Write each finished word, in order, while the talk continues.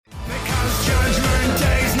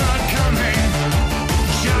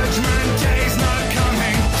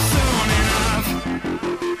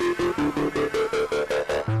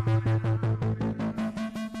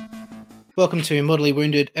Welcome to Mortally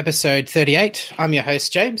Wounded, episode 38. I'm your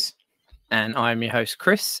host, James. And I'm your host,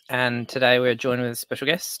 Chris. And today we're joined with a special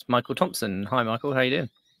guest, Michael Thompson. Hi, Michael. How you doing?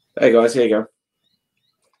 Hey, guys. Here you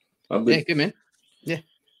go. Yeah, good, man. Yeah.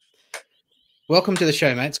 Welcome to the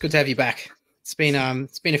show, mate. It's good to have you back. It's been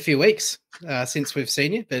a few weeks since we've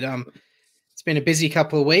seen you, but it's been a busy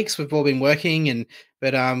couple of weeks. We've all been working,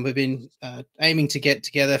 but we've been aiming to get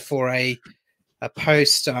together for a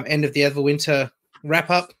post end of the Everwinter wrap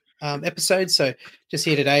up episode. So just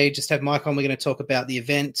here today, just have Mike on. We're going to talk about the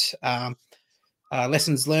event,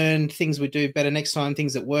 lessons learned, things we do better next time,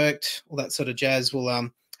 things that worked, all that sort of jazz. We'll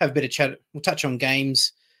have a bit of chat. We'll touch on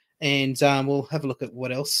games, and we'll have a look at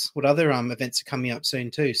what other events are coming up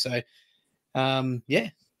soon too. So yeah,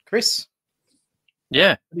 Chris.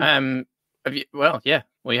 Yeah.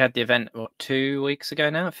 We had the event 2 weeks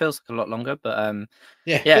ago now. It feels like a lot longer, but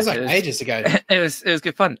it feels like ages ago. It was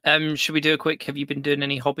good fun. Should we do a quick? Have you been doing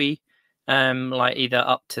any hobby, like either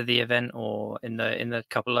up to the event or in the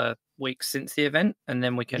couple of weeks since the event, and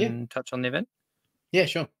then we can touch on the event? Yeah,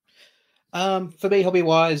 sure. For me, hobby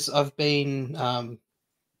wise, I've been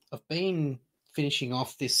finishing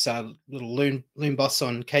off this little loon boss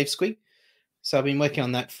on Cave Squig. So I've been working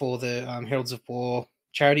on that for the Heralds of War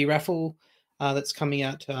charity raffle that's coming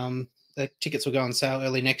out. The tickets will go on sale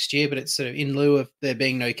early next year, but it's sort of in lieu of there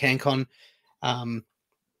being no CanCon.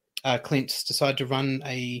 Clint's decided to run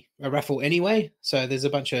a raffle anyway. So there's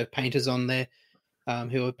a bunch of painters on there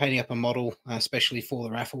who are painting up a model especially for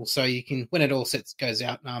the raffle. So you can, when it all goes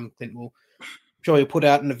out, Clint will probably put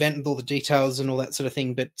out an event with all the details and all that sort of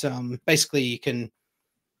thing. But basically you can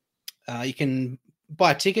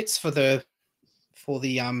buy tickets for the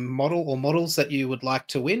model or models that you would like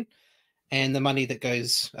to win, and the money that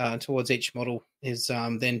goes towards each model is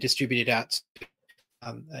then distributed out to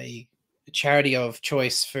a charity of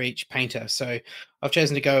choice for each painter. So I've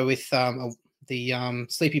chosen to go with the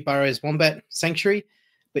Sleepy Burrows Wombat Sanctuary,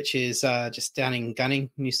 which is just down in Gunning,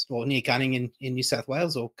 near Gunning in New South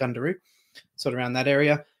Wales, or Gundaroo, sort of around that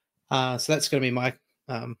area. So that's going to be my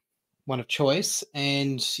one of choice.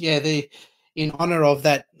 And yeah, in honor of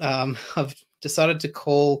that, I've decided to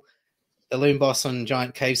call the loon boss on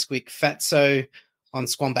Giant Cave Squig Fatso on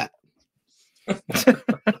Squombat.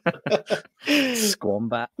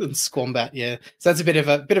 Squombat, yeah. So that's a bit of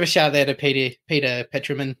a shout there to Peter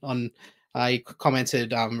Petroman on. He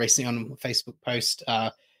commented recently on a Facebook post,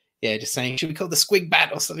 just saying, should we call the Squig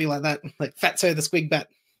Bat or something like that, like Fatso the Squig Bat.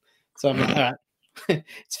 So I'm like, all right,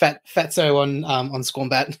 it's Fatso on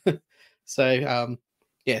Squombat. So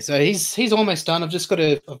so he's almost done. I've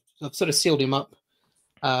sort of sealed him up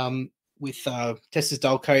with Tessa's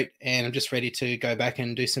dull coat, and I'm just ready to go back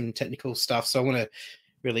and do some technical stuff. So I want to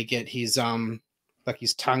really get his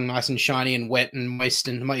his tongue nice and shiny and wet and moist,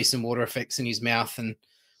 and I might use some water effects in his mouth, and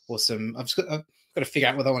I've got to figure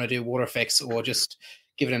out whether I want to do water effects or just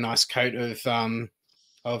give it a nice coat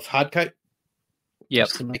of hard coat. Yeah,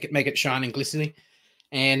 to make it shine and glistening.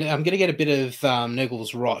 And I'm going to get a bit of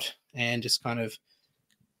Nurgle's Rot and just kind of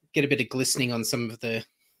get a bit of glistening on some of the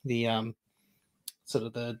sort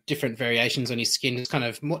of the different variations on his skin. It's kind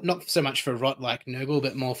of not so much for rot like Nurgle,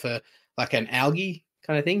 but more for like an algae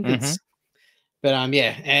kind of thing. Mm-hmm. But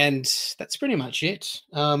and that's pretty much it.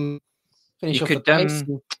 You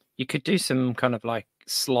could do some kind of like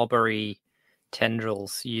slobbery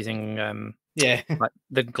tendrils using like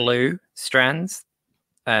the glue strands,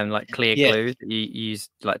 like clear glue that you use,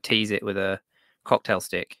 like tease it with a cocktail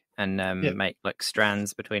stick and make like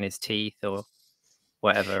strands between his teeth or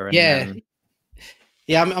whatever. And,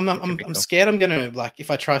 I'm scared I'm gonna, like,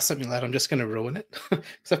 if I try something like that, I'm just gonna ruin it,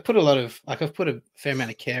 because I've put a fair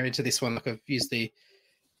amount of care into this one. Like, I've used the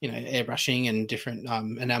airbrushing and different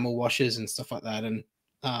enamel washes and stuff like that, and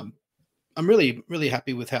I'm really, really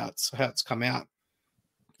happy with how it's come out,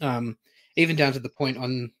 even down to the point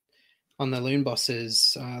on the loon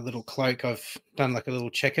boss's little cloak. I've done like a little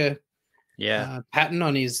checker pattern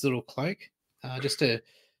on his little cloak, just to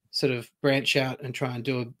sort of branch out and try and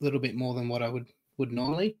do a little bit more than what I would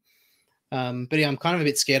normally. But yeah, I'm kind of a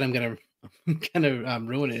bit scared I'm gonna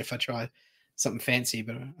ruin it if I try something fancy.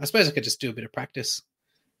 But I suppose I could just do a bit of practice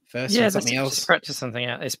first. Yeah, something else. Just practice something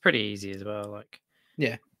out. It's pretty easy as well. Like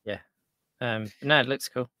yeah. No, it looks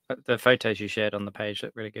cool. The photos you shared on the page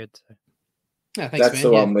look really good. So. Oh, thanks, that's man.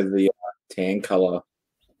 the one with the tan color.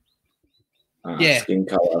 Skin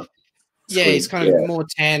color. Yeah, it's kind of more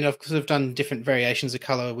tan. I've done different variations of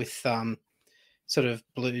color with sort of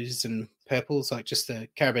blues and purples, like just the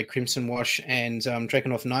Carabed Crimson wash and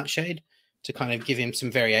Drakenhof Nightshade, to kind of give him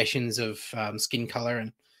some variations of skin color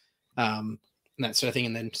and that sort of thing.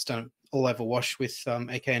 And then just done all over wash with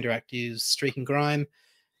AK Interactive's Streak and Grime.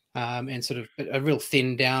 and sort of a real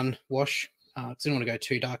thin down wash because I didn't want to go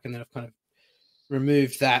too dark. And then I've kind of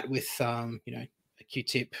removed that with a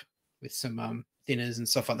Q-tip with some thinners and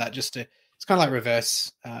stuff like that. It's kind of like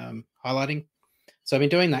reverse highlighting. So I've been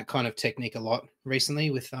doing that kind of technique a lot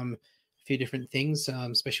recently with a few different things,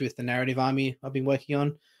 especially with the narrative army I've been working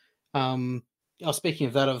on. Speaking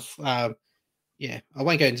of that, I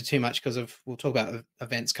won't go into too much because we'll talk about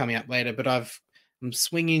events coming up later, but I'm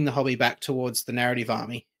swinging the hobby back towards the narrative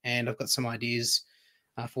army, and I've got some ideas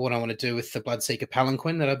for what I want to do with the Bloodseeker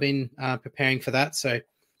Palanquin that I've been preparing for that. So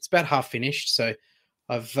it's about half finished. So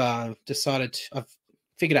I've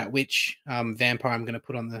figured out which vampire I'm going to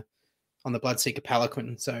put on the Bloodseeker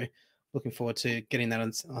Palanquin. So looking forward to getting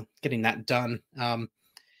that done.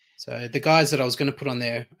 So the guys that I was going to put on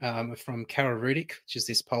there are from Karol Rudik, which is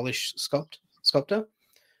this Polish sculptor.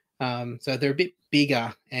 So they're a bit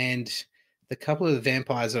bigger, and the couple of the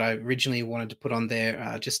vampires that I originally wanted to put on there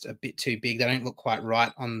are just a bit too big. They don't look quite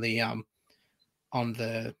right on the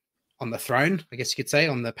throne, I guess you could say,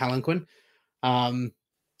 on the palanquin.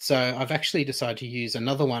 So I've actually decided to use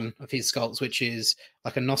another one of his sculpts, which is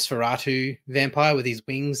like a Nosferatu vampire with his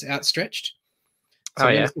wings outstretched. So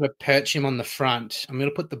I'm going to sort of perch him on the front. I'm going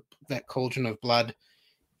to put that cauldron of blood,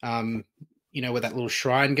 where that little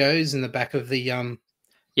shrine goes in the back of the of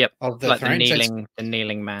the like throne. The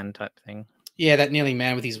kneeling man type thing. Yeah, that kneeling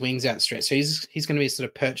man with his wings outstretched. So he's going to be sort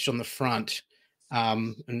of perched on the front,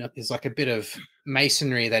 and there's like a bit of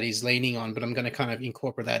masonry that he's leaning on. But I'm going to kind of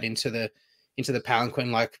incorporate that into the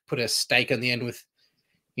palanquin, like put a stake on the end with,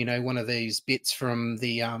 one of these bits from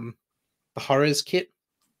the horrors kit.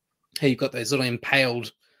 Hey, you've got those little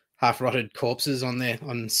impaled, half-rotted corpses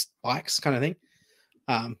on spikes, kind of thing.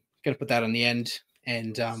 Going to put that on the end,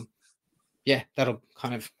 and that'll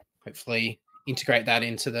kind of hopefully integrate that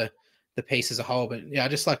into the piece as a whole. But yeah, I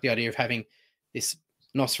just like the idea of having this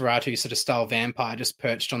Nosferatu sort of style vampire just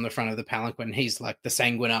perched on the front of the palanquin. He's like the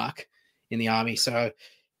Sanguinarch in the army, so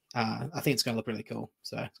I think it's going to look really cool.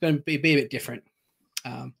 So it's going to be a bit different.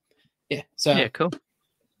 Cool.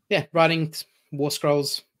 Yeah, writing War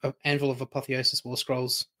Scrolls, Anvil of Apotheosis War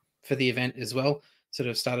Scrolls for the event as well. Sort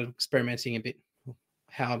of started experimenting a bit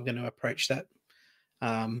how I'm going to approach that. But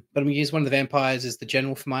I'm going to use one of the vampires as the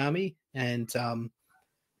general for my army, and I'm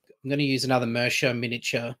going to use another Mersha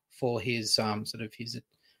miniature for his his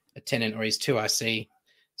attendant or his 2RC.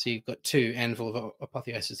 So you've got 2 Anvil of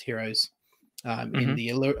Apotheosis heroes in the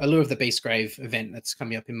Allure of the Beastgrave event that's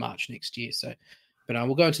coming up in March next year. So, but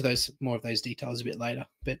we'll go into more of those details a bit later.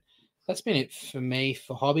 But that's been it for me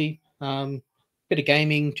for hobby. Bit of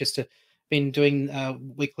gaming, been doing a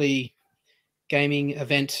weekly gaming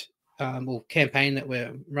event or campaign that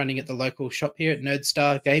we're running at the local shop here at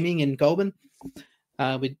Nerdstar Gaming in Goulburn.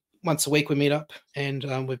 Once a week we meet up,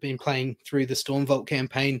 and we've been playing through the Stormvault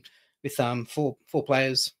campaign with four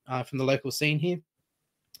players from the local scene here.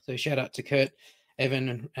 So shout out to Kurt,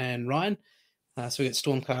 Evan, and Ryan. So we've got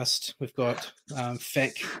Stormcast, we've got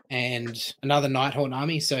Feck, and another Nighthawk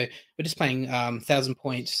army. So we're just playing 1,000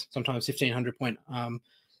 points, sometimes 1,500 point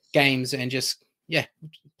games, and just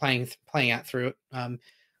playing out through it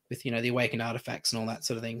with the awakened artifacts and all that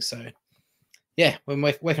sort of thing. So yeah,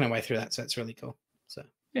 we're working our way through that. So it's really cool. So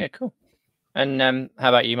yeah, cool. And how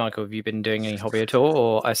about you, Michael? Have you been doing any hobby at all?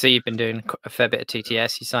 Or I see you've been doing a fair bit of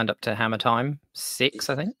TTS. You signed up to Hammer Time 6,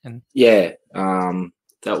 I think. And yeah, that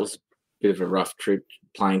was a bit of a rough trip,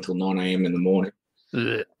 playing till 9 a.m. in the morning.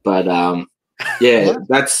 But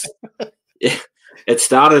it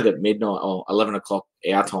started at midnight or 11 o'clock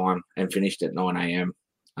our time and finished at 9 a.m.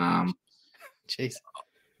 Jeez.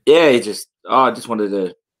 Yeah, I just wanted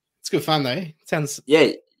to. It's good fun though. It sounds.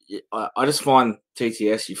 Yeah, I just find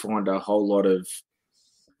TTS. You find a whole lot of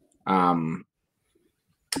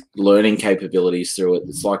learning capabilities through it.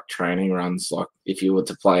 It's like training runs. Like if you were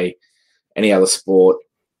to play any other sport,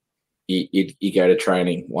 you go to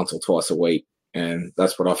training once or twice a week, and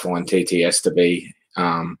that's what I find TTS to be.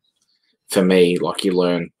 For me, like you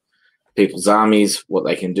learn people's armies, what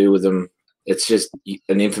they can do with them. It's just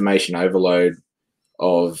an information overload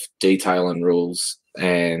of detail and rules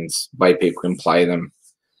and way people can play them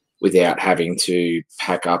without having to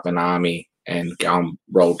pack up an army and go and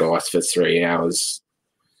roll dice for 3 hours.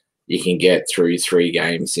 You can get through 3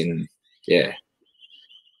 games in,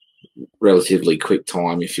 relatively quick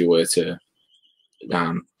time if you were to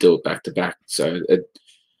do it back to back. So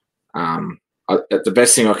the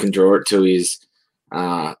best thing I can draw it to is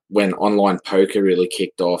when online poker really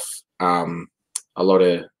kicked off, a lot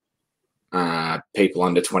of people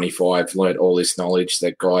under 25 learned all this knowledge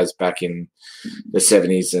that guys back in the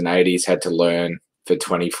 70s and 80s had to learn for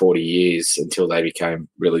 20, 40 years until they became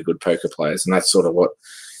really good poker players. And that's sort of what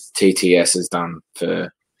TTS has done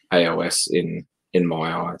for AOS in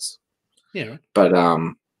my eyes. Yeah. But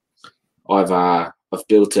I've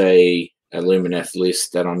built a Lumineth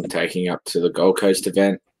list that I'm taking up to the Gold Coast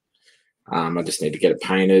event. I just need to get it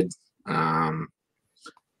painted. Done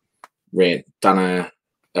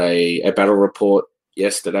a battle report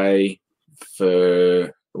yesterday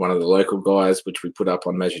for one of the local guys, which we put up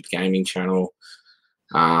on Measured Gaming channel.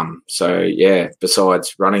 So yeah,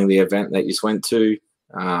 besides running the event that you just went to,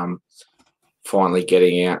 finally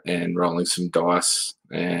getting out and rolling some dice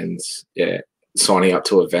and signing up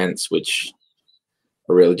to events, which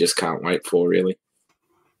I really just can't wait for, really.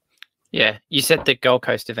 Yeah, you said the Gold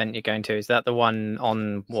Coast event you're going to. Is that the one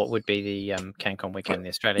on what would be the CanCon weekend, the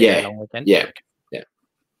Australia long weekend? Yeah.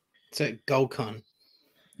 So GoldCon.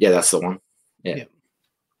 Yeah, that's the one. Yeah.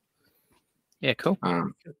 Yeah, cool.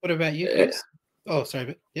 What about you, Chris? Oh, sorry,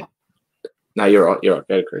 but yeah. No, you're right. You're right.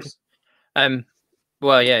 Go, Chris.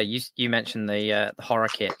 Well, yeah, you mentioned the horror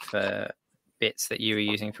kit for bits that you were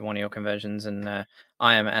using for one of your conversions, and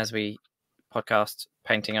I am, as we podcast,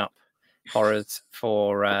 painting up horrors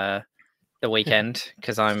for the weekend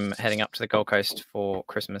because I'm heading up to the Gold Coast for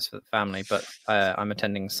Christmas for the family. But I'm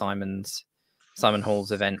attending Simon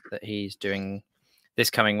Hall's event that he's doing this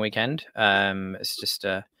coming weekend. It's just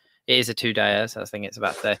it is a 2-dayer, so I think it's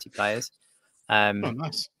about 30 players. Oh,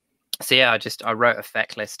 nice. So yeah, I wrote a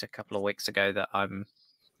FEC list a couple of weeks ago that I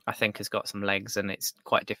think has got some legs, and it's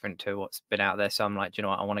quite different to what's been out there. So I'm like, you know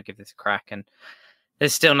what, I want to give this a crack. And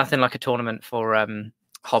there's still nothing like a tournament for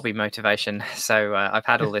hobby motivation. So I've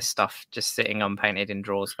had all this stuff just sitting unpainted in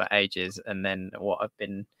drawers for ages, and then I've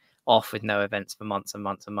been off with no events for months and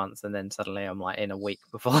months and months, and then suddenly I'm like in a week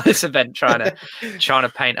before this event trying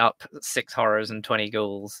to paint up 6 horrors and 20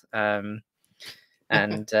 ghouls and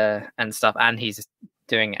stuff. And he's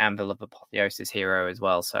doing Anvil of Apotheosis Hero as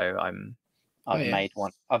well. So I've made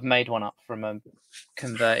one up from a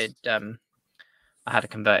converted. I had a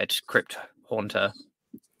converted Crypt Haunter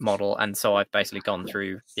model, and so I've basically gone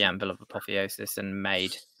through the Anvil of Apotheosis and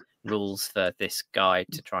made rules for this guy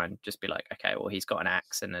to try and just be like, okay, well, he's got an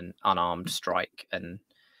axe and an unarmed strike, and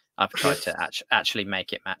I've tried to actually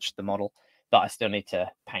make it match the model, but I still need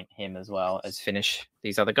to paint him as well as finish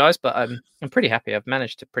these other guys. But I'm pretty happy. I've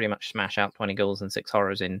managed to pretty much smash out 20 ghouls and 6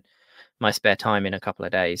 horrors in my spare time in a couple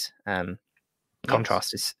of days.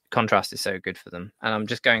 Contrast is so good for them, and I'm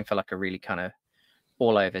just going for like a really kind of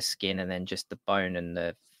all over skin, and then just the bone and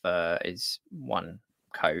the fur is one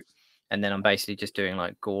coat, and then I'm basically just doing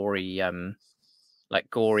like gory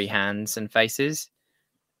hands and faces,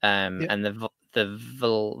 and the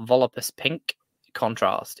Volupus pink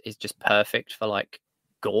contrast is just perfect for like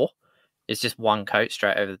gore. It's just one coat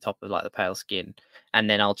straight over the top of like the pale skin, and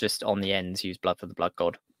then I'll just on the ends use blood for the blood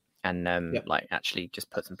god, and like actually just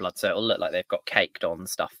put some blood, so it'll look like they've got caked on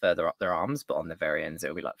stuff further up their arms, but on the very ends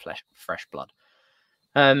it'll be like fresh blood.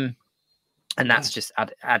 And that's just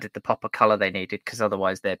added the pop of color they needed, because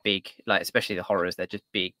otherwise they're big, like especially the horrors, they're just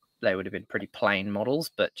big. They would have been pretty plain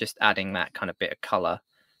models, but just adding that kind of bit of color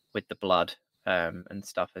with the blood and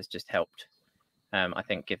stuff has just helped, I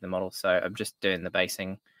think, give the model. So I'm just doing the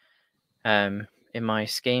basing in my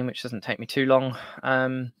scheme, which doesn't take me too long,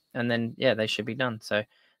 and then they should be done. So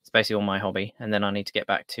it's basically all my hobby, and then I need to get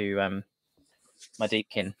back to my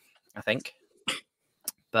Deepkin, I think.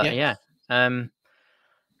 But anyway,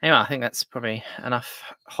 I think that's probably enough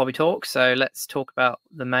hobby talk. So let's talk about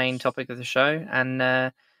the main topic of the show and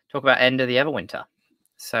talk about End of the Everwinter.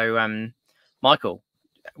 So, Michael,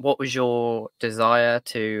 what was your desire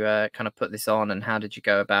to kind of put this on, and how did you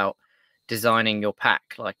go about designing your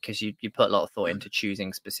pack? Like, because you put a lot of thought into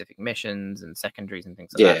choosing specific missions and secondaries and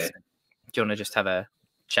things like that. So do you want to just have a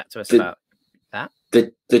chat to us about that?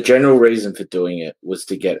 The general reason for doing it was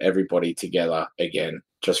to get everybody together again,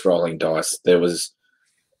 just rolling dice. There was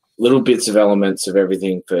little bits of elements of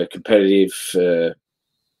everything for competitive, for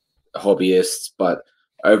hobbyists, but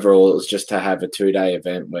overall it was just to have a 2-day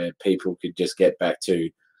event where people could just get back to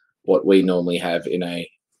what we normally have in a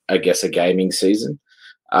gaming season.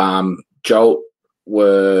 Jolt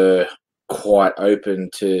were quite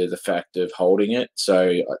open to the fact of holding it,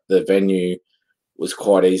 so the venue was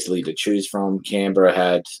quite easily to choose from. Canberra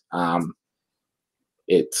had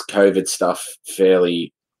its COVID stuff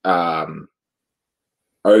fairly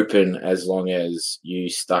open, as long as you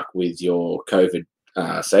stuck with your COVID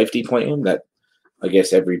safety plan that I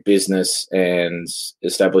guess every business and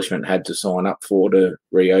establishment had to sign up for to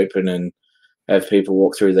reopen and have people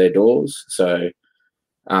walk through their doors. So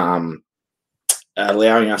allowing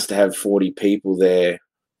us to have 40 people there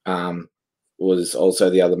was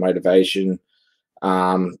also the other motivation.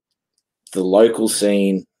 The local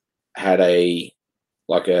scene had a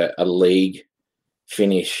like a league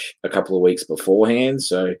finish a couple of weeks beforehand.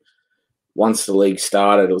 So once the league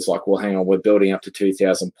started, it was like, well, hang on, we're building up to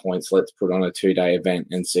 2,000 points. Let's put on a 2-day event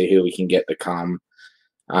and see who we can get to come.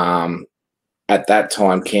 At that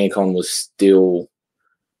time, CanCon was still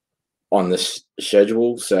on the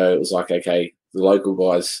schedule. So it was like, okay, the local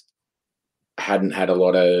guys hadn't had a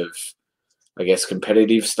lot of, I guess,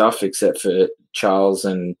 competitive stuff except for Charles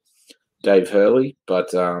and Dave Hurley.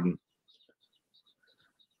 But,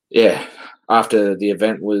 yeah, after the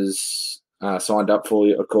event was signed up for,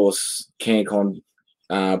 of course, CanCon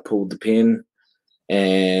pulled the pin.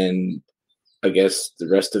 And I guess the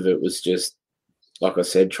rest of it was just, like I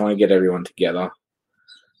said, trying to get everyone together.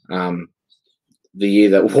 The year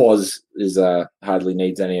that hardly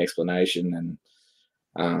needs any explanation.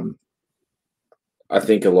 And I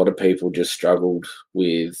think a lot of people just struggled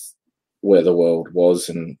with where the world was,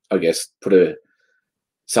 and I guess put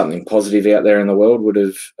something positive out there in the world would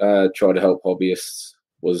have tried to help hobbyists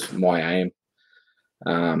was my aim.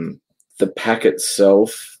 The pack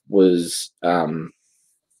itself was, I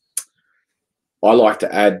like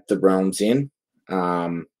to add the realms in.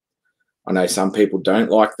 I know some people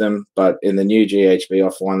don't like them, but in the new GHB,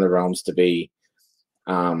 I find the realms to be,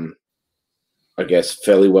 I guess,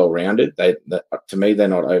 fairly well-rounded. To me, they're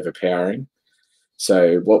not overpowering.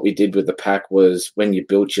 So what we did with the pack was when you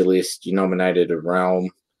built your list, you nominated a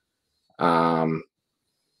realm. And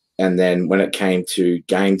then when it came to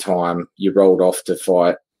game time, you rolled off to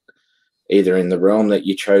fight either in the realm that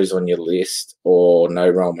you chose on your list or no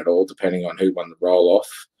realm at all, depending on who won the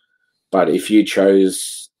roll-off. But if you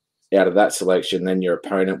chose out of that selection, then your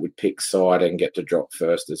opponent would pick side and get to drop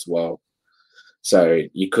first as well. So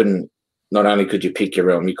you couldn't, not only could you pick your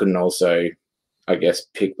realm, you couldn't also, I guess,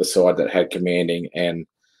 pick the side that had commanding and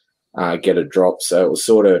get a drop. So it was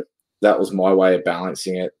sort of, that was my way of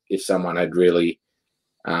balancing it. If someone had really,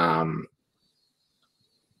 I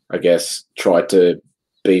guess, tried to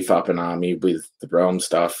beef up an army with the realm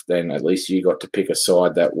stuff, then at least you got to pick a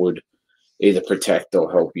side that would either protect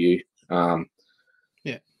or help you.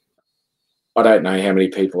 I don't know how many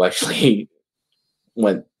people actually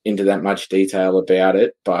went into that much detail about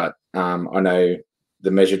it, but I know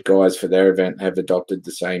the Measured guys for their event have adopted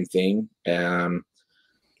the same thing.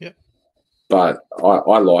 But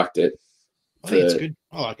I liked it. I think it's good.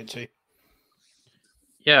 I like it too.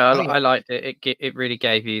 Yeah, I liked it. It really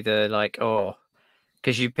gave you the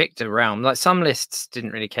because you picked a realm. Like some lists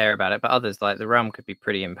didn't really care about it, but others, like the realm could be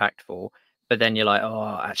pretty impactful. But then you're like,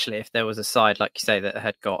 oh, actually, if there was a side, like you say, that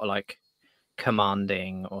had got like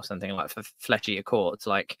commanding or something like for Flesh Eater Courts,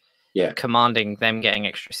 like commanding them getting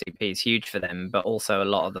extra CP is huge for them. But also a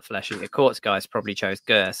lot of the Flesh Eater Courts guys probably chose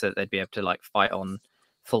Gur so that they'd be able to like fight on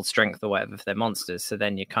full strength or whatever for their monsters. So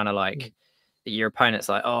then you're kind of like your opponent's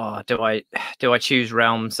like, oh, do I choose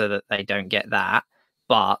realm so that they don't get that?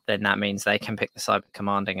 But then that means they can pick the side with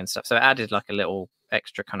commanding and stuff. So it added like a little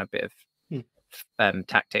extra kind of bit of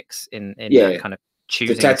tactics in that kind of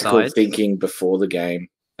choosing the tactical sides. Thinking before the game.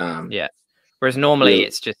 Whereas normally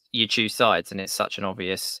it's just you choose sides and it's such an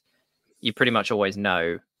obvious. You pretty much always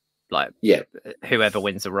know, like whoever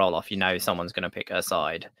wins the roll off, you know someone's going to pick a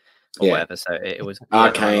side or whatever. So it was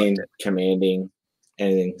arcane, commanding,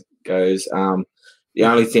 anything goes. The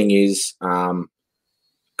only thing is,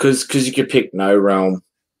 because you could pick no realm,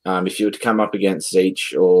 if you were to come up against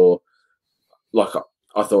Zeech or like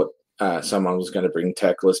I thought someone was going to bring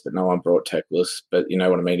Teclis, but no one brought Teclis. But you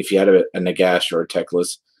know what I mean? If you had a Nagash or a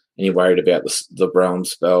Teclis and you're worried about the realm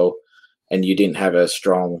spell and you didn't have a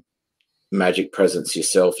strong magic presence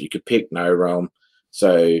yourself, you could pick no realm.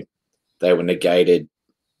 So they were negated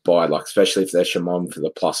by, like, especially if they're Shamon for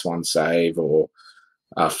the +1 save or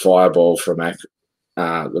Fireball from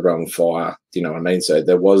the realm fire. Do you know what I mean? So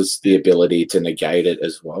there was the ability to negate it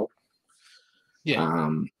as well.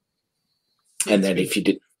 And then if you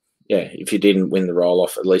didn't win the roll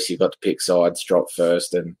off, at least you got to pick sides, drop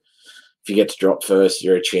first, and if you get to drop first,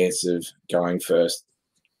 you're a chance of going first,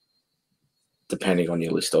 depending on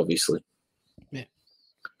your list, obviously.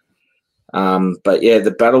 But yeah,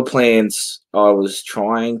 the battle plans, I was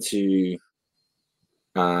trying to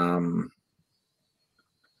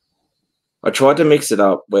I tried to mix it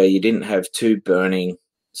up where you didn't have two burning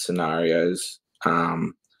scenarios,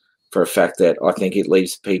 for a fact that I think it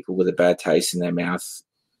leaves people with a bad taste in their mouth,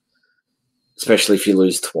 especially if you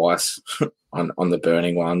lose twice on the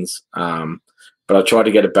burning ones. But I tried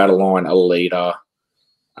to get a battle line, a leader.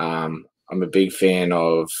 I'm a big fan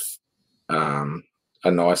of a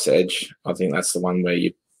Nice Edge. I think that's the one where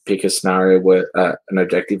you pick a scenario where an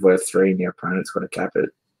objective worth 3 and your opponent's got to cap it.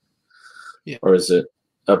 Or is it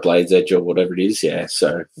a Blade's Edge or whatever it is. Yeah,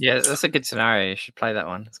 so yeah, that's a good scenario. You should play that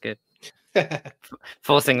one. It's good.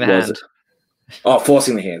 Forcing the hand. Oh,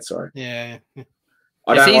 forcing the hand. Sorry. Yeah.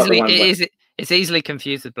 It's easily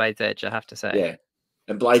confused with Blade's Edge, I have to say. Yeah,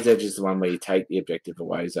 and Blade's Edge is the one where you take the objective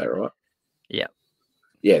away. Is that right? Yeah.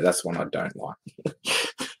 Yeah, that's one I don't like.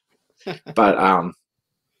 But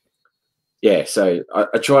yeah. So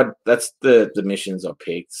I tried. That's the missions I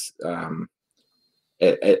picked. And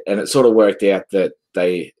it sort of worked out that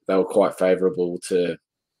they were quite favourable to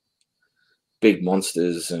big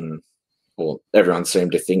monsters, and everyone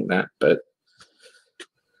seemed to think that. But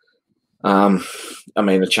I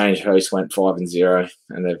mean, the change host went 5-0,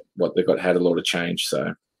 and they had a lot of change.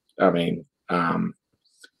 So I mean,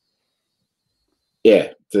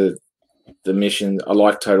 yeah, the mission. I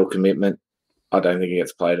like Total Commitment. I don't think it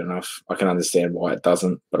gets played enough. I can understand why it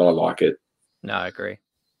doesn't, but I like it. No, I agree.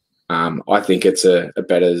 I think it's a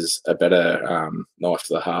better knife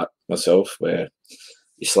to the heart myself, where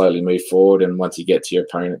you slowly move forward, and once you get to your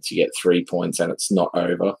opponents, you get 3 points, and it's not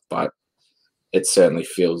over, but it certainly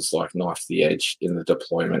feels like knife to the edge in the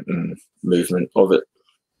deployment and movement of it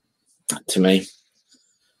to me.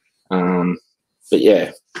 But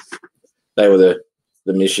yeah, they were the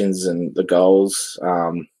missions and the goals.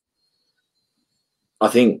 I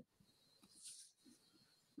think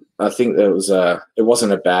it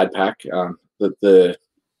wasn't a bad pack. The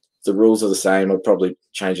rules are the same. I'll probably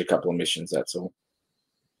change a couple of missions. That's all.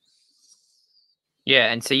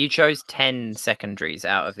 Yeah, and so you chose 10 secondaries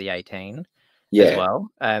out of the 18 as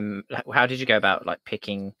well. How did you go about like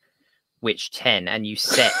picking which 10? And you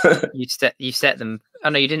set them. Oh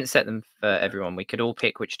no, you didn't set them for everyone. We could all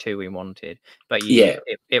pick which 2 we wanted, but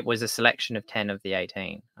it was a selection of 10 of the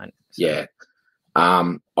 18. Yeah.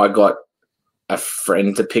 I got a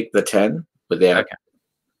friend to pick the 10 without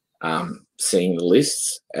seeing the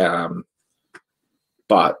lists.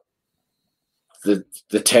 But the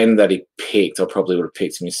 10 that he picked, I probably would have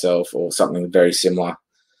picked myself or something very similar.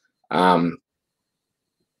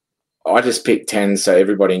 I just picked 10 so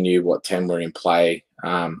everybody knew what 10 were in play.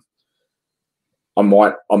 I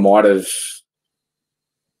might have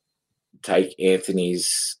take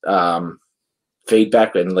Anthony's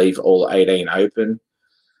feedback and leave all 18 open.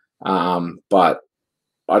 But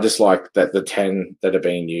I just like that the 10 that are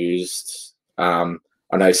being used. I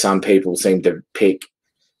know some people seem to pick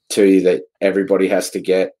 2 that everybody has to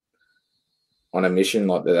get on a mission,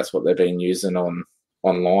 like that's what they've been using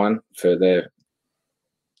online for their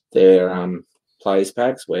players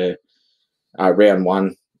packs, where round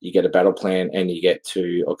 1 you get a battle plan and you get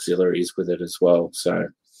 2 auxiliaries with it as well. So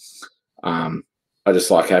I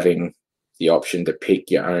just like having the option to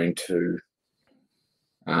pick your own 2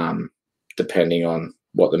 depending on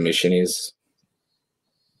what the mission is.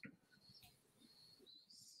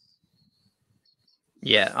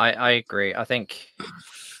 Yeah, I agree. I think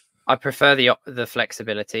I prefer the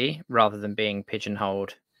flexibility rather than being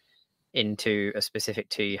pigeonholed into a specific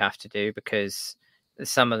 2 you have to do, because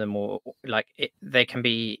some of them will they can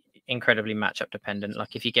be incredibly matchup dependent.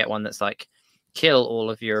 Like if you get one that's like kill all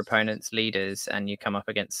of your opponent's leaders and you come up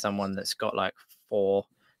against someone that's got like 4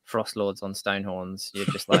 Frost Lords on Stonehorns, you're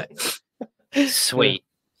just like sweet.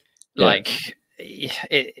 Yeah. Like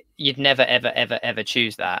you'd never ever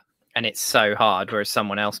choose that, and it's so hard, whereas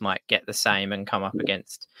someone else might get the same and come up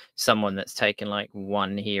against someone that's taken like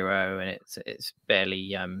 1 hero and it's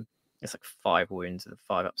barely it's like 5 wounds with a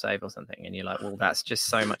 5-up save or something, and you're like, well, that's just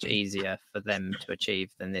so much easier for them to achieve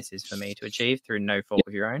than this is for me to achieve through no fault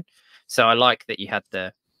of your own. So I like that you had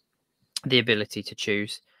the ability to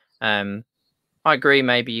choose. I agree,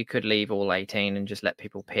 maybe you could leave all 18 and just let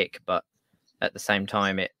people pick, but at the same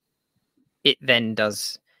time it then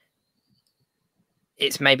does,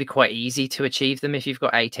 it's maybe quite easy to achieve them if you've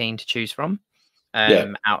got 18 to choose from.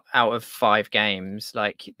 Out of 5 games,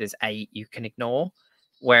 like there's 8 you can ignore.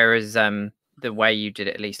 Whereas the way you did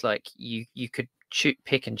it, at least, like you could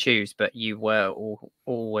pick and choose, but you were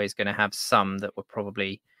always going to have some that were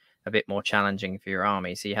probably a bit more challenging for your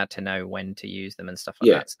army, so you had to know when to use them and stuff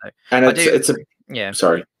like that. So, and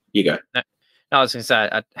Sorry, you go. No, I was going to say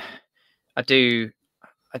I do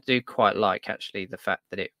quite like actually the fact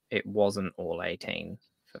that it wasn't all 18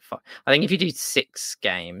 for 5. I think if you do 6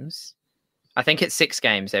 games, I think at 6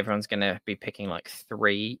 games everyone's going to be picking like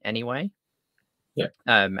 3 anyway. Yeah.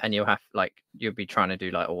 And you'll be trying to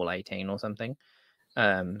do like all 18 or something.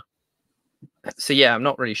 So yeah, I'm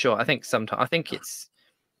not really sure. I think it's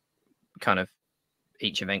kind of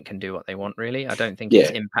each event can do what they want, really. I don't think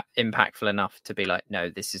it's impactful enough to be like, no,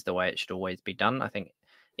 this is the way it should always be done. I think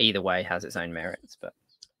either way has its own merits, but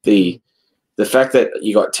the the fact that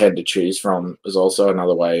you got 10 to choose from is also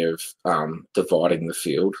another way of dividing the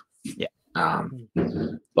field. Yeah.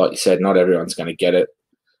 Like you said, not everyone's going to get it.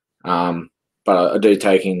 But I do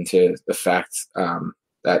take into the fact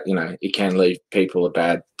that, it can leave people a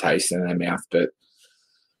bad taste in their mouth. But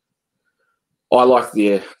I like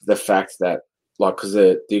the fact that, because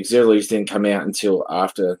the auxiliaries didn't come out until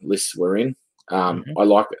after lists were in. I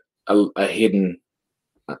like a hidden,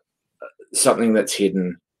 something that's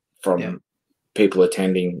hidden from people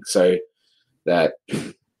attending, so that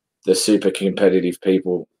the super competitive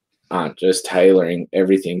people aren't just tailoring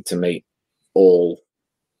everything to meet all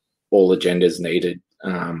agendas needed.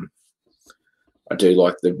 I do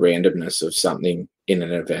like the randomness of something in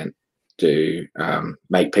an event to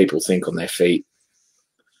make people think on their feet.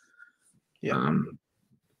 Yeah.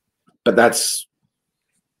 But that's,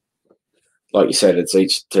 like you said, it's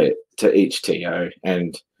each to each TO.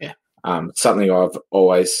 And something I've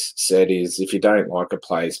always said is, if you don't like a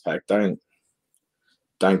players pack, don't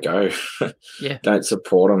go. Don't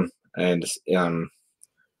support them. And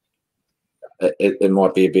it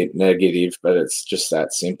might be a bit negative, but it's just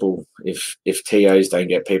that simple. If TOs don't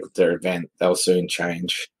get people to their event, they'll soon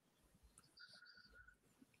change.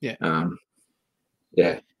 Yeah.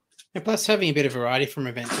 Yeah. And plus, having a bit of variety from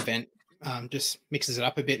event to event just mixes it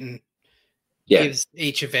up a bit and gives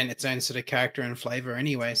each event its own sort of character and flavor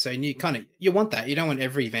anyway. So you want that. You don't want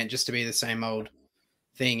every event just to be the same old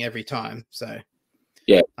thing every time. So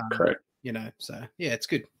correct. So it's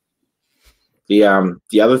good. The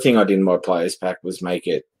other thing I did in my players pack was make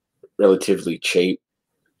it relatively cheap.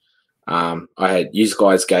 You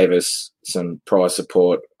guys gave us some prize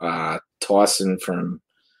support. Tyson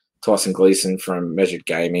Gleason from Measured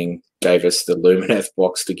Gaming gave us the Lumineth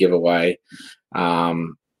box to give away.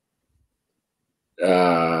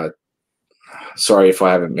 Sorry if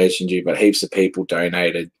I haven't mentioned you, but heaps of people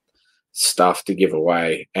donated stuff to give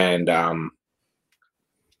away. And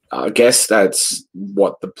I guess that's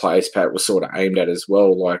what the players pack was sort of aimed at as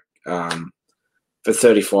well. Like, for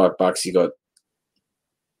 $35, you got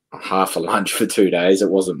half a lunch for 2 days.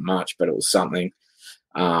 It wasn't much, but it was something.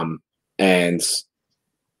 And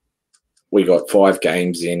we got 5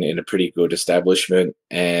 games in a pretty good establishment.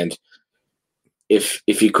 And if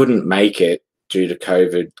you couldn't make it due to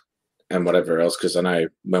COVID and whatever else, because I know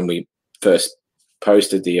when we first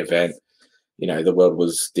posted the event, the world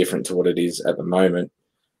was different to what it is at the moment,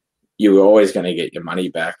 you were always going to get your money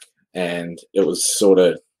back. And it was sort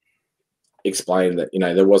of explained that,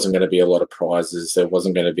 there wasn't going to be a lot of prizes. There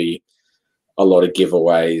wasn't going to be a lot of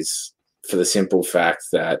giveaways, for the simple fact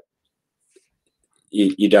that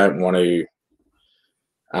you don't want to,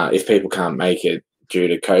 if people can't make it due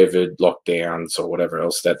to COVID lockdowns or whatever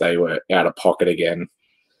else, that they were out of pocket again.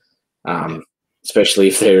 Especially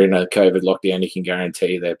if they're in a COVID lockdown, you can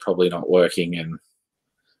guarantee they're probably not working and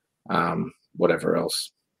whatever else.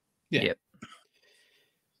 Yeah,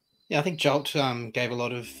 I think Jolt gave a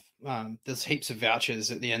lot of there's heaps of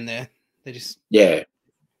vouchers at the end there. They just so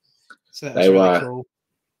that was really cool.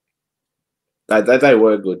 They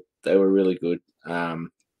were good. They were really good.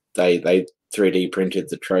 They 3D printed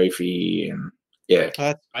the trophy and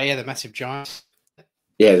the massive giant.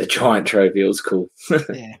 Yeah, the giant trophy was cool.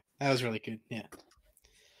 Yeah, that was really good. Yeah.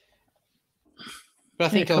 But I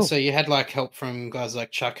think also you had help from guys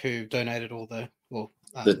like Chuck, who donated all the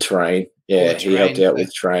terrain. Yeah, he helped out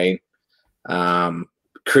with terrain.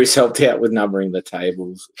 Chris helped out with numbering the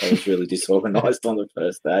tables. I was really disorganized on the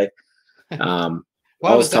first day.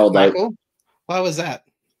 Why was that?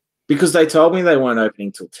 Because they told me they weren't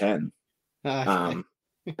opening till 10. And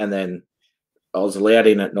then I was allowed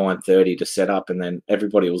in at 9:30 to set up, and then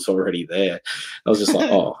everybody was already there. I was just like,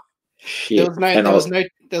 oh shit.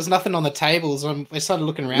 There was nothing on the tables. We started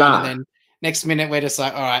looking around, and then next minute we're just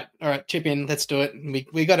like, all right, chip in, let's do it. And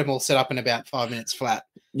we got them all set up in about 5 minutes flat.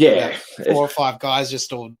 Yeah, 4 or 5 guys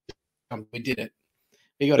just all we did it.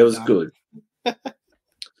 It was good.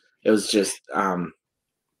 It was just I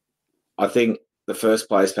think the first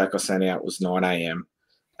players pack I sent out was 9 a.m.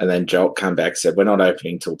 and then Jolt came back and said, we're not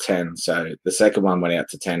opening till 10. So the second one went out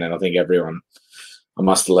to 10, and I think I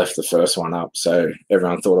must have left the first one up, so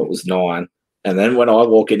everyone thought it was 9. And then when I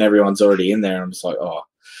walk in, everyone's already in there, and I'm just like, oh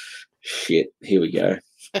shit, here we go.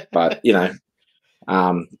 But it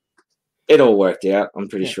all worked out. I'm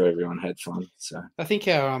pretty sure everyone had fun. So I think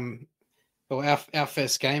our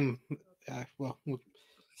first game, we're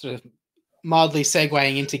sort of mildly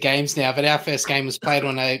segueing into games now, but our first game was played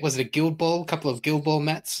on a Guild Ball, a couple of Guild Ball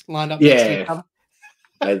mats lined up next to each other.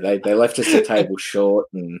 They left us the table short,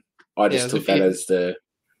 and I just took that as the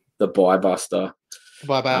buy buster.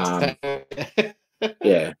 Buy buster.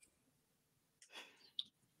 Yeah.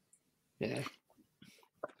 Yeah.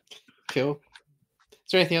 Cool.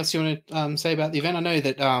 Is there anything else you want to say about the event? I know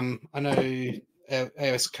that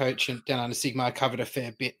AOS coach and Down Under Sigma covered a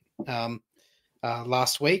fair bit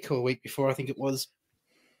last week or week before, I think it was.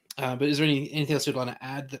 But is there anything else you'd want to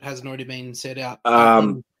add that hasn't already been said out?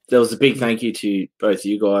 There was a big thank you to both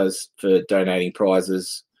you guys for donating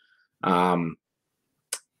prizes. Tyson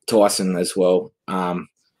as well. A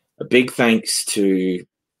big thanks to,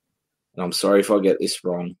 and I'm sorry if I get this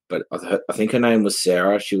wrong, but I think her name was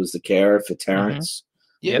Sarah. She was the carer for Terrence,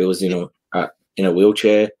 who was in a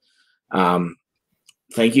wheelchair.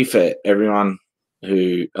 Thank you for everyone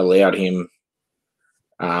who allowed him,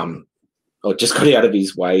 or just got out of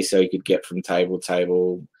his way so he could get from table to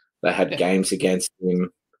table. They had games against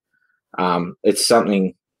him. It's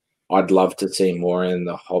something I'd love to see more in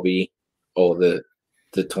the hobby or the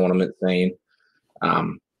tournament scene.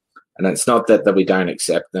 And it's not that we don't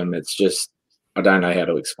accept them. It's just, I don't know how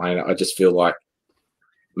to explain it. I just feel like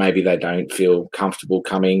maybe they don't feel comfortable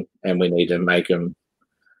coming and we need to make them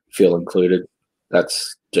feel included.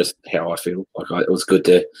 That's just how I feel. Like it was good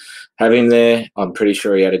to have him there. I'm pretty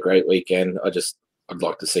sure he had a great weekend. I'd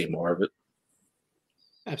like to see more of it.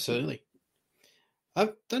 Absolutely. I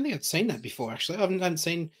don't think I've seen that before, actually. I haven't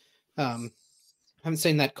seen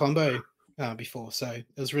that combo before, so it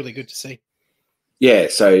was really good to see. Yeah,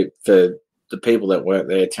 so for the people that weren't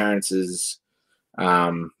there, Terrence is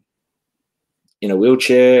in a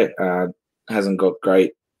wheelchair, hasn't got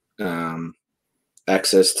great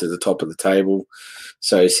access to the top of the table.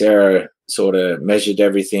 So Sarah sort of measured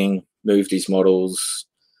everything, moved his models,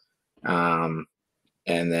 and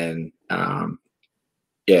then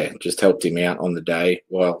just helped him out on the day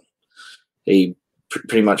while he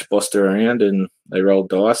pretty much bossed her around and they rolled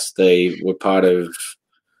dice. They were part of,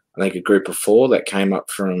 I think, a group of 4 that came up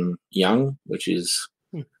from Young, which is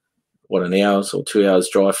an hour's or 2 hours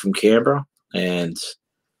drive from Canberra, and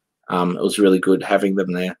it was really good having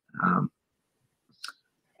them there.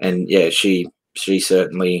 And yeah, she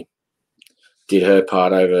certainly did her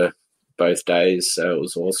part over both days, so it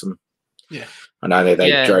was awesome. Yeah, I know that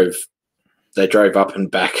they drove up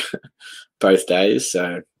and back both days,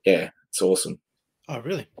 so yeah, it's awesome. Oh,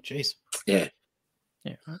 really? Jeez. Yeah.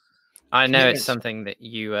 Yeah. I know it's something that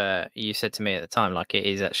you said to me at the time, like it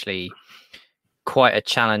is actually quite a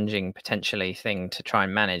challenging potentially thing to try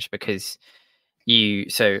and manage because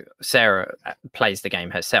Sarah plays the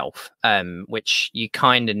game herself, which you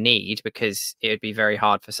kind of need because it would be very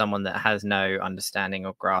hard for someone that has no understanding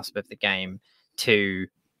or grasp of the game to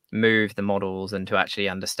move the models and to actually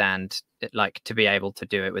understand it, like to be able to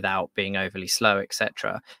do it without being overly slow,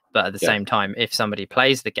 etc. But at the same time, if somebody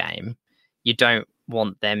plays the game, you don't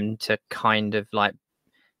want them to kind of like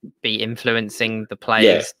be influencing the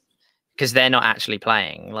players because they're not actually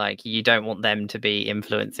playing. Like you don't want them to be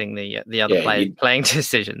influencing the other players playing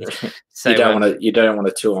decisions. So you don't want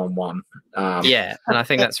a 2-on-1. And I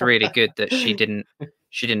think that's really good that she didn't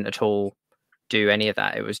at all do any of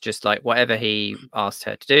that. It was just like whatever he asked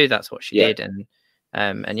her to do, that's what she did.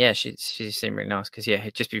 And she seemed really nice because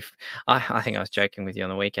I think I was joking with you on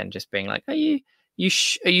the weekend, just being like, are you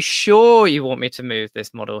sure you want me to move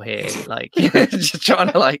this model here? Like just trying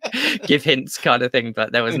to like give hints kind of thing,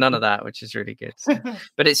 but there was none of that, which is really good. So,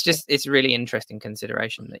 but it's really interesting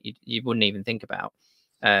consideration that you wouldn't even think about.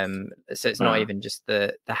 So it's not even just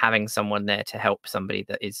the having someone there to help somebody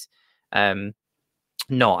that is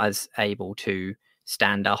not as able to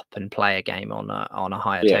stand up and play a game on a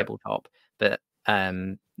higher tabletop, but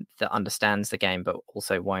that understands the game but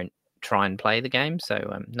also won't try and play the game.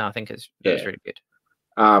 So no, I think it's really good.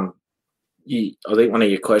 I think one of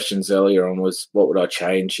your questions earlier on was what would I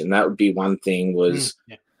change, and that would be one thing was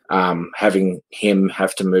having him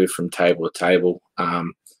have to move from table to table.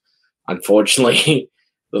 Unfortunately,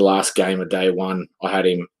 the last game of day one, I had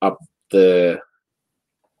him up the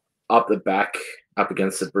back, up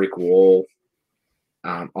against the brick wall,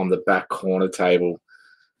 on the back corner table,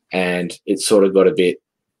 and it sort of got a bit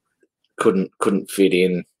couldn't fit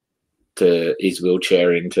in to his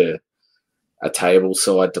wheelchair into a table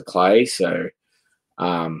side to play. So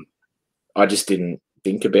I just didn't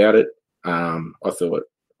think about it. I thought,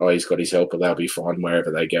 he's got his helper, they'll be fine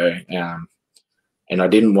wherever they go. And I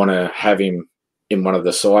didn't want to have him in one of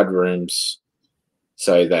the side rooms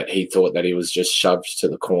so that he thought that he was just shoved to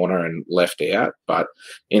the corner and left out. But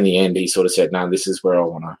in the end, he sort of said, no, this is where I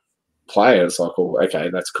want to play. It's like, oh, okay,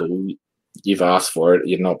 that's cool. You've asked for it.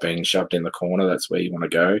 You're not being shoved in the corner. That's where you want to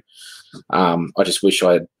go. I just wish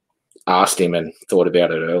I had asked him and thought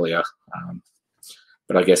about it earlier.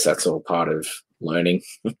 But I guess that's all part of learning.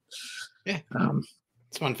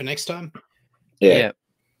 It's one for next time. Yeah.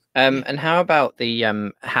 And how about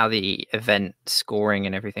the how the event scoring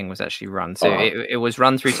and everything was actually run? So it was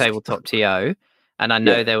run through Tabletop TO, and I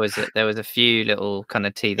know there was a few little kind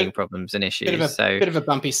of teething problems and issues. Bit of a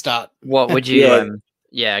bumpy start. What would you?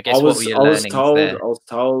 I guess what were your learnings there? I was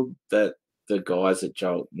told that the guys at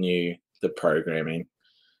Jolt knew the programming.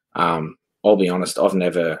 I'll be honest, I've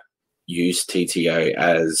never used TTO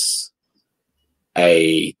as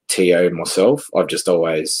a TO myself. I've just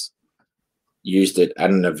always used it at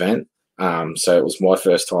an event. So it was my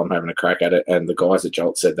first time having a crack at it, and the guys at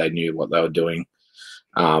Jolt said they knew what they were doing.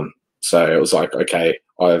 So it was like, okay,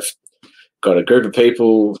 I've got a group of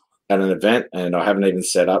people at an event and I haven't even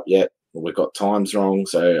set up yet. We've got times wrong,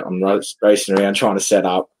 so I'm racing around trying to set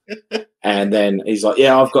up. And then he's like,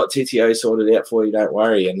 yeah, I've got TTO sorted out for you, don't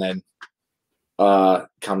worry. And then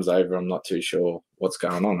comes over, I'm not too sure what's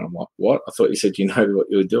going on. I'm like, what? I thought you said you know what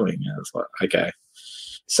you were doing. And I was like, okay.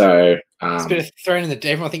 So it's a bit of thrown in the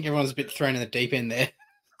deep. I think everyone's a bit thrown in the deep end there.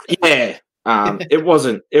 Yeah.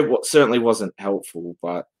 It certainly wasn't helpful,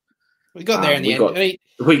 but we got there in the end.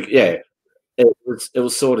 It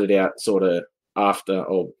was sorted out sort of after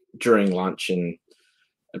or during lunch and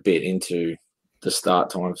a bit into the start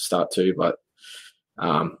time, start 2, but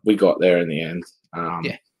we got there in the end.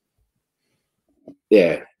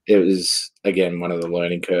 It was again one of the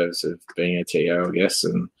learning curves of being a TO, I guess,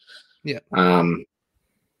 and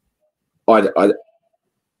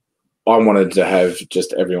I wanted to have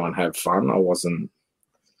just everyone have fun. I wasn't,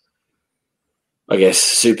 I guess,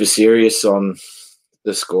 super serious on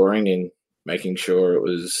the scoring and making sure it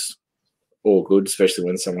was all good, especially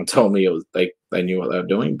when someone told me they knew what they were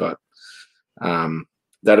doing. But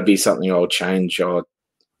that'd be something I'll change.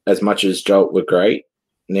 As much as Jolt were great,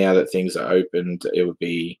 now that things are opened, it would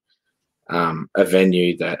be a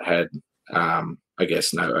venue that had, I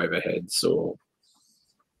guess, no overheads or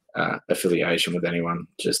affiliation with anyone.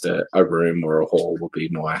 Just a room or a hall would be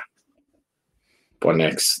my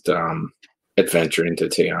next adventure into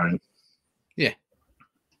TO. Yeah.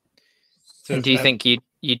 So do you think you'd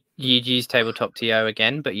use Tabletop TO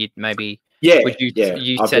again, but you'd maybe would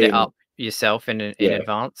you set it up yourself in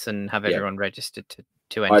advance and have everyone registered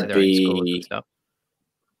to enter their own scores and stuff?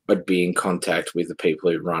 I'd be in contact with the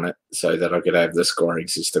people who run it so that I could have the scoring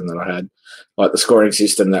system that I had. Like the scoring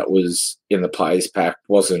system that was in the players pack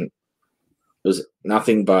was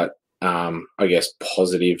nothing but I guess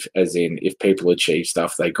positive, as in if people achieve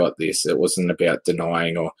stuff, they got this. It wasn't about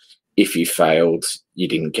denying or if you failed, you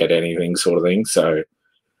didn't get anything sort of thing. So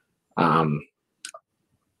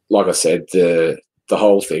like I said, the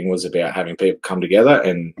whole thing was about having people come together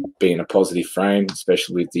and be in a positive frame,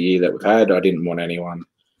 especially with the year that we've had. I didn't want anyone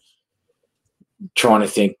trying to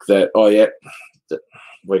think that, that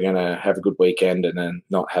we're going to have a good weekend and then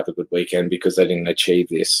not have a good weekend because they didn't achieve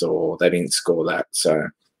this or they didn't score that. So,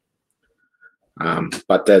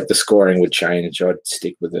 but the scoring would change. I'd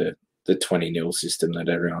stick with the 20-0 system that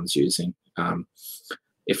everyone's using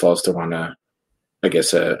if I was to run a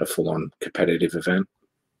full-on competitive event.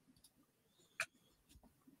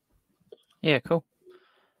 Yeah, cool.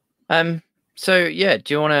 So do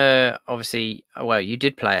you want to obviously? Well, you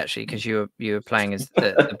did play actually because you were playing as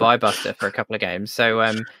the Buybuster for a couple of games. So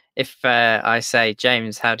if I say,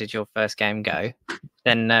 James, how did your first game go?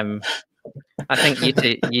 Then I think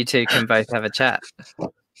you two can both have a chat.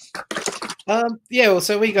 Well,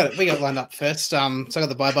 so we got lined up first. So I got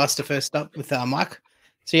the Buybuster first up with Mike.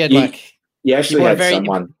 So you had you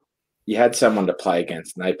had someone to play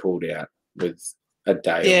against, and they pulled out with a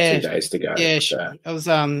day or 2 days to go. Yeah, so. I was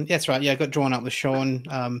that's right. Yeah, I got drawn up with Sean.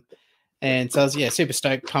 And so I was super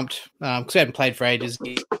stoked, pumped, because we hadn't played for ages.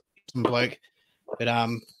 Some bloke, but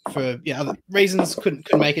for other reasons couldn't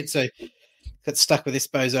make it, so got stuck with this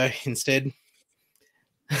bozo instead.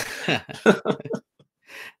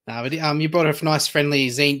 But you brought a nice, friendly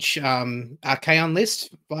Tzeentch Archaon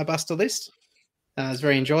list, Buybuster list. It was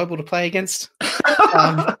very enjoyable to play against.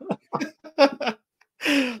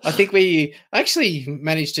 I think we actually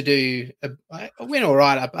managed to do I went all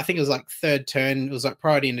right. I think it was like third turn. It was like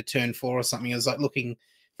priority into turn 4 or something. It was like looking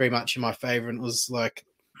very much in my favor. And it was like,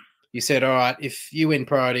 you said, all right, if you win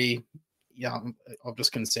priority, I'll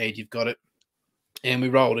just concede you've got it. And we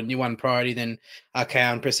rolled and you won priority. Then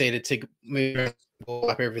Archaon proceeded to move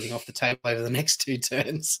up everything off the table over the next 2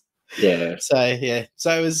 turns. Yeah. So it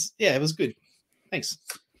was good. Thanks.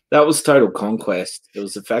 That was total conquest. It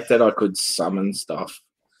was the fact that I could summon stuff.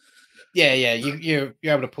 Yeah. You're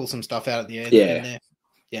able to pull some stuff out at the end. Yeah.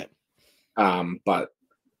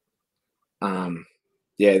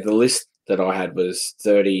 The list that I had was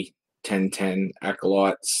 30 10-10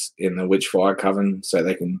 acolytes in the Witchfire Coven, so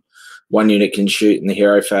one unit can shoot in the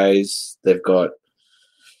hero phase. They've got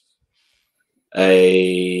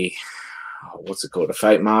a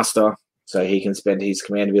Fate Master, so he can spend his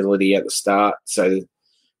command ability at the start, so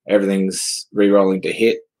everything's re-rolling to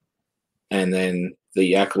hit, and then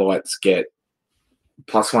the Acolytes get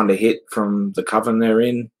 +1 to hit from the coven they're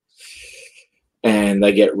in, and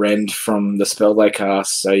they get rend from the spell they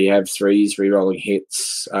cast, so you have 3s re-rolling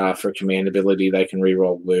hits. For a command ability, they can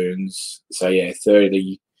re-roll wounds. So yeah,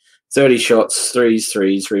 30 shots,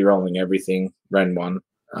 3s, re-rolling everything, Ren 1.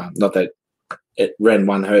 Not that Ren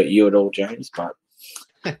 1 hurt you at all, James, but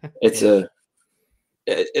it's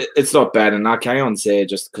it's not bad. And Archaon's there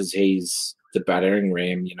just because he's the battering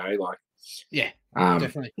ram,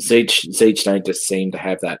 definitely. Siege don't just seem to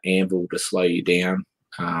have that anvil to slow you down.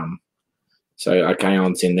 So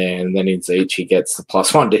Archaon's in there, and then in Siege he gets the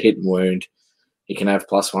 +1 to hit and wound. He can have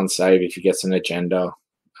 +1 save if he gets an agenda.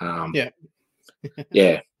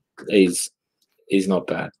 He's not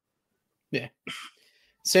bad. Yeah.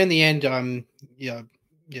 So in the end, you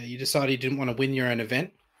decided you didn't want to win your own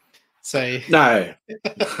event. So no.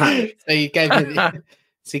 So you gave me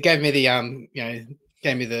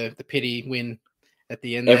the pity win at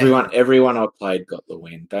the end. Everyone I played got the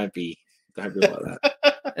win. Don't be like that.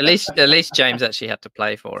 At least James actually had to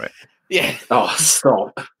play for it. Yeah. Oh,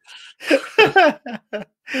 stop.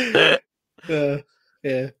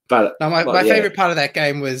 Yeah. But no, my favorite part of that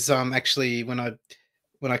game was actually when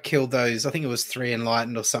I killed those. I think it was 3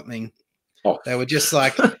 enlightened or something. Oh. They were just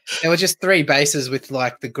like 3 bases with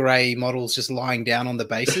like the grey models just lying down on the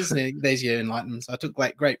bases. And there's your enlightenments. I took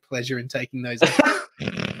great pleasure in taking those.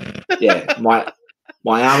 Yeah, my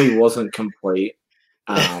army wasn't complete,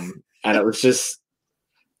 and it was just.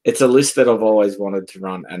 It's a list that I've always wanted to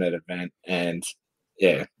run at an event, and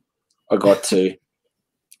yeah, I got to.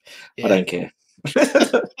 Yeah. I don't care.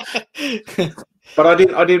 But I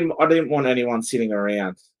didn't want anyone sitting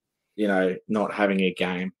around, not having a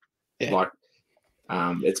game. Yeah. Like,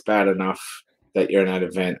 it's bad enough that you're in that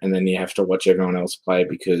event, and then you have to watch everyone else play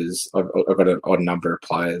because I've got an odd number of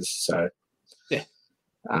players. So,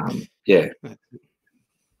 yeah.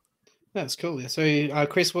 That's cool. So,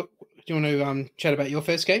 Chris, what do you want to chat about your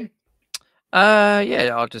first game?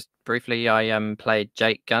 I'll just briefly. I played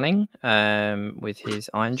Jake Gunning with his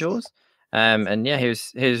Ironjawz. And yeah, he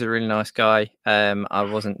was a really nice guy. I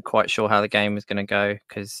wasn't quite sure how the game was going to go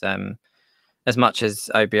because as much as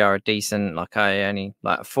OBR are decent, like I only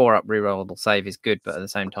like a 4-up rerollable save is good, but at the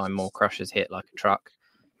same time, more crushers hit like a truck.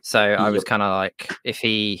 So I was kind of like, if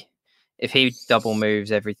he double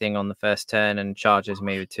moves everything on the first turn and charges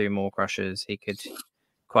me with 2 more crushers, he could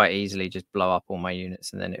quite easily just blow up all my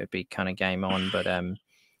units, and then it would be kind of game on. But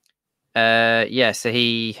so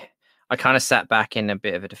I kind of sat back in a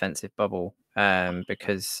bit of a defensive bubble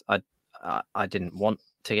because I didn't want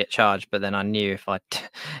to get charged, but then I knew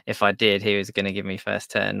if I did, he was going to give me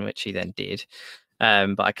first turn, which he then did.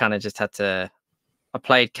 But I kind of just had to. I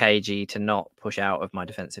played KG to not push out of my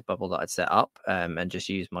defensive bubble that I'd set up, and just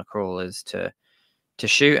use my crawlers to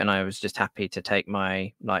shoot. And I was just happy to take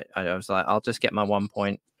I was like, I'll just get my 1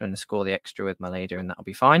 point and score the extra with my leader, and that'll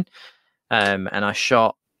be fine. And I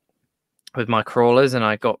shot with my crawlers, and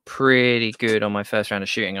I got pretty good on my first round of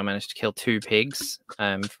shooting. I managed to kill 2 pigs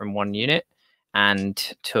from 1 unit and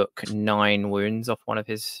took 9 wounds off one of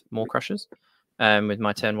his Maw Crushers with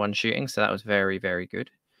my turn 1 shooting. So that was very, very good.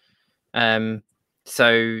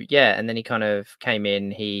 So yeah, and then he kind of came in.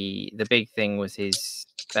 The big thing was his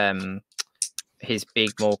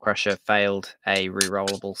big Maw Crusher failed a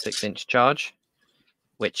rerollable 6-inch charge,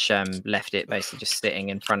 which left it basically just sitting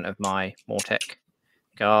in front of my Mortec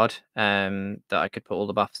guard that I could put all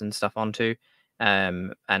the buffs and stuff onto,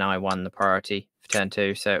 and I won the priority for turn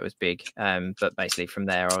 2, so it was big. But basically from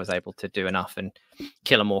there I was able to do enough and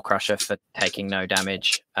kill a Maw Crusher for taking no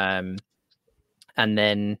damage, and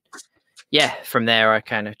then from there I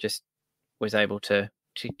kind of just was able to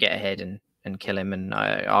get ahead and kill him. And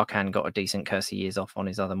Arkan got a decent Curse of Years off on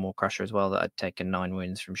his other Maw Crusher as well that I'd taken 9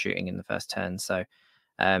 wounds from shooting in the first turn, so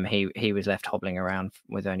he was left hobbling around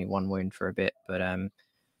with only 1 wound for a bit, but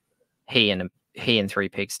he and 3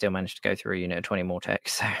 pigs still managed to go through a unit of 20 Mortec.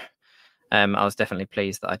 So I was definitely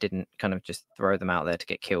pleased that I didn't kind of just throw them out there to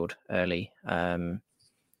get killed early.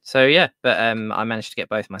 So yeah, but I managed to get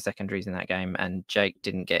both my secondaries in that game, and Jake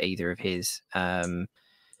didn't get either of his. And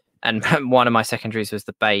one of my secondaries was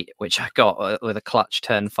the bait, which I got with a clutch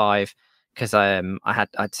turn 5 because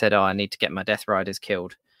I'd said, I need to get my Death Riders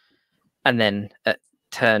killed, and then at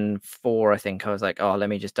turn 4, I think I was like, let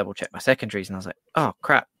me just double check my secondaries, and I was like, oh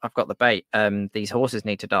crap, I've got the bait. These horses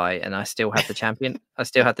need to die, and I still have the champion. I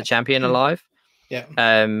still had the champion alive. Yeah.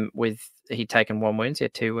 He'd taken 1 wound, so he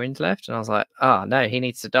had 2 wounds left, and I was like, no, he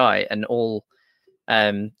needs to die. And all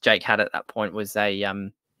Jake had at that point was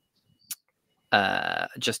a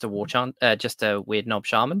just a weird knob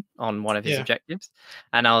shaman on one of his objectives,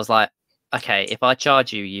 and I was like, okay, if I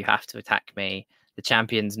charge you, you have to attack me. The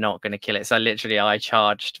champion's not going to kill it. So literally, I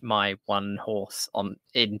charged my one horse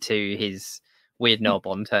into his weird knob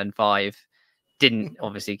on turn 5. Didn't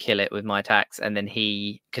obviously kill it with my attacks, and then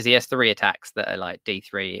because he has 3 attacks that are like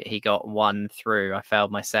D3, he got 1 through. I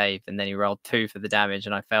failed my save, and then he rolled 2 for the damage,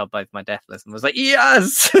 and I failed both my deathless, and was like,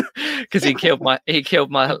 yes, because he killed my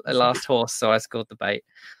last horse, so I scored the bait.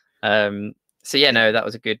 So yeah, no, that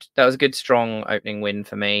was a good strong opening win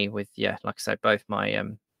for me. With like I said, both my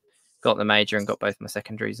got the major and got both my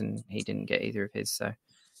secondaries, and he didn't get either of his, so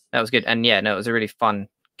that was good. And yeah, no, it was a really fun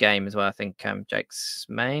game as well. I think Jake's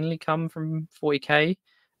mainly come from 40k,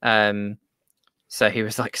 so he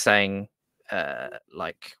was like saying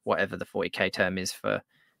like whatever the 40k term is for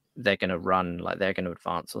they're going to run, like they're going to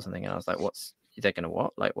advance or something, and I was like, they're going to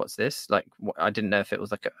what, like what's this, like I didn't know if it was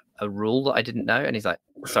like a rule that I didn't know, and he's like,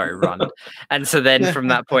 sorry, run. And so then from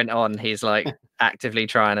that point on, he's like actively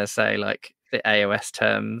trying to say like the AOS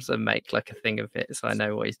terms and make like a thing of it, so I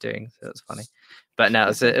know what he's doing, so it's funny. But no,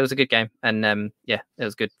 it was a good game, and yeah, it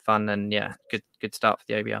was good fun, and yeah, good start for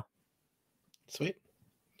the OBR. Sweet.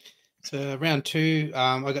 So round 2,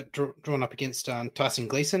 I got drawn up against Tyson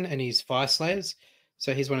Gleason and his Fire Slayers.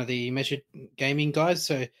 So he's one of the Measured Gaming guys.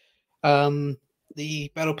 So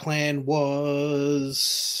the battle plan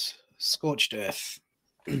was Scorched Earth.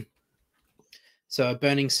 So a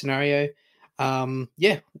burning scenario.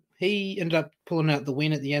 He ended up pulling out the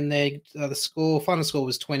win at the end there. The final score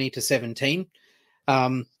was 20-17.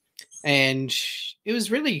 And it was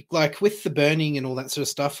really like with the burning and all that sort of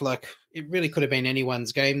stuff, like it really could have been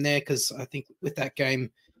anyone's game there, because I think with that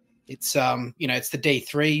game, it's it's the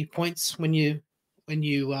D3 points when you burn.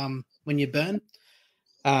 You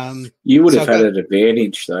would have had an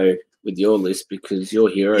advantage though with your list because your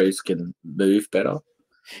heroes can move better.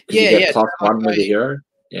 Yeah, you get +1 with the hero.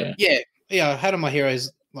 Yeah. I had all my heroes.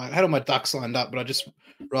 I had all my ducks lined up, but I just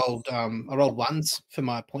rolled. I rolled 1s for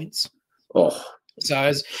my points. Oh.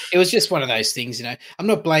 So it was just one of those things, I'm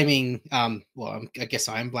not blaming. I guess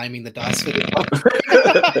I am blaming the dice for the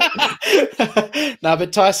No,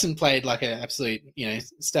 but Tyson played like an absolute,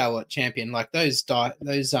 stalwart champion. Like those Fire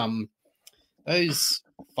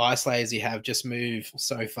Slayers you have just move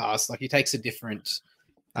so fast. Like he takes a different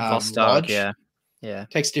lodge. Yeah.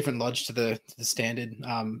 Takes a different lodge to the standard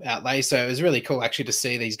outlay. So it was really cool actually to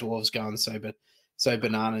see these dwarves going so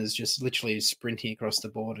bananas, just literally sprinting across the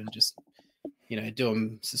board and just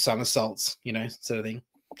doing somersaults, sort of thing.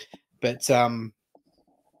 But also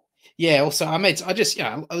I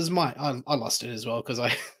lost it as well because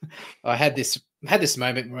I had this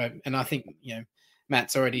moment where, and I think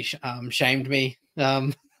Matt's already shamed me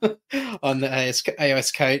on the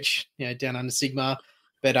AOS coach, down under Sigma.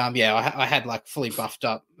 But I had like fully buffed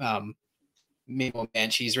up Minimal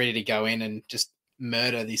Banshees ready to go in and just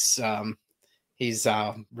murder this his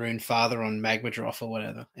Rune Father on Magmadroth or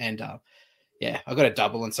whatever. And I got a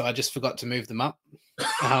double, and so I just forgot to move them up.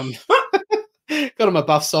 Got all my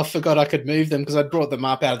buffs off, forgot I could move them because I'd brought them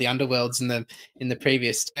up out of the underworlds in the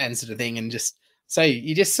previous stand sort of thing, and just so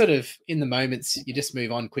you just sort of in the moments you just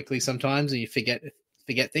move on quickly sometimes, and you forget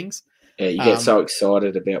things. Yeah, you get so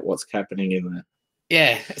excited about what's happening in there.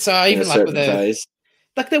 Yeah, so I even like with phase.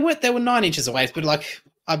 Like they were 9 inches away, but like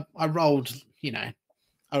I rolled,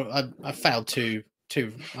 I failed two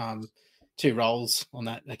rolls on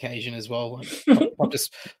that occasion as well. I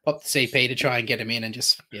just popped the CP to try and get him in, and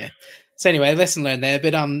just So anyway, lesson learned there.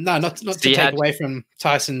 But no, not to take away from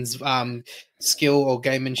Tyson's skill or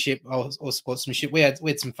gamemanship or sportsmanship. We had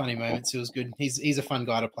some funny moments. It was good. He's a fun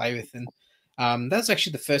guy to play with, and that was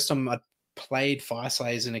actually the first time I played Fire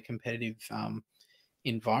Slayers in a competitive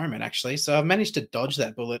environment, actually. So I've managed to dodge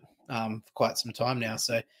that bullet for quite some time now.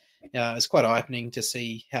 So it's quite eye-opening to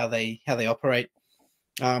see how they operate.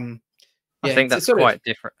 I think that's quite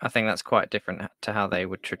different. I think that's quite different to how they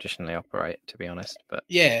would traditionally operate, to be honest. But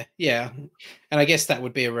yeah, and I guess that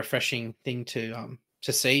would be a refreshing thing to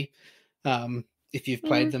see if you've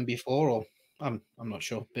played them before, or I'm not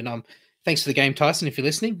sure. But thanks for the game, Tyson. If you're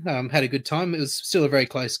listening, had a good time. It was still a very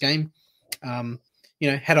close game.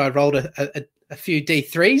 Had I rolled a few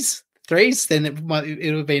D3s, then it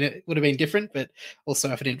would have been different. But also,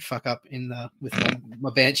 if I didn't fuck up with my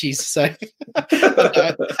banshees, so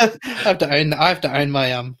I have to own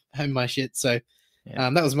my shit. So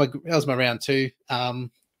that was my round 2.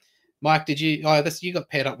 Mike, did you? You got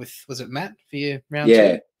paired up with, was it Matt for your round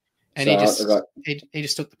 2? And so he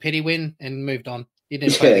just took the pity win and moved on. He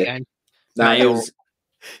didn't play the game. No,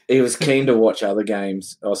 he was keen to watch other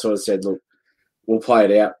games. I sort of said, look, we'll play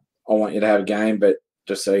it out. I want you to have a game, but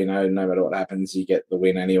just so you know, no matter what happens, you get the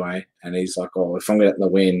win anyway. And he's like, oh, if I'm getting the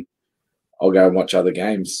win, I'll go and watch other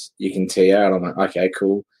games. You can tee out. I'm like, okay,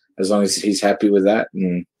 cool. As long as he's happy with that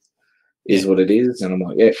and is what it is. And I'm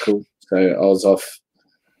like, yeah, cool. So I was off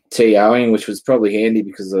TOing, which was probably handy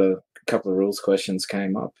because a couple of rules questions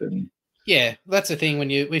came up. And yeah, that's the thing.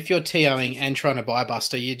 If you're TOing and trying to buy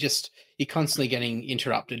Buster, you're constantly getting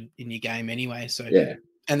interrupted in your game anyway. So yeah,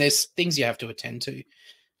 and there's things you have to attend to,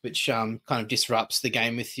 which kind of disrupts the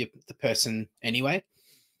game with the person anyway.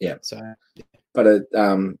 Yeah. So, but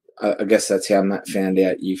I guess that's how Matt found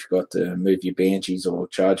out you forgot to move your banshees or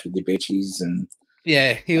charge with your banshees. And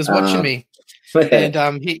yeah, he was watching me,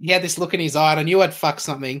 and he had this look in his eye. And I knew I'd fuck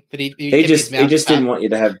something, but he just didn't want you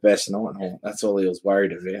to have best night. That's all he was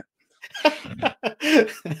worried about.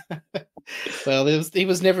 Well, he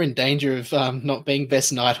was never in danger of not being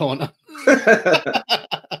best Nighthorn.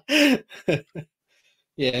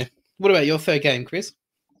 Yeah. What about your third game, Chris?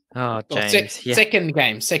 Oh, James. Second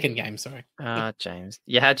game. Sorry. James.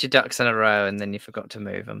 You had your ducks in a row and then you forgot to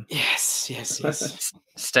move them. Yes.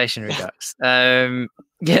 Stationary ducks.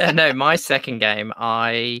 Yeah, no, my second game,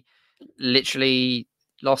 I literally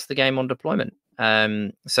lost the game on deployment.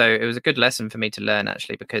 So it was a good lesson for me to learn,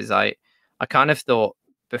 actually, because I kind of thought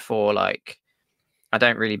before, like, I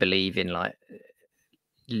don't really believe in, like,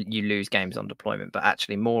 you lose games on deployment, but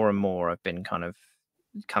actually more and more I've been kind of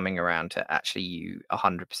coming around to actually you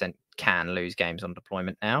 100% can lose games on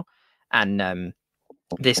deployment now. And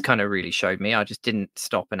this kind of really showed me. I just didn't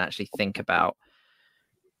stop and actually think about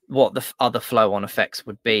what the other flow-on effects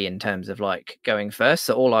would be in terms of like going first.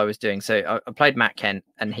 So all I was doing, so I played Matt Kent,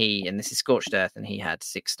 and this is Scorched Earth, and he had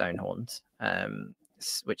 6 Stonehorns,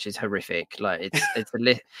 which is horrific. Like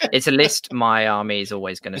it's a list my army is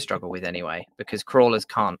always going to struggle with anyway, because crawlers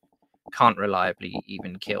can't reliably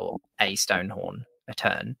even kill a Stonehorn a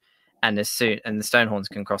turn, and the Stonehorns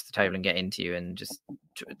can cross the table and get into you, and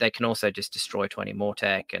they can also just destroy 20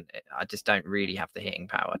 Mortek, and I just don't really have the hitting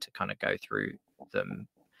power to kind of go through them.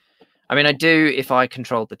 I mean, I do if I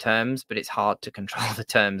controlled the terms, but it's hard to control the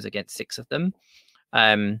terms against 6 of them.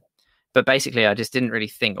 But basically, I just didn't really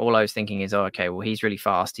think. All I was thinking is, oh, okay, well, he's really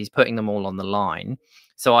fast. He's putting them all on the line.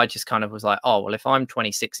 So I just kind of was like, oh, well, if I'm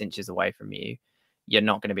 26 inches away from you, you're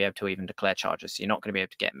not going to be able to even declare charges. So you're not going to be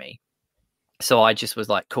able to get me. So I just was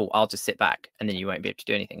like, cool, I'll just sit back, and then you won't be able to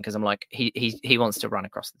do anything, because I'm like, he wants to run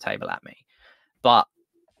across the table at me. But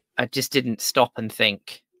I just didn't stop and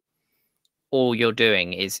think, all you're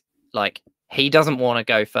doing is, like, he doesn't want to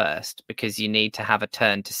go first because you need to have a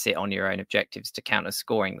turn to sit on your own objectives to counter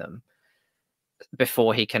scoring them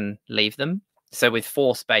before he can leave them. So with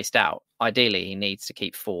 4 spaced out, ideally he needs to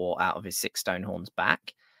keep 4 out of his 6 Stonehorns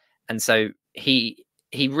back. And so he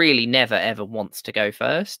really never ever wants to go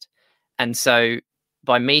first. And so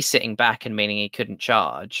by me sitting back and meaning he couldn't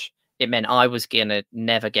charge, it meant I was gonna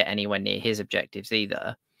never get anywhere near his objectives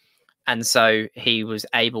either. And so he was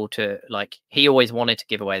able to, like, he always wanted to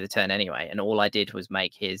give away the turn anyway. And all I did was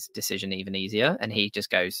make his decision even easier. And he just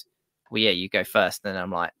goes, well, yeah, you go first. And then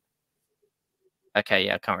I'm like, okay,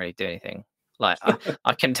 yeah, I can't really do anything. Like,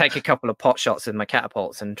 I can take a couple of pot shots with my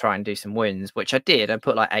catapults and try and do some wounds, which I did. I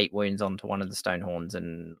put like 8 wounds onto one of the Stonehorns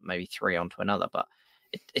and maybe 3 onto another, but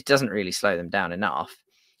it doesn't really slow them down enough.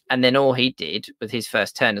 And then all he did with his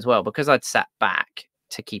first turn as well, because I'd sat back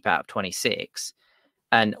to keep out of 26,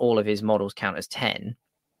 and all of his models count as 10,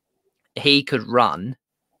 he could run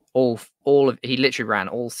he literally ran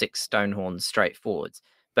all 6 Stonehorns straight forwards,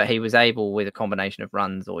 but he was able, with a combination of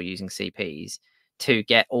runs or using CPs, to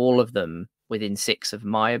get all of them within 6 of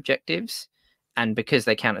my objectives. And because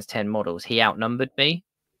they count as 10 models, he outnumbered me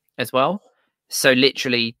as well. So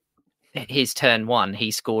literally his turn 1,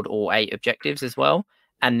 he scored all 8 objectives as well.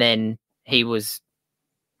 And then he was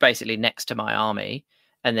basically next to my army,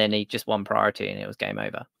 and then he just won priority and it was game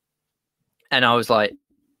over. And I was like,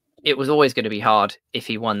 it was always going to be hard if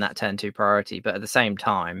he won that turn 2 priority. But at the same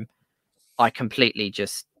time, I completely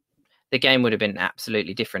the game would have been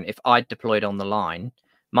absolutely different if I'd deployed on the line.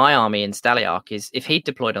 My army in Staliarch is, if he'd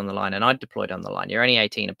deployed on the line and I'd deployed on the line, you're only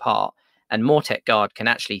 18 apart. And Mortek Guard can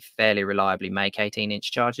actually fairly reliably make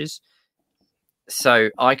 18-inch charges. So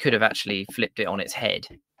I could have actually flipped it on its head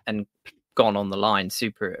and gone on the line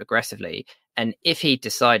super aggressively. And if he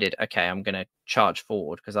decided, okay, I'm going to charge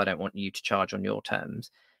forward because I don't want you to charge on your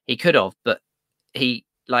terms, he could have. But he,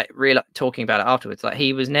 like, really talking about it afterwards, like,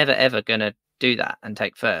 he was never ever going to do that and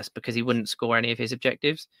take first because he wouldn't score any of his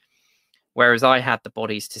objectives. Whereas I had the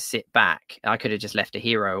bodies to sit back. I could have just left a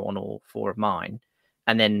hero on all 4 of mine,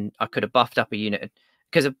 and then I could have buffed up a unit,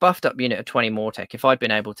 because a buffed up unit of 20 Mortek, if I'd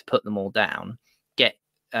been able to put them all down, get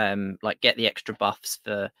like get the extra buffs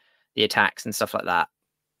for the attacks and stuff like that,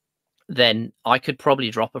 then I could probably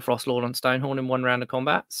drop a Frostlord on Stonehorn in one round of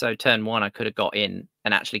combat. So turn 1, I could have got in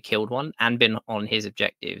and actually killed one and been on his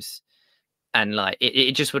objectives. And like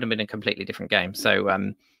it just would have been a completely different game. So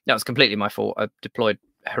that was completely my fault. I deployed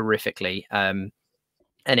horrifically, and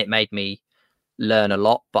it made me learn a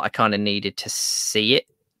lot. But I kind of needed to see it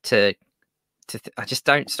to. I just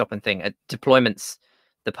don't stop and think. Deployment's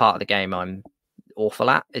the part of the game I'm awful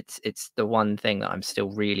at. It's the one thing that I'm still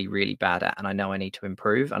really, really bad at, and I know I need to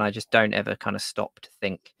improve. And I just don't ever kind of stop to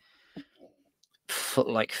think,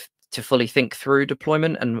 to fully think through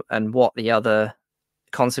deployment and what the other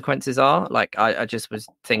consequences are. Like I just was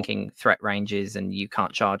thinking threat ranges and you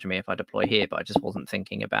can't charge me if I deploy here, but I just wasn't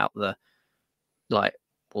thinking about the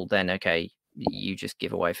well then okay, you just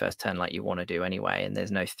give away first turn like you want to do anyway, and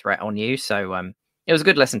there's no threat on you. So it was a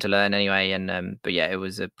good lesson to learn anyway. And but yeah, it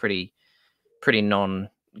was a pretty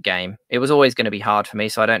non-game. It was always going to be hard for me,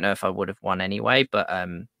 so I don't know if I would have won anyway. But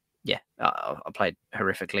yeah, I played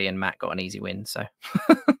horrifically, and Matt got an easy win. So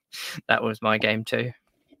that was my game too.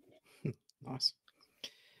 Nice.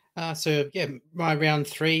 So yeah, my round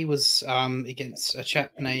 3 was against a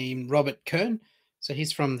chap named Robert Kern. So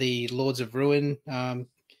he's from the Lords of Ruin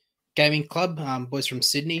gaming club, boys from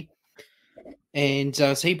Sydney. And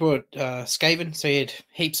so he brought Skaven. So he had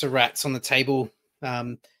heaps of rats on the table.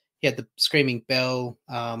 He had the Screaming Bell.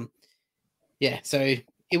 Yeah, so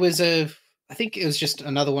it was I think it was just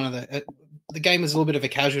another one of the game was a little bit of a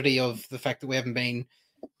casualty of the fact that we haven't been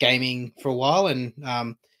gaming for a while. And,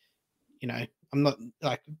 you know, I'm not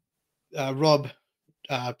like Rob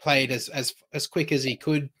played as quick as he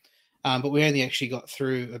could, but we only actually got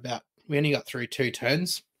through 2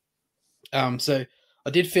 turns. So I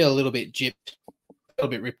did feel a little bit gypped, a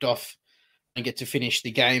little bit ripped off and get to finish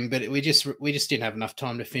the game, but we just didn't have enough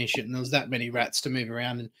time to finish it, and there was that many rats to move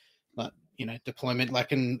around and like, you know, deployment,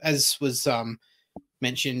 like, and as was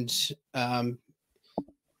mentioned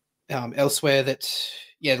elsewhere, that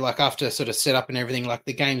yeah, like after sort of set up and everything, like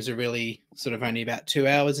the games are really sort of only about 2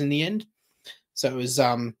 hours in the end, so it was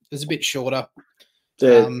a bit shorter.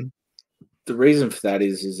 The reason for that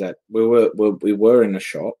is that we were in a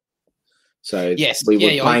shop, so yes, we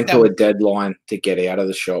were playing to a deadline to get out of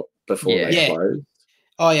the shop before they closed.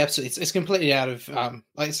 Oh yeah, absolutely. It's completely out of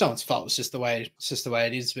like it's no one's fault. It's just the way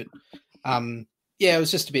it is. But yeah, it was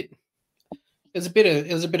just a bit. It was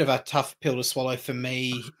a bit of a tough pill to swallow for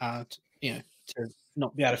me. You know, to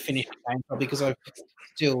not be able to finish the game probably because I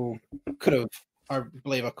still could have. I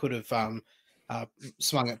believe I could have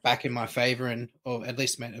swung it back in my favor or at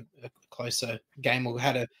least made a closer game or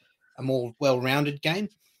had a more well-rounded game.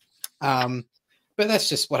 But that's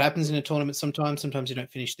just what happens in a tournament sometimes. Sometimes you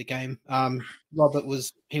don't finish the game. Robert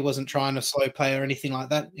wasn't trying to slow play or anything like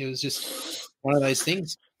that. It was just one of those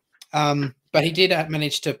things. But he did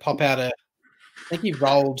manage to pop out I think he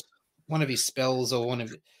rolled one of his spells or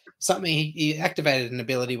something. He activated an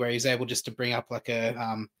ability where he's able just to bring up like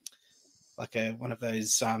a one of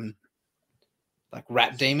those like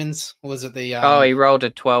rat demons. Or was it the he rolled a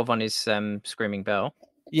 12 on his Screaming Bell.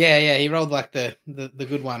 Yeah, he rolled like the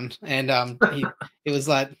good one, and it was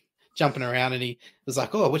like jumping around, and he was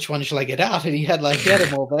like, "Oh, which one shall I get out?" And he had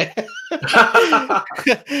them all there.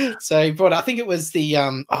 So he brought, I think it was the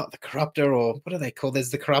Corruptor, or what are they called? There's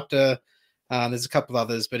the Corruptor. There's a couple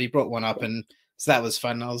others, but he brought one up, and so that was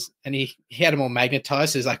fun. And he had them all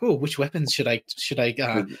magnetized. So he's like, "Oh, which weapons should I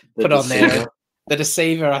put on there?" The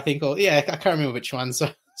Deceiver, I think, or yeah, I can't remember which one. So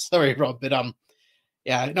sorry, Rob, but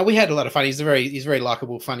yeah, no, we had a lot of fun. He's a very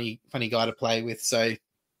likable, funny guy to play with. So,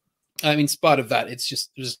 in spite of that, it's just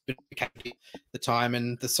the time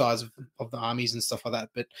and the size of the armies and stuff like that.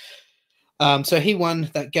 But so he won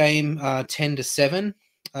that game 10-7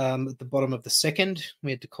 at the bottom of the second. We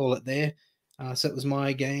had to call it there. So it was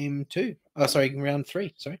my game 2. Oh, sorry, round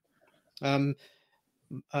 3. Sorry. Mike,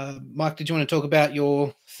 did you want to talk about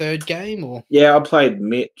your third game? Or yeah, I played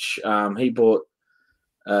Mitch. He bought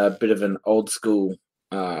a bit of an old school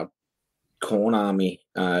Khorne army.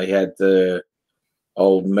 He had the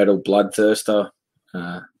old metal bloodthirster,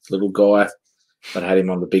 little guy, but had him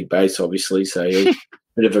on the big base, obviously. So he was a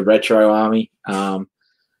bit of a retro army.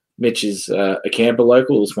 Mitch is a camper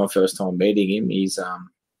local. It's my first time meeting him. He's,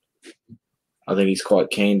 I think he's quite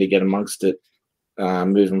keen to get amongst it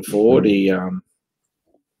moving forward. He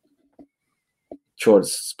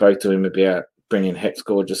spoke to him about bringing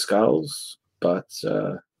Hexgorger Skulls, but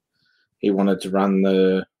he wanted to run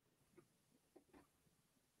the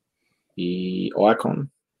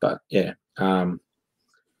Icon, but yeah,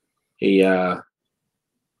 we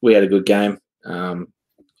had a good game.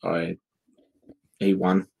 He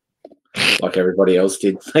won. like everybody else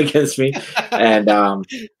did against me. And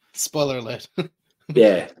spoiler alert.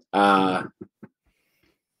 Yeah.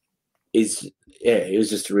 He was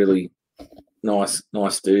just a really nice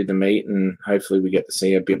dude to meet, and hopefully we get to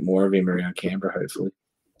see a bit more of him around Canberra. Hopefully,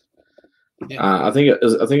 I think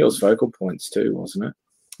it was focal points too, wasn't it?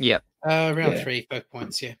 Yep. Round 3 focal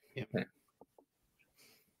points. Yeah.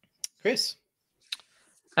 Chris.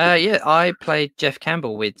 I played Jeff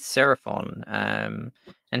Campbell with Seraphon,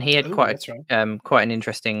 and he had quite an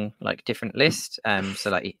interesting different list.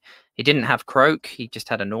 So he didn't have Croak, he just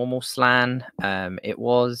had a normal Slan. It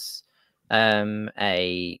was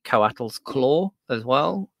a Coatl's Claw as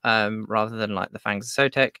well, rather than the Fangs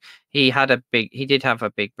of Sotek. He did have a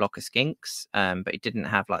big block of Skinks, but he didn't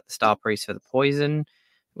have the Star Priest for the poison,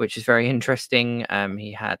 which is very interesting.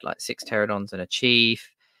 He had 6 Pterodons and a Chief.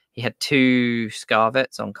 He had 2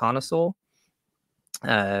 Scarvets on Carnosaur.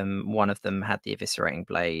 One of them had the Eviscerating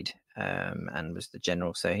Blade, and was the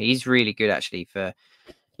general. So he's really good actually for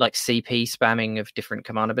CP spamming of different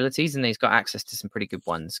command abilities, and he's got access to some pretty good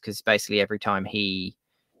ones, because basically every time he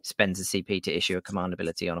spends a CP to issue a command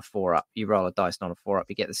ability on a 4-up, you roll a dice, on a 4-up,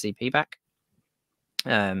 you get the CP back.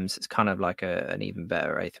 So it's kind of like an even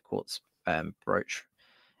better Aether Quartz brooch.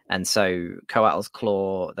 And so Coatl's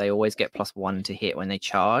Claw, they always get +1 to hit when they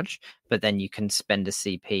charge, but then you can spend a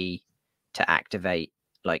CP to activate,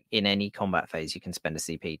 in any combat phase, you can spend a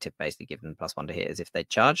CP to basically give them +1 to hit as if they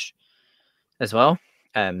charged as well.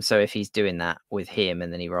 So if he's doing that with him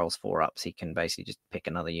and then he rolls 4-ups, he can basically just pick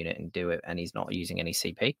another unit and do it, and he's not using any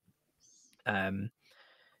CP.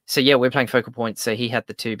 So yeah, we're playing focal points. So he had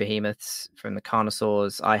the 2 Behemoths from the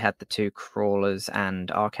Carnosaurs. I had the 2 Crawlers and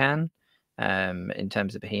Arcan. In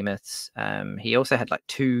terms of Behemoths, he also had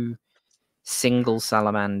 2 single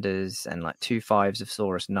Salamanders and 2 5s of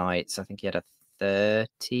Saurus Knights. I think he had a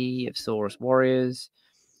 30 of Saurus Warriors.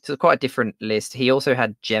 So quite a different list. He also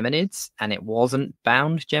had Geminids, and it wasn't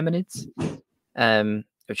bound Geminids,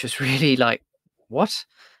 which was really what?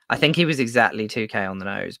 I think he was exactly 2k on the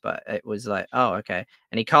nose, but it was oh, okay.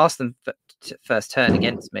 And he cast them first turn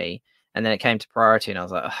against me, and then it came to priority, and I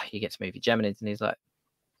was like, oh, you get to move your Geminids, and he's like,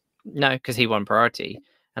 no, because he won priority.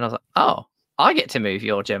 And I was like, oh, I get to move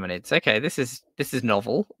your Geminids. Okay, this is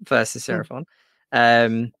novel versus Seraphon.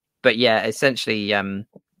 But yeah, essentially,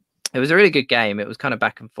 it was a really good game. It was kind of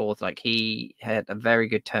back and forth. He had a very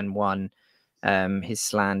good turn 1. His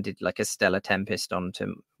Slan did a Stellar Tempest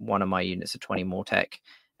onto one of my units of 20 Mortec,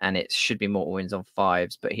 and it should be Mortal Wounds on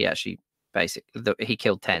 5s, but he actually he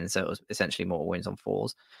killed 10, so it was essentially Mortal Wounds on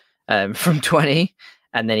 4s from 20.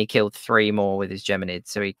 And then he killed 3 more with his Geminids.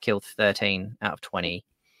 So he killed 13 out of 20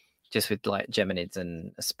 just with Geminids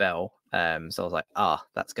and a spell. So I was like,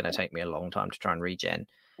 that's going to take me a long time to try and regen,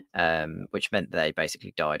 which meant they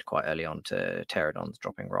basically died quite early on to Pterodons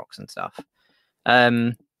dropping rocks and stuff.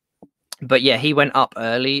 But yeah, he went up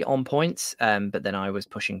early on points, but then I was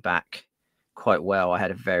pushing back quite well. I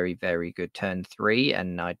had a very, very good turn 3,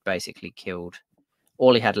 and I'd basically killed...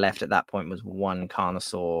 All he had left at that point was 1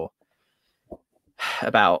 Carnosaur,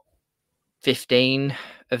 about 15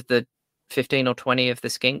 or 20 of the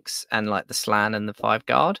Skinks, and the Slan and the 5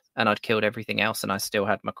 Guard, and I'd killed everything else, and I still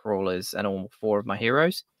had my Crawlers and all 4 of my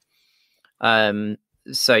heroes.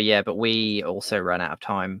 So yeah, but we also ran out of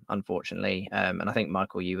time, unfortunately, and I think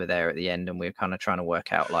Michael, you were there at the end, and we were kind of trying to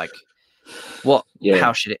work out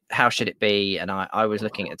how should it be, and I was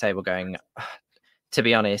looking at the table going, to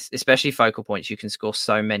be honest, especially focal points, you can score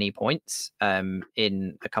so many points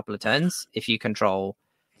in a couple of turns if you control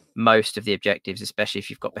most of the objectives, especially if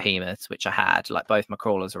you've got Behemoths, which I had. Both my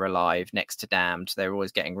Crawlers are alive next to Damned. They're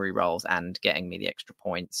always getting rerolls and getting me the extra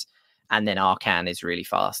points. And then Arcan is really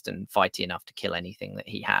fast and fighty enough to kill anything that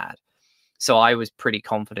he had. So I was pretty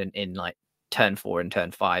confident in turn 4 and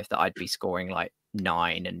turn 5 that I'd be scoring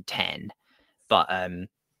 9 and 10. But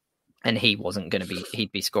and he wasn't going to be,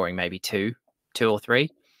 he'd be scoring maybe 2 or 3.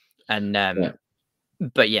 And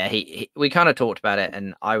but yeah, we kind of talked about it,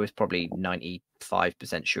 and I was probably 95%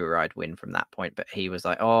 sure I'd win from that point, but he was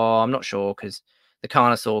like, oh, I'm not sure, because the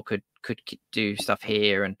Carnosaur could do stuff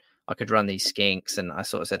here, and I could run these Skinks. And I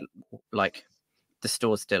sort of said, the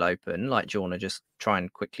store's still open, do you want to just try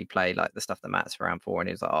and quickly play the stuff that Matt's for round 4? And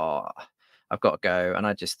he was like, oh, I've got to go. And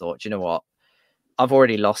I just thought, you know what, I've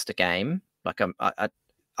already lost a game. I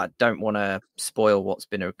don't want to spoil what's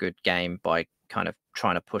been a good game by kind of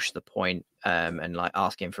trying to push the point and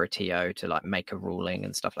asking for a TO to make a ruling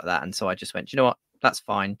and stuff like that. And so I just went, you know what, that's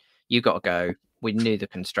fine. You got to go. We knew the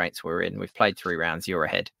constraints we're in. We've played 3 rounds. You're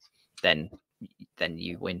ahead. Then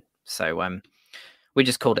you win. So we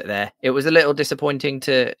just called it there. It was a little disappointing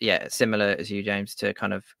to, similar as you, James, to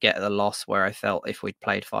kind of get the loss where I felt if we'd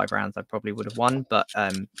played 5 rounds, I probably would have won. But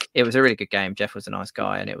it was a really good game. Jeff was a nice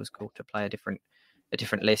guy, and it was cool to play a different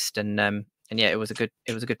list. And it was a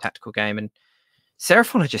good tactical game. And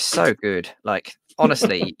Seraphon are just so good. Like,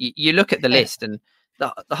 honestly, you look at the list, and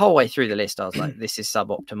the whole way through the list, I was like, this is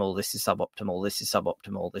suboptimal, this is suboptimal, this is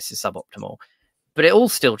suboptimal, this is suboptimal. But it all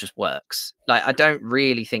still just works. Like, I don't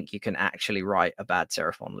really think you can actually write a bad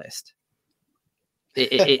Seraphon list.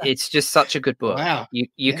 It's just such a good book. Wow. You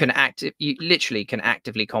literally can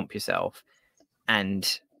actively comp yourself,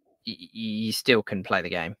 and you still can play the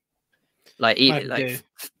game. Like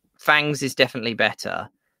Fangs is definitely better,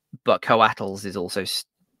 but Coattle's is also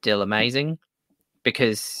still amazing,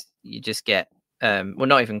 because you just get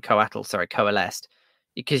not even Coatl, sorry, Coalesced.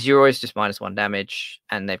 Because you're always just -1 damage,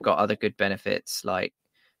 and they've got other good benefits. Like,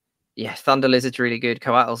 Thunder Lizard's really good.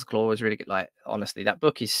 Coatl's Claw is really good. Like, honestly, that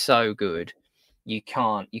book is so good. You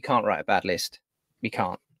can't write a bad list. You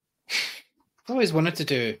can't. I always wanted to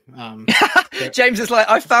do. James is like,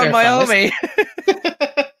 I found my army.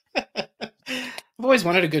 I've always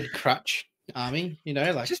wanted a good crutch army.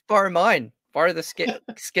 Like, just borrow mine. Borrow the Skittle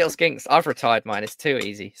Skinks. I've retired mine. It's too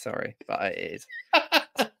easy. Sorry, but it is.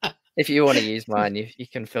 If you want to use mine, you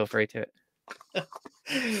can feel free to it.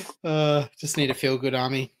 Just need a feel good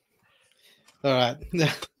army. All right.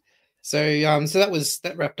 So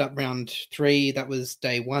that wrapped up round 3. That was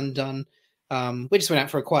day 1 done. We just went out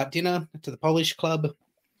for a quiet dinner to the Polish club.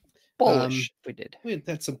 Polish, we did.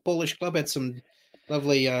 That's a Polish club. Had some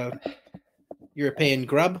lovely European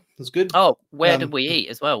grub. It was good. Oh, where did we eat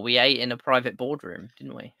as well? We ate in a private boardroom,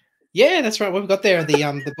 didn't we? Yeah, that's right. When we got there, the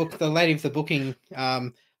lady of the booking.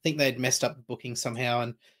 I think they'd messed up the booking somehow,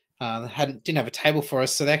 and didn't have a table for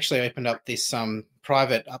us, so they actually opened up this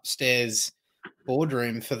private upstairs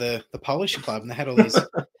boardroom for the Polish club, and they had all these.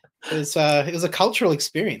 It was a cultural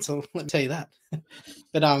experience. Let me tell you that.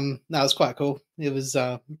 But no, it was quite cool. It was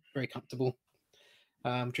very comfortable.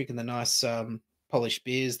 Drinking the nice Polish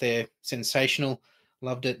beers. They're sensational.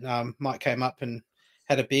 Loved it. Mike came up and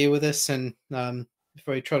had a beer with us, and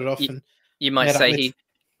before he trotted off, and you might say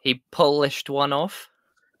he polished one off.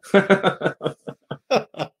 Oh,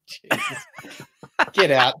 Jesus. Get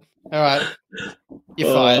out. All right.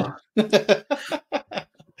 You're fired.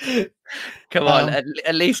 Come on.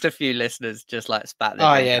 At least a few listeners just like spat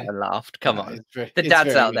their drink and laughed. Come on. The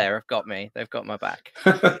dads out there have got me. They've got my back.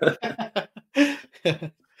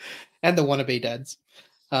 And the wannabe dads.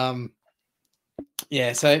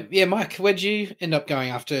 Mike, where'd you end up going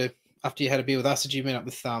after you had a beer with us? Did you meet up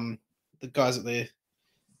with the guys at the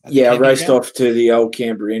I raced off to the old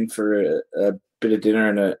Canberra Inn for a bit of dinner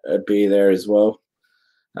and a beer there as well.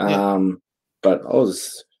 But I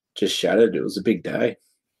was just shattered. It was a big day.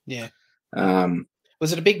 Yeah.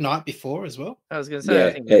 Was it a big night before as well? I was going to say,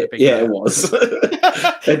 I think it was a big night. It was.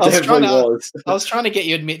 It definitely was. I was trying to get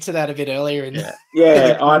you to admit to that a bit earlier. I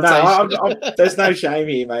know. There's no shame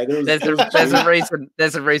here, mate.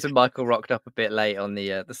 There's a reason Michael rocked up a bit late on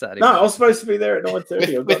the Saturday. No, I was supposed to be there at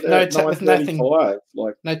 9:30. With nothing.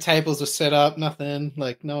 Like, no tables were set up. Nothing.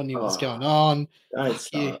 Like, no one knew what was going on. Don't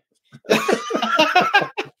start.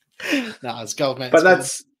 No, it's gold, man. But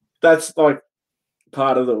that's like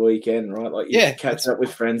part of the weekend, right? Like, you catch up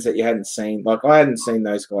with friends that you hadn't seen. Like, I hadn't seen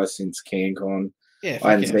those guys since CanCon. Yeah,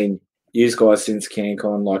 I hadn't seen you guys since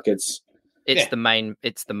CanCon. Like, it's the main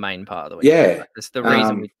part of the weekend. Yeah, like, it's the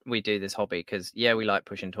reason we do this hobby, because we like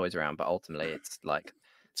pushing toys around, but ultimately it's like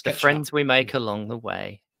it's the friends we make along the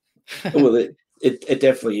way. Well, it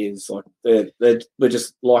definitely is. Like, we're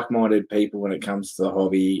just like-minded people when it comes to the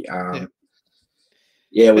hobby.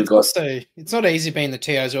 It's not easy being the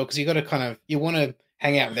TO as well, because you got to you want to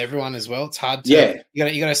hang out with everyone as well. It's hard to you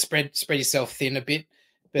got to spread yourself thin a bit.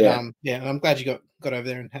 But I'm glad you got over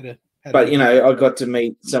there and had a. But I got to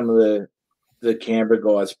meet some of the Canberra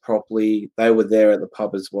guys properly. They were there at the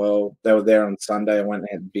pub as well. They were there on Sunday. I went and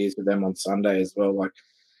had beers with them on Sunday as well. Like,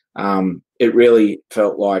 it really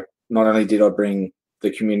felt like not only did I bring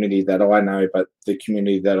the community that I know, but the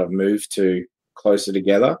community that I've moved to closer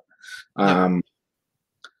together. I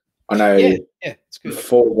know it's good.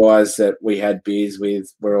 4 guys that we had beers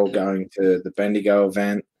with. We're all going to the Bendigo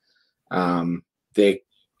event.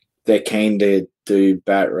 They're keen to do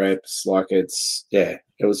bat reps. Like, it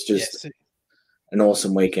was just an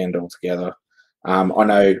awesome weekend altogether. I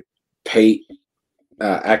know Pete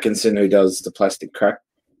Atkinson, who does the Plastic Crack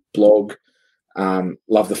blog,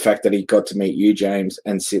 love the fact that he got to meet you, James,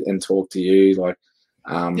 and sit and talk to you. Like,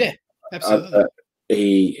 absolutely.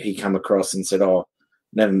 He come across and said, "Oh,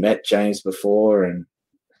 never met James before," and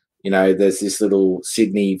there's this little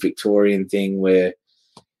Sydney Victorian thing where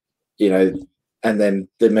and then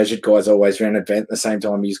the measured guys always ran event at the same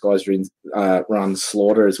time. You guys run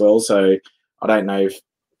slaughter as well. So I don't know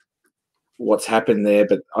what's happened there,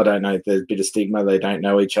 but I don't know. There's a bit of stigma. They don't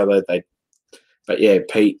know each other. But yeah,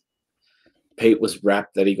 Pete was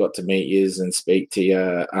rapt that he got to meet you and speak to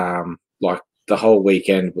you. Like the whole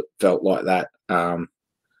weekend felt like that.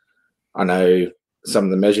 I know some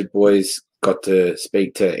of the measured boys got to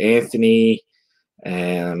speak to Anthony,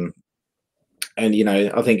 and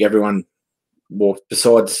I think everyone. Well,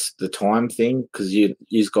 besides the time thing, because you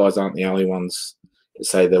guys aren't the only ones to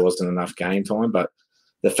say there wasn't enough game time, but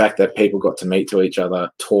the fact that people got to meet to each other,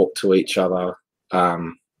 talk to each other,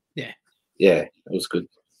 it was good.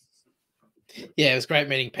 Yeah, it was great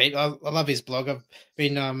meeting Pete. I love his blog. I've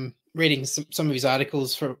been reading some of his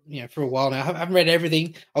articles for a while now. I haven't read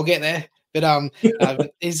everything. I'll get there, but I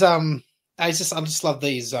just love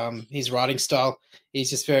his writing style. He's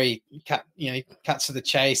just very cuts to the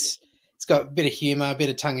chase. It's got a bit of humor, a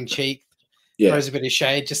bit of tongue in cheek, throws a bit of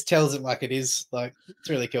shade, just tells it like it is. Like,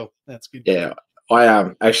 it's really cool. That's good. Yeah,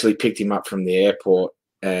 I actually picked him up from the airport,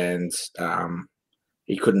 and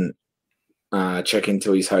he couldn't check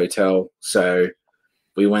into his hotel, so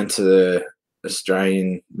we went to the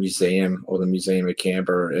Australian Museum or the Museum of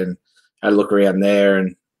Canberra and had a look around there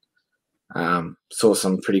and saw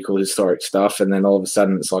some pretty cool historic stuff. And then all of a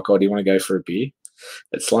sudden, it's like, "Oh, do you want to go for a beer?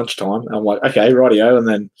 It's lunchtime." And I'm like, "Okay, rightio," and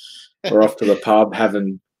then we're off to the pub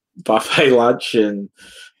having buffet lunch, and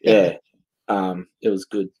it was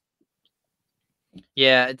good.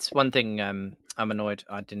 Yeah, it's one thing. I'm annoyed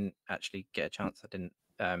I didn't actually get a chance. I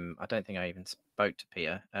don't think I even spoke to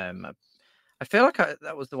Peter. I feel like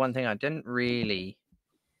that was the one thing I didn't really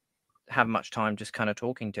have much time just kind of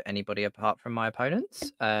talking to anybody apart from my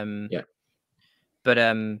opponents. But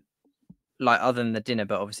like other than the dinner,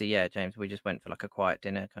 but obviously, James, we just went for like a quiet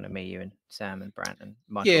dinner, kind of me, you, and Sam and Brant and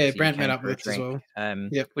Mike. Yeah, Brant met up with as well.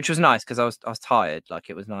 Which was nice because I was tired. Like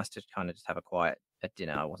it was nice to kind of just have a quiet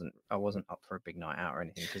dinner. I wasn't up for a big night out or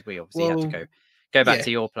anything because we obviously had to go back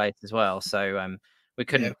to your place as well. So we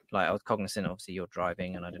couldn't like I was cognizant. Obviously, you're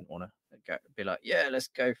driving, and I didn't want to be like, let's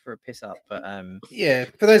go for a piss up. But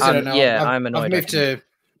for those who don't know, I'm annoyed.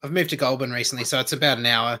 I've moved to Goulburn recently, so it's about an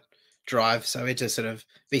hour drive. So we just sort of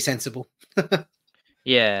be sensible. But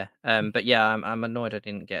I'm annoyed I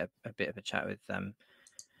didn't get a bit of a chat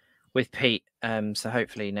with Pete. So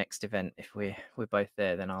hopefully next event, if we're both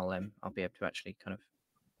there, then I'll be able to actually kind of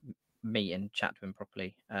meet and chat to him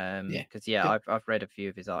properly. Because I've read a few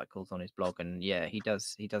of his articles on his blog, and he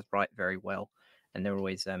does write very well, and they're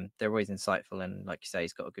always insightful, and like you say,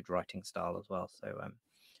 he's got a good writing style as well. So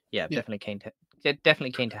definitely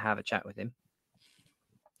keen to have a chat with him.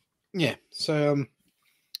 Yeah. So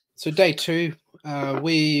day 2,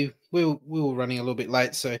 we were running a little bit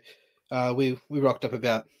late, so we rocked up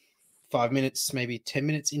about 5 minutes, maybe 10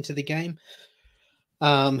 minutes into the game.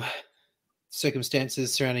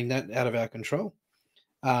 Circumstances surrounding that out of our control.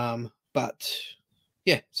 But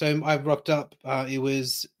so I rocked up. It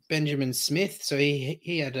was Benjamin Smith. So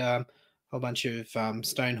he had a whole bunch of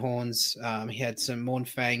stone horns. He had some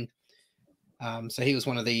Mornfang. So he was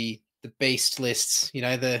one of the beast lists,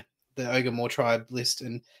 the Ogre Moor tribe list,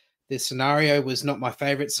 and the scenario was not my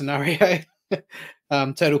favorite scenario.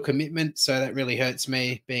 Total commitment, so that really hurts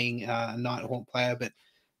me being a Nighthaunt player. But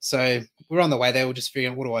so we're on the way there. We're just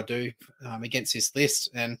figuring out what do I do against this list,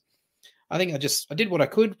 and I think I did what I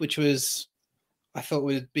could, which was I thought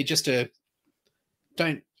would be just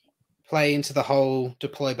don't play into the whole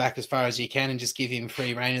deploy back as far as you can and just give him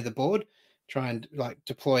free reign of the board. Try and like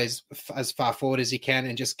deploy as far forward as you can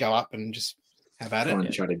and just go up and just have at it.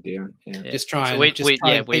 And shut it down. Yeah. Just try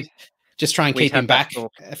and keep him back for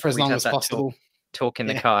as long as possible. Talk in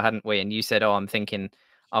the car, hadn't we? And you said, "Oh, I'm thinking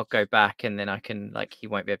I'll go back, and then I can he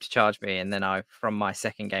won't be able to charge me." And then I, from my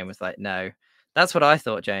second game, was like, "No, that's what I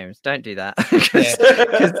thought, James. Don't do that,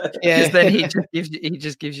 because then he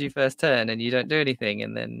just gives you first turn, and you don't do anything,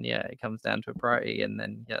 and then it comes down to a priority, and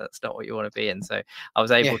then that's not what you want to be in." So I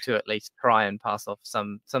was able to at least try and pass off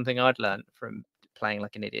something I'd learned from playing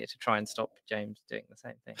like an idiot to try and stop James doing the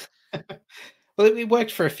same thing. Well, it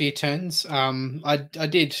worked for a few turns. I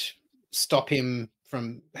did stop him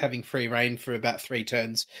from having free reign for about 3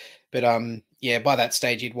 turns, but by that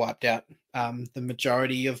stage he'd wiped out the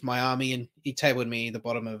majority of my army, and he tabled me the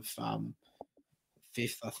bottom of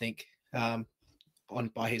 5th, I think,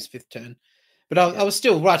 by his 5th turn. But I was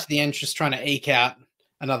still right to the end, just trying to eke out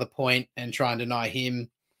another point and try and deny him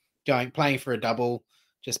playing for a double.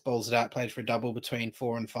 Just balls it out, played for a double between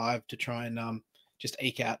 4 and 5 to try and just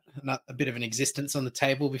eke out a bit of an existence on the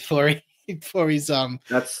table before his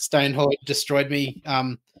Stonehorde destroyed me.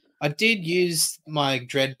 I did use my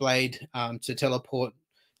Dreadblade to teleport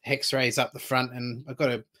Hex-Rays up the front, and I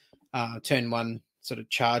got a turn 1 sort of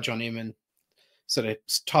charge on him and sort of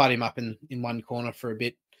tied him up in one corner for a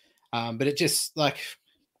bit. But it just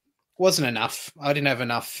wasn't enough. I didn't have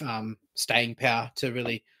enough staying power to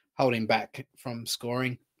really hold him back from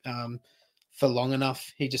scoring for long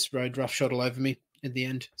enough. He just rode roughshod all over me in the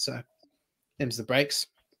end. So them's the breaks.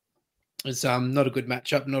 It's not a good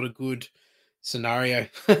matchup, not a good scenario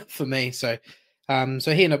for me. So he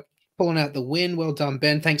ended up pulling out the win. Well done,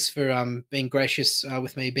 Ben. Thanks for being gracious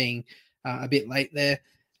with me being a bit late there.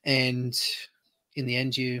 And in the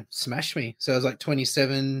end, you smashed me. So it was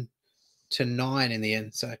 27-9 in the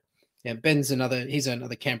end. So yeah, Ben's he's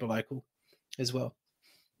another Canberra local as well.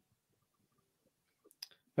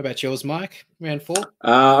 What about yours, Mike? Round 4?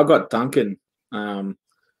 I got Duncan.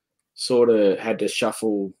 Sort of had to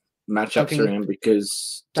shuffle matchups around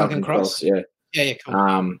because Duncan Cross. Yeah. Yeah,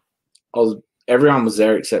 cool. Everyone was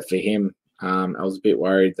there except for him. I was a bit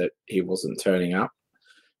worried that he wasn't turning up.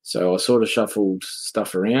 So I sort of shuffled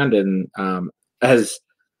stuff around, and as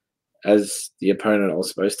the opponent I was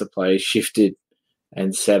supposed to play shifted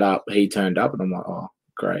and set up, he turned up, and I'm like, oh,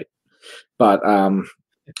 great. But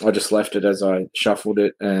I just left it as I shuffled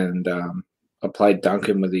it, and I played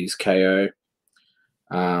Duncan with his KO.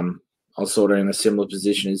 I was sort of in a similar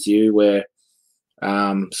position as you, where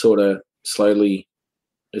sort of slowly,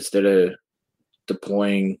 instead of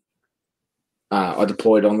deploying, I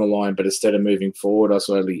deployed on the line, but instead of moving forward, I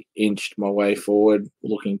slowly inched my way forward,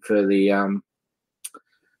 looking for the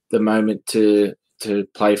moment to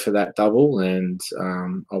play for that double, and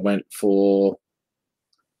I went for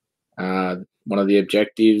one of the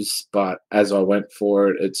objectives, but as I went for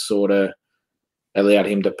it, it sort of allowed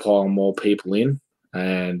him to pile more people in,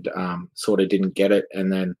 and sort of didn't get it.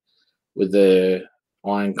 And then with the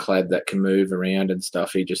ironclad that can move around and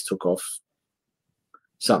stuff, he just took off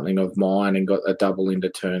something of mine and got a double into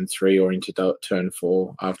turn 3 or into turn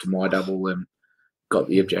 4 after my double and got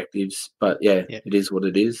the objectives. But yeah. It is what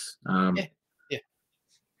it is.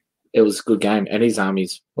 It was a good game, and his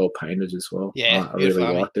army's well painted as well. Yeah, I really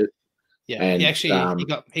liked it. Yeah, and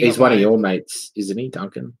he's one of your mates, isn't he,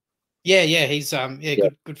 Duncan? Yeah, he's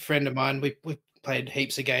good friend of mine. We played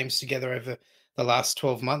heaps of games together over the last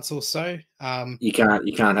 12 months or so. You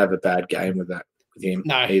can't have a bad game with him.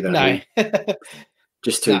 No, either. No.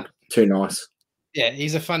 Just too nice. Yeah,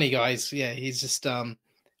 he's a funny guy. He's just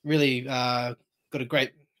really got a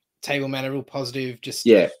great table manner, real positive. Just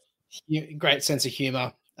great sense of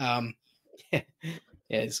humor.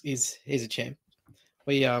 He's a champ.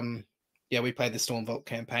 We played the Stormvault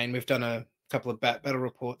campaign. We've done a couple of battle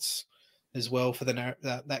reports as well for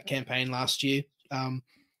that campaign last year. One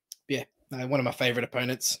of my favorite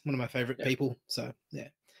opponents, one of my favorite people. So yeah,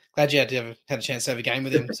 glad you had a chance to have a game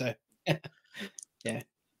with him. So yeah. Did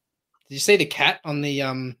you see the cat on the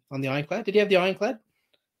ironclad? Did you have the ironclad?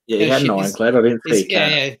 Yeah, he had an ironclad. I didn't see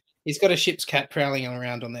cat. Yeah. He's got a ship's cat prowling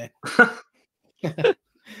around on there.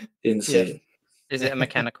 Didn't see it. Is it a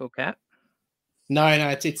mechanical cat? No,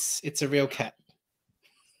 it's a real cat.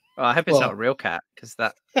 Well, I hope it's not a real cat, because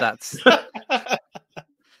that's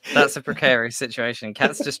that's a precarious situation.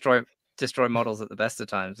 Cats destroy models at the best of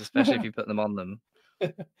times, especially if you put them on them.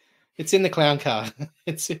 It's in the clown car.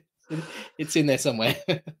 It's in there somewhere.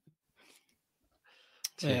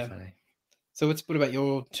 Funny. So what about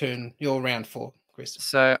your turn? Your round 4, Chris?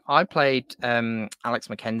 So I played Alex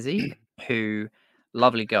McKenzie, who,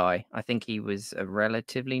 lovely guy. I think he was a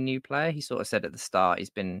relatively new player. He sort of said at the start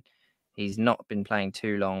he's not been playing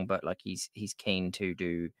too long, but he's keen to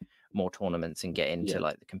do more tournaments and get into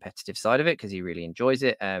the competitive side of it, because he really enjoys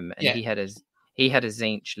it. And he had a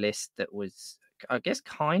Tzeentch list that was, I guess,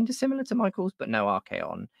 kind of similar to Michael's, but no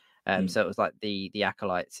Archaon. So it was like the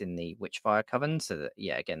acolytes in the Witchfire Coven. So that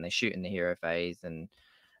again, they shoot in the hero phase and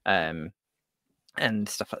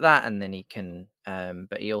stuff like that. And then he can,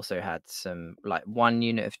 but he also had some one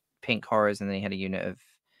unit of pink horrors, and then he had a unit of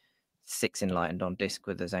 6 enlightened on disc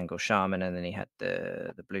with the Zangor Shaman, and then he had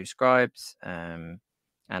the blue scribes and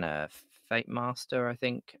a Fate Master, I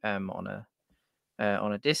think, on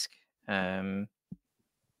a disc. I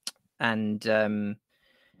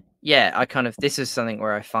this is something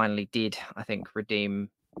where I finally did, I think, redeem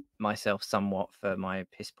myself somewhat for my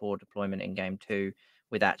piss poor deployment in game 2,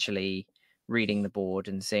 with actually reading the board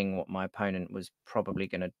and seeing what my opponent was probably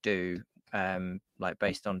going to do,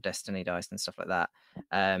 based on Destiny dice and stuff like that,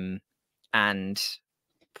 and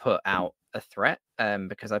put out a threat,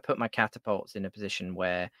 because I put my catapults in a position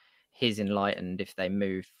where his enlightened, if they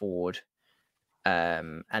moved forward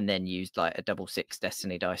and then used a 6/6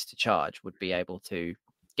 Destiny dice to charge, would be able to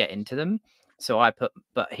get into them. So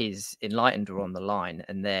but his Enlightened were on the line,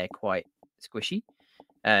 and they're quite squishy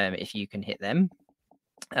if you can hit them.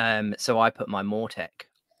 So I put my Mortek,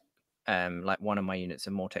 like one of my units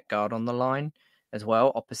of Mortek Guard on the line as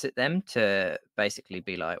well, opposite them, to basically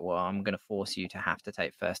be like, well, I'm going to force you to have to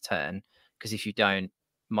take first turn, because if you don't,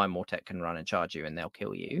 my Mortek can run and charge you and they'll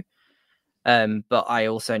kill you. But I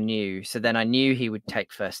also knew, so then I knew he would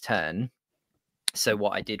take first turn. So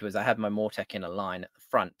what I did was I had my Mortek in a line at the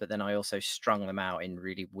front, but then I also strung them out in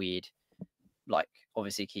really weird, like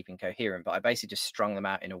obviously keeping coherent, but I basically just strung them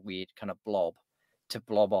out in a weird kind of blob to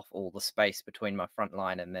blob off all the space between my front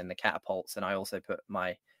line and then the catapults. And I also put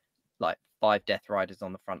my like 5 Death Riders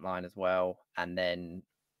on the front line as well, and then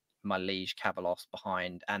my Liege Cavalos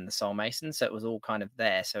behind and the Soul Mason. So it was all kind of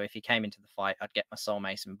there. So if he came into the fight, I'd get my Soul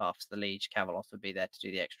Mason buffs. The Liege Cavalos would be there to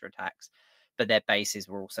do the extra attacks, but their bases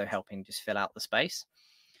were also helping just fill out the space.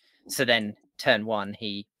 So then turn 1,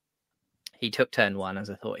 he took turn 1 as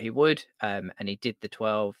I thought he would, and he did the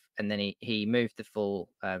 12, and then he moved the full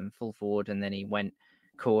forward, and then he went,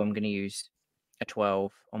 cool, I'm going to use a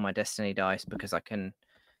 12 on my Destiny dice because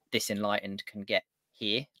this Enlightened can get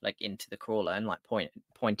here, like into the crawler, and like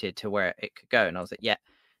pointed to where it could go. And I was like, yeah,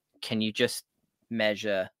 can you just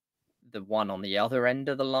measure the one on the other end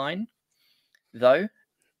of the line though?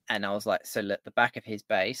 And I was like, so look, the back of his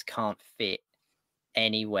base can't fit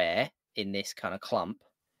anywhere in this kind of clump.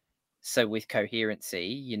 So with coherency,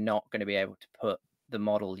 you're not going to be able to put the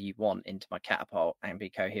model you want into my catapult and be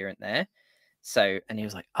coherent there. So, and he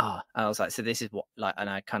was like, I was like, so this is what, like, and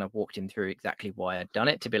I kind of walked him through exactly why I'd done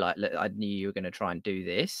it, to be like, look, I knew you were going to try and do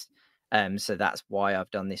this. So that's why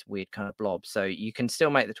I've done this weird kind of blob. So you can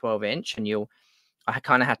still make the 12-inch, and I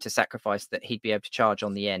kind of had to sacrifice that he'd be able to charge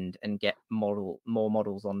on the end and get more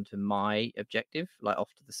models onto my objective, like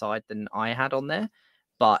off to the side, than I had on there.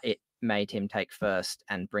 But it made him take first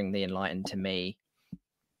and bring the Enlightened to me.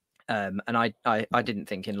 And I didn't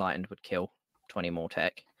think Enlightened would kill 20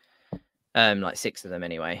 Mortek. Like 6 of them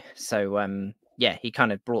anyway. So yeah, he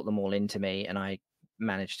kind of brought them all into me, and I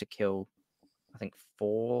managed to kill, I think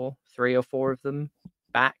 3 or 4 of them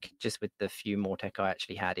back, just with the few Mortek I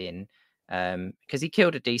actually had in. Because he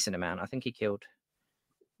killed a decent amount. I think he killed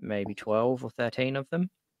maybe 12 or 13 of them.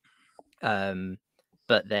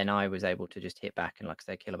 But then I was able to just hit back and, like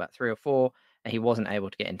I say, kill about 3 or 4. And he wasn't able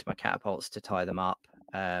to get into my catapults to tie them up.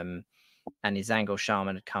 And his Zangor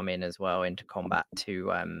Shaman had come in as well into combat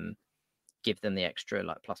to give them the extra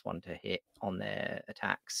like +1 to hit on their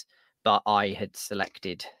attacks. But I had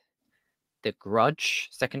selected the Grudge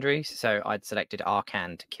secondary, so I'd selected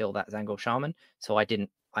Arcan to kill that Zangor Shaman. So I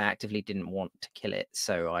actively didn't want to kill it,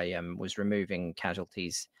 so I was removing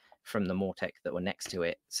casualties from the Mortek that were next to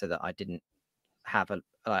it, so that I didn't have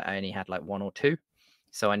I only had like 1 or 2,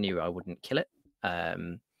 so I knew I wouldn't kill it.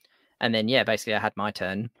 And then yeah, basically I had my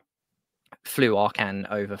turn, flew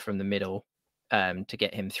Arcan over from the middle to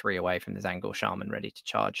get him 3 away from the Zangor Shaman, ready to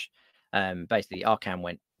charge. Basically, Arcan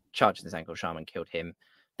went, charged the Zangor Shaman, killed him.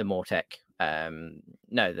 The Mortek,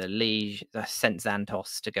 the Liege sent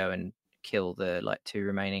Xantos to go and kill the like 2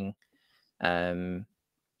 remaining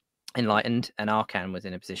Enlightened, and Arcan was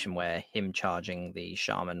in a position where him charging the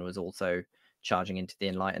Shaman was also charging into the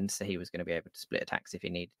Enlightened, so he was going to be able to split attacks if he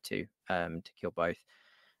needed to kill both.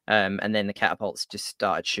 And then the catapults just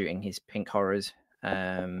started shooting his pink horrors.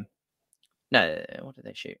 No, what did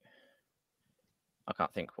they shoot? I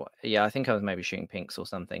can't think what. Yeah, I think I was maybe shooting pinks or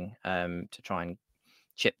something to try and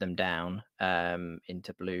chip them down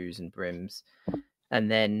into blues and brims.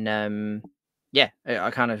 And then, yeah,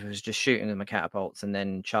 I kind of was just shooting with my catapults and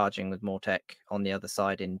then charging with Mortek on the other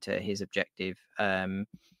side into his objective. And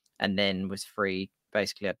then was free.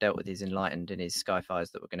 Basically, I dealt with his Enlightened and his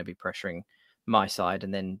Skyfires that were going to be pressuring my side,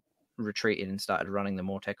 and then retreated and started running the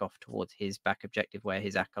Mortek off towards his back objective where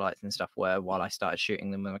his acolytes and stuff were, while I started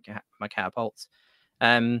shooting them with my catapults.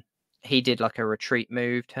 He did like a retreat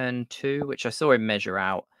move turn 2, which I saw him measure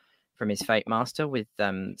out from his Fate Master with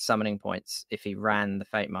summoning points. If he ran the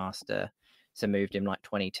Fate Master, so moved him like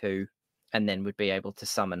 22, and then would be able to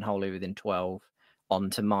summon wholly within 12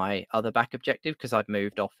 onto my other back objective, because I'd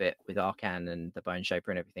moved off it with Arcan and the Bone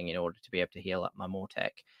Shaper and everything in order to be able to heal up my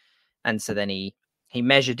Mortek. And so then he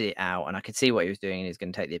measured it out, and I could see what he was doing, and he was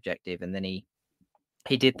going to take the objective. And then he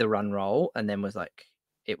did the run roll, and then was like,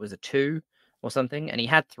 it was a 2 or something, and he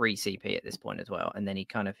had 3 CP at this point as well. And then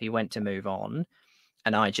he went to move on,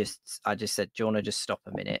 and I just said, do you want to just stop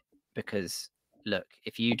a minute? Because look,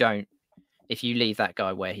 if you leave that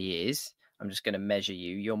guy where he is, I'm just going to measure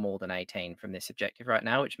you. You're more than 18 from this objective right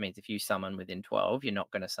now, which means if you summon within 12, you're not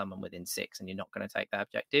going to summon within 6, and you're not going to take that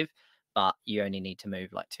objective. but you only need to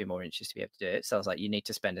move like 2 more inches to be able to do it. So I was like, you need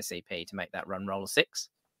to spend a CP to make that run roll a 6.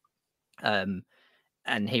 And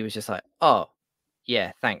he was just like, oh,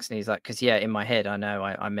 yeah, thanks. And he's like, because in my head, I know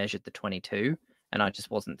I measured the 22 and I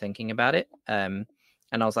just wasn't thinking about it. And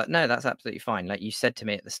I was like, no, that's absolutely fine. Like you said to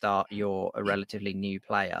me at the start, you're a relatively new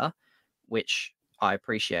player, which I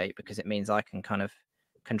appreciate because it means I can kind of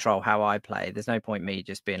control how I play. There's no point me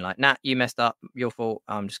just being like, nah, you messed up, your fault,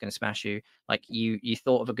 I'm just going to smash you. Like you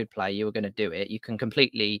thought of a good play, you were going to do it, you can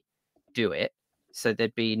completely do it. So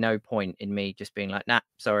there'd be no point in me just being like, nah,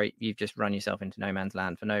 sorry, you've just run yourself into no man's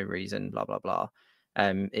land for no reason, blah blah blah.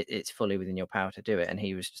 It's fully within your power to do it. And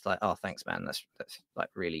he was just like, oh, thanks, man, that's like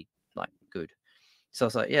really like good. So I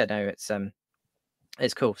was like, yeah, no,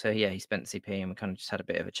 it's cool. So yeah, he spent CP and we kind of just had a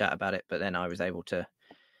bit of a chat about it. But then I was able to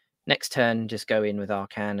next turn just go in with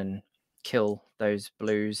Arcan and kill those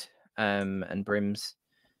blues and brims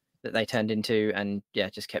that they turned into, and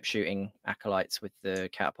just kept shooting acolytes with the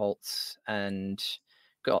catapults, and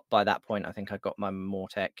by that point I think I got my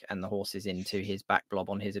Mortec and the horses into his back blob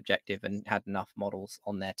on his objective and had enough models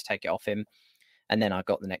on there to take it off him. And then I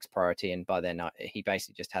got the next priority, and by then he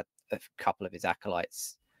basically just had a couple of his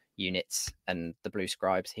acolytes units and the blue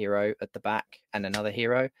scribes hero at the back and another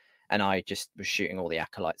hero, and I just was shooting all the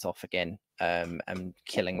acolytes off again and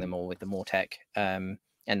killing them all with the Mortec, and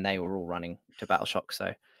they were all running to battle shock.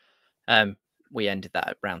 So we ended that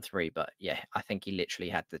at round 3, but I think he literally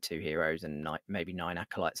had the 2 heroes and maybe 9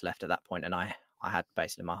 acolytes left at that point, and I had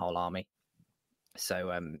basically my whole army.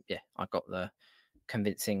 So I got the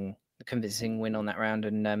convincing win on that round,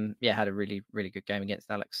 and had a really, really good game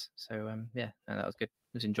against Alex. So that was good.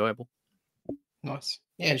 It was enjoyable. Nice.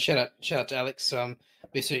 Yeah, and shout out to Alex.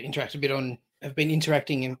 We sort of have been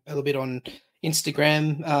interacting a little bit on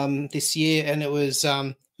Instagram this year, and it was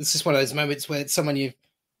it's just one of those moments where it's someone you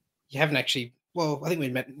haven't actually, well, I think we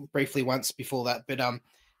met briefly once before that, but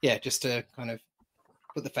just to kind of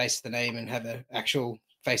put the face to the name and have an actual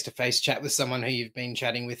face-to-face chat with someone who you've been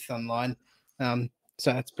chatting with online.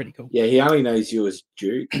 So that's pretty cool. Yeah, he only knows you as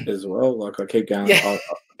Duke as well. Like I keep going. Yeah.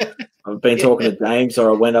 I've been talking to James, or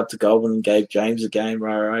I went up to Goulburn and gave James a game.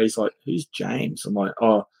 He's like, who's James? I'm like,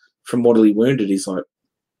 oh, from Mortally Wounded. He's like,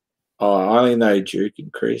 oh, I only know Duke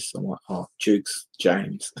and Chris. I'm like, oh, Duke's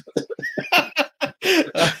James.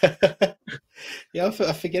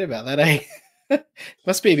 I forget about that, eh?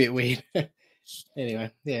 Must be a bit weird.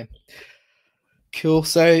 Anyway, yeah. Cool.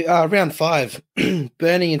 So round 5,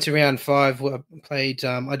 burning into round 5, I played,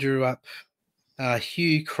 I drew up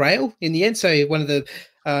Hugh Crail in the end. So one of the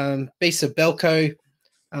beasts of Belko,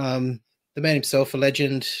 the man himself, a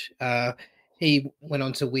legend. He went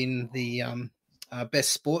on to win the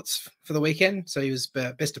best sports for the weekend. So he was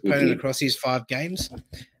best opponent across his 5 games.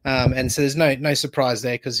 And so there's no surprise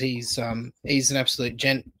there because he's an absolute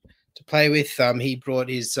gent to play with. He brought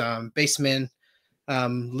his beastmen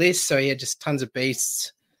list, so he had just tons of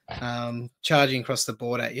beasts charging across the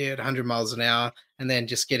board at you at 100 miles an hour, and then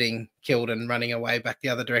just getting killed and running away back the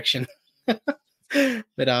other direction.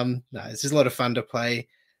 But no, it's just a lot of fun to play.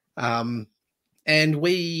 And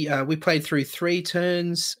we played through 3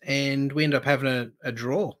 turns, and we ended up having a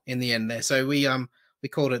draw in the end there. So we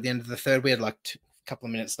called it at the end of the 3rd. We had like a couple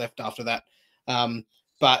of minutes left after that,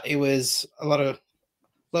 but it was a lot of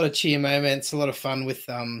cheer moments, a lot of fun with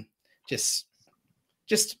just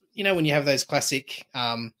when you have those classic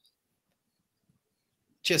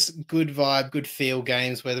just good vibe, good feel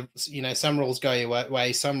games where some roles go your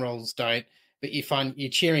way, some roles don't, but you find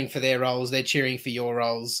you're cheering for their roles, they're cheering for your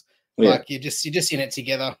roles. Yeah. Like you're just in it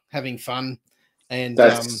together, having fun, and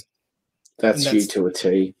that's you to a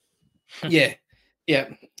T. Yeah.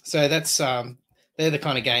 So that's they're the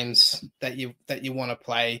kind of games that you want to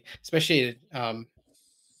play, especially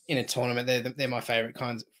in a tournament. They're my favorite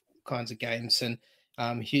kinds of games, and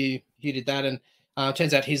Hugh did that, and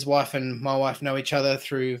turns out his wife and my wife know each other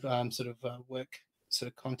through work sort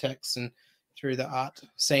of contacts and through the art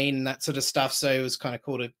scene and that sort of stuff. So it was kind of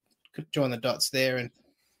cool to join the dots there. And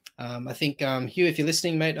I think Hugh, if you're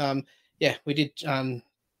listening, mate, we did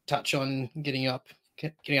touch on getting up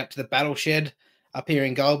to the battle shed up here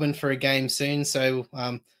in Goulburn for a game soon. So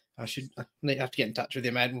I have to get in touch with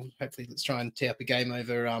you, mate. And hopefully let's try and tee up a game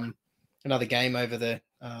over another game over the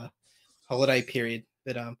holiday period.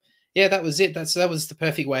 But that was it. That was the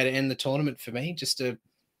perfect way to end the tournament for me. Just a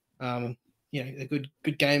a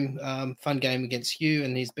good game, fun game against Hugh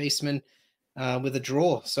and his beastmen with a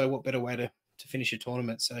draw. So what better way to finish a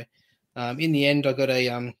tournament? So in the end, I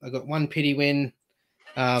got 1 pity win,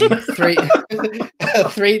 3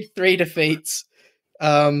 defeats,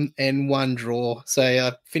 and 1 draw. So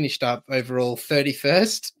I finished up overall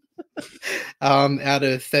 31st. out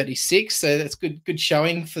of 36. So that's good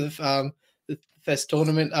showing for the first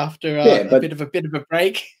tournament after a bit of a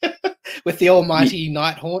break with the almighty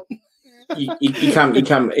Nighthaunt. you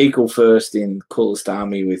come equal first in coolest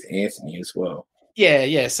army with Anthony as well.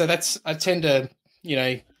 Yeah. So I tend to,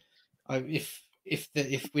 if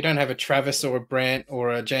we don't have a Travis or a Brant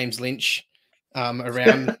or a James Lynch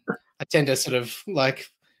around, I tend to sort of like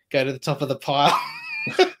go to the top of the pile.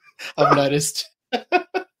 I've noticed.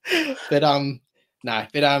 But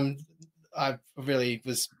I really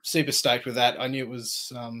was super stoked with that. I knew it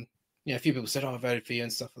was a few people said, I voted for you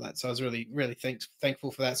and stuff like that. So I was really, really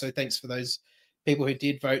thankful for that. So thanks for those people who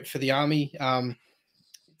did vote for the army. I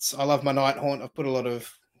love my Nighthaunt. I've put a lot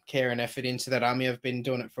of care and effort into that army. I've been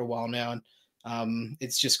doing it for a while now, and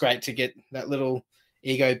it's just great to get that little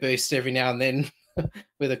ego boost every now and then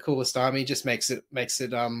with a coolest army. Just makes it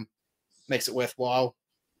worthwhile.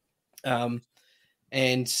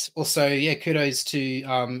 And also, kudos to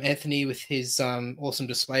Anthony with his awesome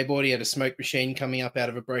display board. He had a smoke machine coming up out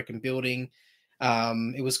of a broken building.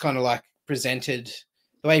 It was kind of like the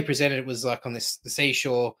way he presented it was like on the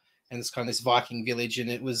seashore, and it's kind of this Viking village, and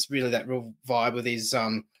it was really that real vibe with these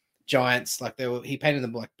giants. Like he painted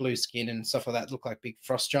them like blue skin and stuff like that, looked like big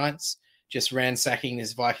frost giants, just ransacking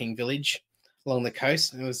this Viking village along the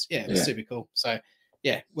coast. And it was super cool. So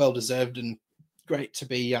well deserved and great to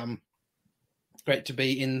be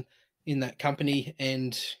in that company.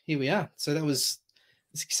 And here we are. So that was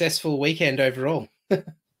a successful weekend overall. I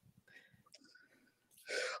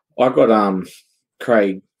got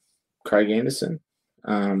Craig Anderson.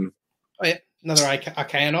 Another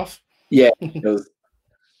Archaeanoff. Yeah,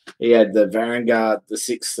 he had the Vanguard, the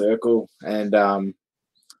Sixth Circle, and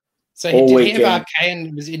so did he have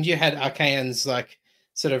Archaean? And you had Archaean's like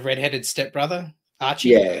sort of redheaded stepbrother, Archie.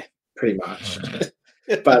 Yeah, pretty much.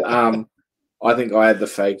 But I think I had the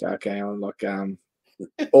fake Archaean. Like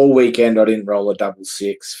all weekend, I didn't roll a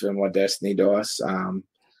 6 for my Destiny dice.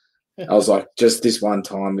 I was like, just this one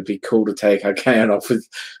time, it'd be cool to take Archaean off with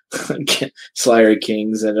Slayer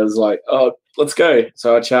Kings, and it was like, oh, let's go.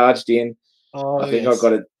 So I charged in. I think I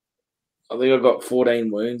got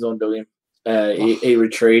 14 wounds onto him. He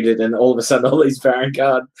retreated, and all of a sudden, all these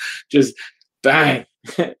Vanguard just bang,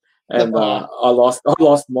 and I lost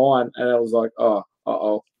mine, and I was like, oh.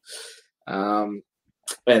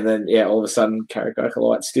 And then all of a sudden Carrick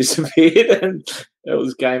Lights disappeared and it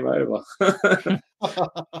was game over.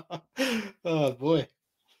 Oh boy.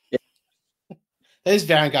 Yeah. Those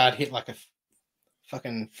Vanguard hit like a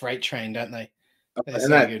fucking freight train, don't they?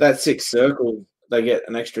 And that Sixth Circle, they get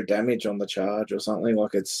an extra damage on the charge or something.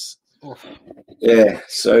 Like it's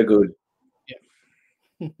so good.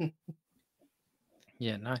 Yeah.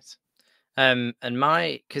 Yeah, nice. And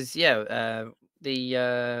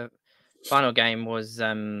the final game was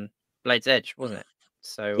Blade's Edge, wasn't it?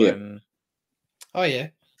 So yeah.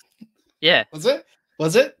 Was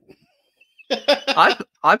it?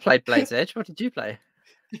 I played Blade's Edge. What did you play?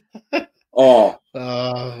 Oh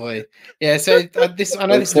boy. Yeah, so I know this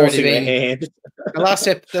has already been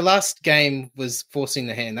the last game was forcing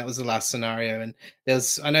the hand. That was the last scenario, and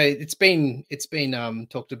I know it's been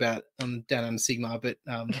talked about down on Sigma, but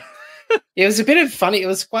it was a bit of funny. It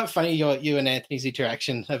was quite funny you and Anthony's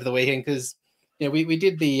interaction over the weekend, because we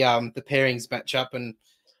did the pairings match up, and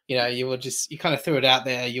you kind of threw it out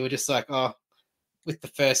there. You were just like, oh, with the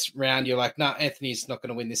first round, you're like, nah, Anthony's not going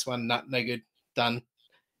to win this one. No good, done.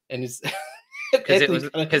 And because it was a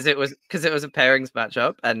pairings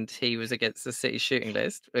matchup, and he was against the City shooting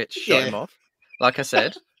list, which shot him off. Like I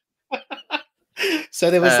said.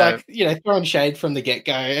 So there was throwing shade from the get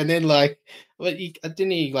go, and then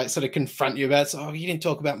didn't he sort of confront you about? So, you didn't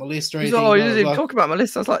talk about my list or anything. Oh, you didn't talk about my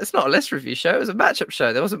list. I was like, it's not a list review show. It was a matchup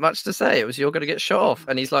show. There wasn't much to say. It was you're going to get shot off,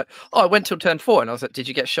 and he's like, oh, I went till turn 4, and I was like, did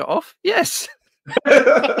you get shot off? Yes. But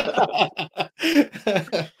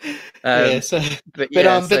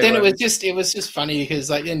then it was just funny because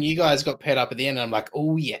then you guys got paired up at the end, and I'm like,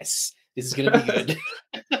 oh yes, this is going to be good.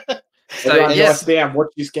 So down, watch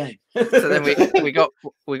this game. So then we got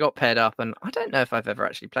paired up, and I don't know if I've ever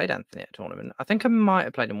actually played Anthony at a tournament. I think I might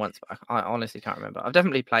have played him once, but I honestly can't remember. I've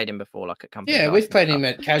definitely played him before, like at company. Yeah, we've played him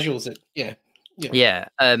at casuals.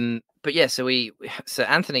 So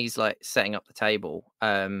Anthony's like setting up the table,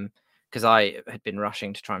 because I had been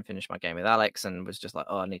rushing to try and finish my game with Alex, and was just like,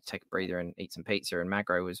 oh, I need to take a breather and eat some pizza. And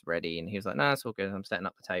Magro was ready, and he was like, no, it's all good. I'm setting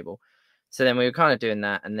up the table. So then we were kind of doing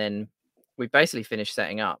that, and then we basically finished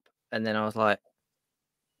setting up. And then I was like,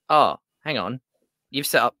 oh, hang on. You've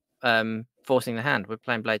set up forcing the hand. We're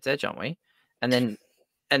playing Blade's Edge, aren't we? And then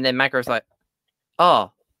Magro's like,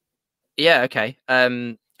 oh, yeah, okay.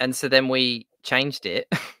 And so then we changed it.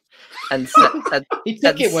 And so, he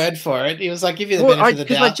took your word for it. He was like, give you the benefit of the doubt.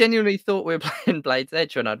 Because I genuinely thought we were playing Blade's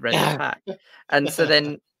Edge when I'd read the pack. And so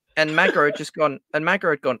then, and Magro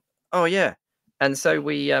had gone, oh yeah. And so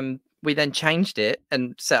we then changed it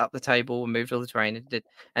and set up the table and moved all the terrain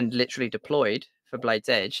and literally deployed for Blade's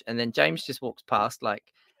Edge. And then James just walks past, like,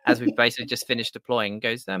 as we basically just finished deploying, and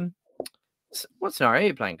goes, what scenario are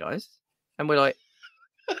you playing, guys? And we're like,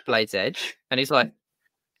 Blade's Edge. And he's like,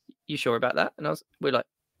 you sure about that? And we're like,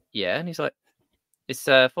 yeah. And he's like, it's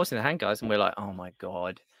forcing the hand, guys. And we're like, oh my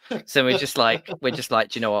God. So we're just like, do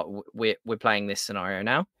you know what? We're playing this scenario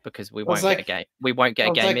now because we won't get a game. We won't get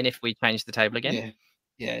a game in if we change the table again.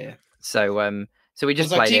 Yeah. So we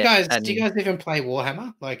just played do you guys even play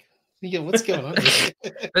Warhammer? Like, what's going on?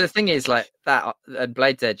 But the thing is, like, that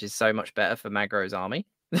Blade's Edge is so much better for Magro's army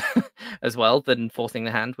as well than forcing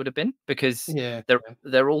the hand would have been, because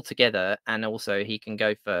they're all together, and also he can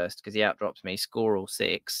go first because he outdrops me, score all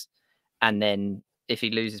 6, and then if he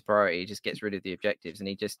loses priority, he just gets rid of the objectives, and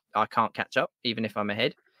I can't catch up even if I'm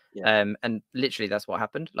ahead. And literally that's what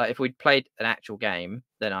happened. Like, if we'd played an actual game,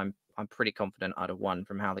 then I'm pretty confident I'd have won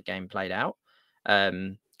from how the game played out.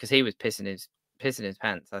 Because he was pissing his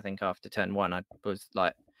pants. I think after turn 1, I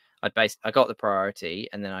got the priority,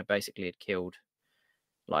 and then I basically had killed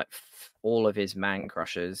like all of his man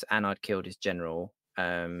crushers, and I'd killed his general.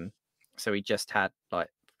 So he just had like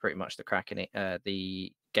pretty much the Kraken,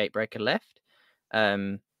 the Gatebreaker left.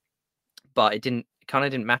 But it didn't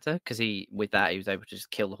matter, because he was able to just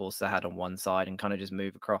kill the horse I had on one side and kind of just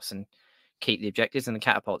move across and keep the objectives, and the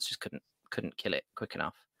catapults just couldn't kill it quick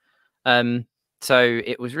enough. So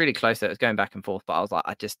it was really close. It was going back and forth, but I was like,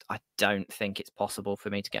 I don't think it's possible for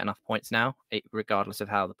me to get enough points now, regardless of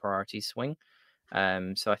how the priorities swing.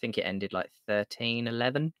 So I think it ended like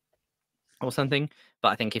 13-11 or something. But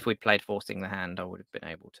I think if we'd played forcing the hand, I would have been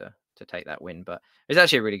able to take that win. But it was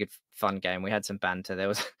actually a really good, fun game. We had some banter. There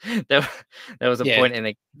was a point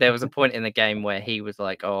in the game where he was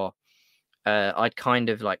like, I'd kind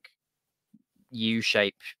of like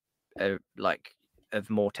U-shape like of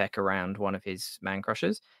Mortek around one of his man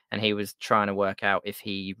crushers, and he was trying to work out if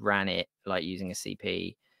he ran it like using a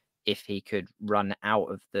CP, if he could run out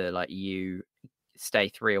of the like stay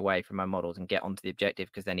 3 away from my models and get onto the objective,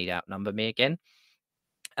 because then he'd outnumber me again.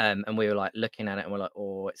 And we were like looking at it and we're like,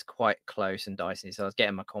 oh, it's quite close and dicey. So I was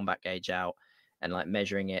getting my combat gauge out and like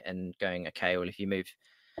measuring it and going, okay, well, if you move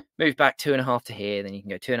back 2.5 to here, then you can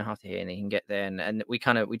go 2.5 to here, and you can get there. And we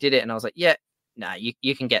did it, and I was like, yeah, no,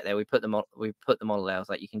 you can get there. We put the model there. I was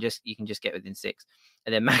like, you can just get within 6.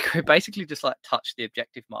 And then Macro basically just like touched the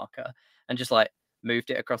objective marker and just like moved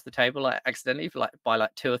it across the table like accidentally for like by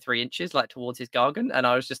like 2 or 3 inches like towards his Gargan. And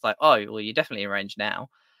I was just like, oh, well, you're definitely in range now.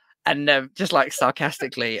 And just like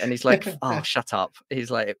sarcastically, and he's like, oh, shut up. He's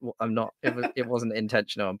like, I'm not, it wasn't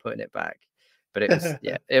intentional. I'm putting it back. But it was,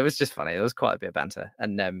 it was just funny. There was quite a bit of banter,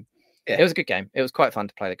 and it was a good game. It was quite fun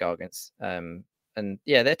to play the Gargants. And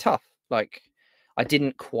yeah, they're tough. Like, I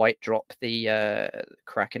didn't quite drop the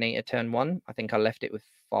Kraken Eater turn 1. I think I left it with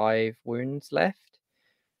 5 wounds left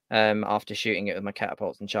after shooting it with my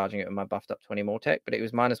catapults and charging it with my buffed up 20 Mortek. But it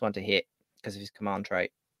was -1 to hit because of his command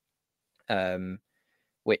trait,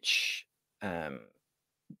 which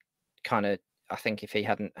kind of, I think if he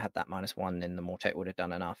hadn't had that -1, then the Mortek would have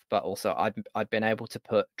done enough. But also, I'd been able to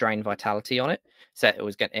put Drain Vitality on it, so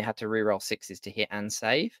it had to reroll 6s to hit and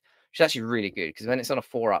save, which is actually really good, because when it's on a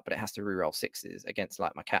 4-up, but it has to reroll 6s against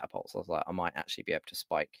like my catapults, I was like, I might actually be able to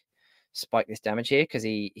spike this damage here, because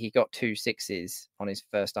he got 2 6s on his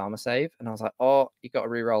first armor save, and I was like, oh, you got to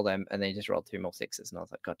reroll them, and then he just rolled 2 more 6s, and I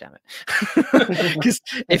was like, god damn it. Because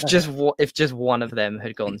if just one of them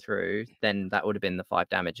had gone through, then that would have been the 5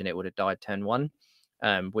 damage, and it would have died turn 1,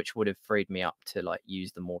 which would have freed me up to like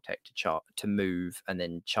use the Mortek to move and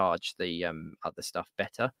then charge the other stuff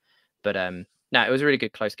better. But no, it was a really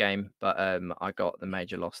good close game, but I got the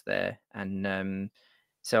major loss there, and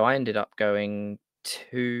so I ended up going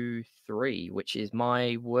 2-3, which is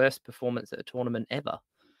my worst performance at a tournament ever.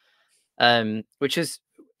 Which is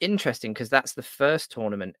interesting, because that's the first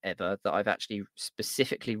tournament ever that I've actually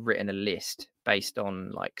specifically written a list based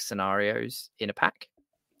on like scenarios in a pack.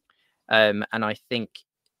 And I think,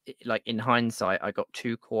 like, in hindsight, I got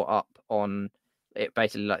too caught up on it,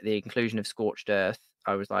 basically like the inclusion of Scorched Earth.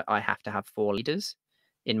 I was like, I have to have 4 leaders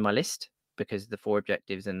in my list, because the 4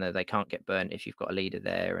 objectives, and they can't get burnt if you've got a leader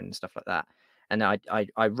there and stuff like that. And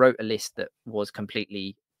I wrote a list that was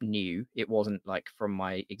completely new. It wasn't like from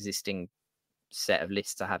my existing set of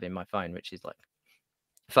lists I have in my phone, which is like,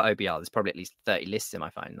 for OBR, there's probably at least 30 lists in my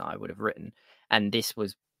phone that I would have written. And this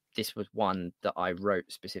was one that I wrote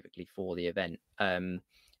specifically for the event. And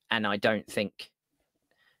I don't think,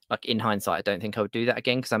 like in hindsight, I don't think I would do that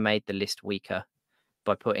again because I made the list weaker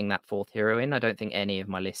by putting that 4th hero in. I don't think any of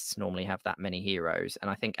my lists normally have that many heroes.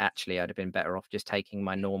 And I think actually I'd have been better off just taking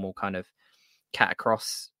my normal kind of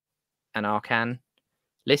Catacross and Arcan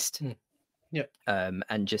list. Yep.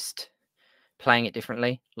 And just playing it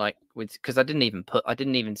differently, like because I didn't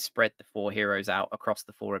even spread the 4 heroes out across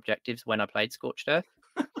the 4 objectives when I played Scorched Earth.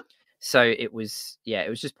 So it was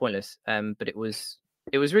just pointless. But it was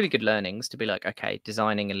really good learnings to be like, okay,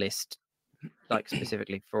 designing a list like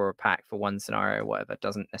specifically for a pack for one scenario or whatever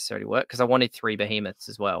doesn't necessarily work, because I wanted 3 behemoths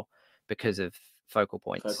as well because of focal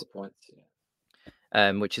points,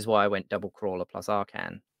 which is why I went double crawler plus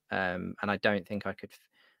Arcan. And I don't think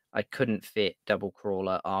I couldn't fit double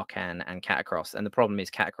crawler, Arcan, and Catacross. And the problem is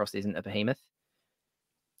Catacross isn't a behemoth.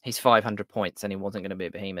 He's 500 points and he wasn't going to be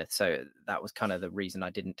a behemoth. So that was kind of the reason I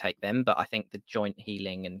didn't take them. But I think the joint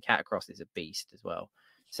healing and Catacross is a beast as well.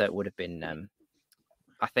 So it would have been,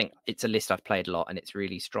 I think it's a list I've played a lot and it's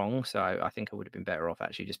really strong. So I think I would have been better off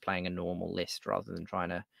actually just playing a normal list rather than trying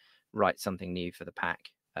to write something new for the pack.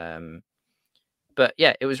 But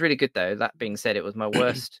yeah, it was really good though. That being said, it was my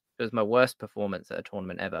worst. It was my worst performance at a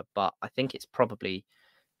tournament ever. But I think it's probably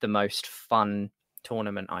the most fun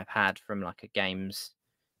tournament I've had from like a games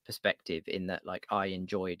perspective, in that like I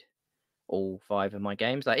enjoyed all 5 of my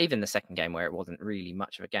games. Like even the second game where it wasn't really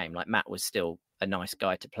much of a game, like Matt was still a nice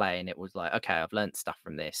guy to play, and it was like, okay, I've learned stuff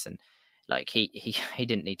from this, and like he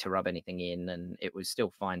didn't need to rub anything in, and it was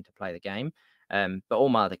still fine to play the game. But all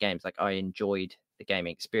my other games, like I enjoyed the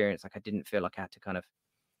gaming experience. Like I didn't feel like I had to kind of,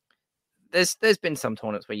 there's been some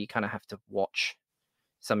tournaments where you kind of have to watch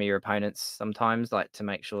some of your opponents sometimes, like to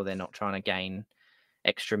make sure they're not trying to gain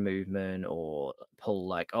extra movement or pull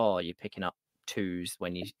like, oh, you're picking up 2s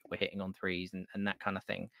when you were hitting on 3s and that kind of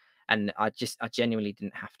thing. And I genuinely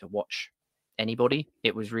didn't have to watch anybody.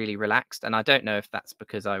 It was really relaxed. And I don't know if that's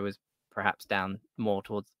because I was perhaps down more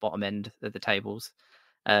towards the bottom end of the tables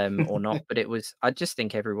or not, but I just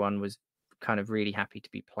think everyone was kind of really happy to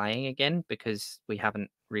be playing again, because we haven't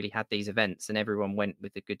really had these events, and everyone went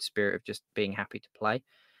with a good spirit of just being happy to play.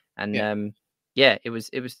 And it was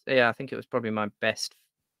I think it was probably my best.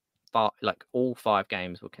 Like all 5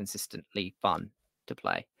 games were consistently fun to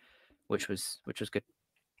play, which was good.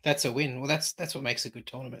 That's a win. Well, that's what makes a good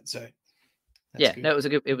tournament. So yeah, good. No, it was a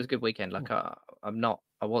good weekend. Like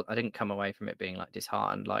I didn't come away from it being like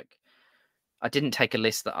disheartened. Like I didn't take a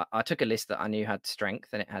list that I took a list that I knew had strength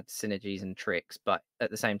and it had synergies and tricks, but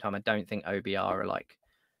at the same time, I don't think OBR are like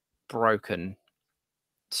broken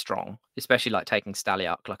strong, especially like taking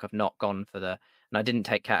Staliark. Like I've not gone for and I didn't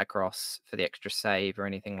take Catacross for the extra save or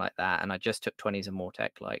anything like that, and I just took 20s of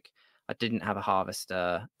Mortek. Like I didn't have a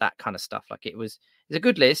Harvester, that kind of stuff. Like it's a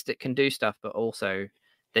good list, it can do stuff, but also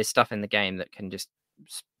there's stuff in the game that can just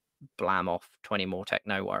blam off 20 Mortek,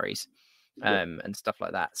 no worries, and stuff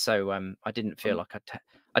like that. So I didn't feel like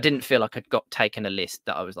I'd got taken a list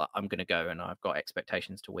that I was like, I'm going to go and I've got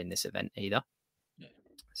expectations to win this event either.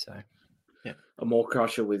 So yeah, a Maw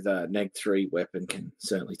Crusher with a neg 3 weapon can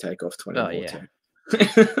certainly take off 20 Mortek.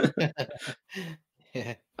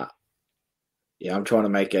 Yeah. Yeah, I'm trying to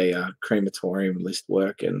make a crematorium list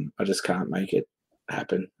work, and I just can't make it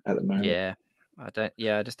happen at the moment. Yeah, I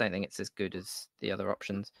just don't think it's as good as the other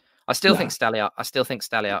options. I still think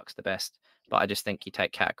Staliark's the best, but I just think you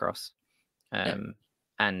take Catacross,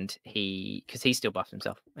 and because he still buffs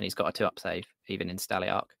himself and he's got a 2-up save even in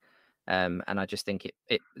Staliark, and I just think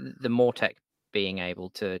the Mortek being able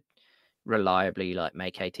to reliably like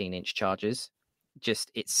make 18-inch charges,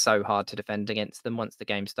 just it's so hard to defend against them once the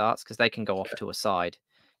game starts, because they can go off to a side,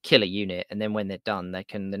 kill a unit, and then when they're done, they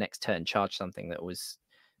can the next turn charge something that was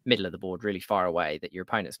middle of the board really far away that your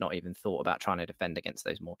opponent's not even thought about trying to defend against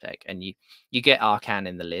those Mortek. And you get Arcan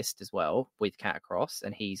in the list as well with Catacross,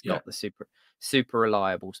 and he's got the super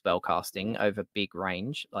reliable spell casting over big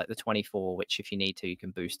range, like the 24, which if you need to, you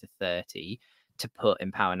can boost to 30 to put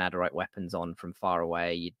Empower Nadirite weapons on from far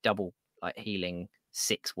away. You double like healing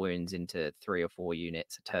 6 wounds into 3 or 4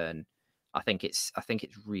 units a turn. I think it's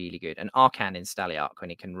really good. And Arcan in Staliark, when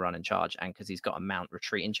he can run and charge, and because he's got a mount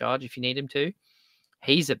retreat and charge if you need him to,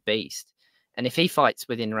 he's a beast. And if he fights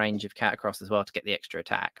within range of Catacross as well to get the extra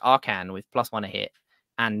attack, Arcan with +1 a hit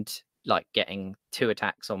and like getting 2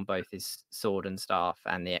 attacks on both his sword and staff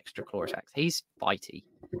and the extra claw attacks, he's fighty.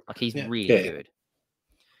 Like he's really good.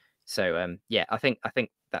 So I think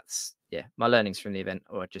that's my learnings from the event,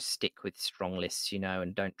 or just stick with strong lists,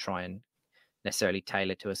 and don't try and necessarily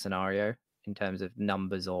tailor to a scenario in terms of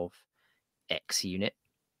numbers of X unit.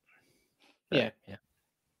 But,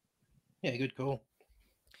 yeah, good call.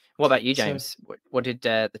 What about you, James? So, what did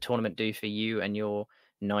the tournament do for you and your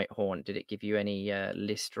Nighthaunt, did it give you any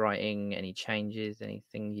list writing, any changes,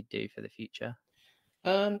 anything you do for the future?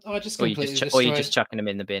 I just completely destroyed... Or you just chucking them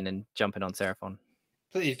in the bin and jumping on Seraphon?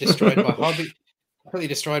 Completely destroyed my hobby. Completely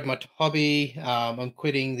destroyed my hobby. I'm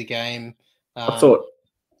quitting the game. I thought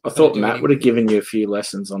Matt would have given you a few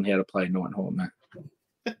lessons on how to play Nighthaunt, Matt.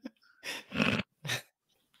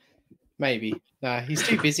 Maybe. No, he's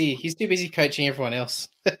too busy. He's too busy coaching everyone else.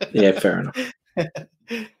 Yeah, fair enough.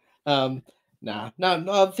 No.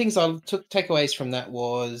 Things I took takeaways from that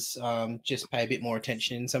was just pay a bit more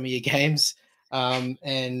attention in some of your games,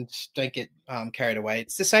 and don't get carried away.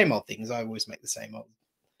 It's the same old things. I always make the same old.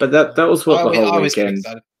 But that was what the whole weekend.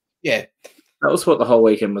 Yeah, that was what the whole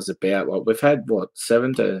weekend was about. Like we've had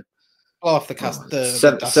 7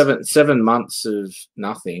 months of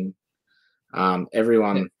nothing.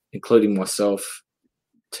 Everyone, including myself,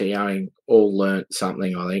 TOing, all learnt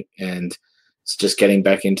something, I think, and it's just getting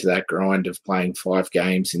back into that grind of playing 5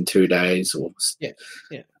 games in 2 days. Or we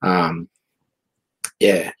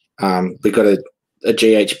got a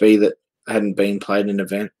GHB that hadn't been played in an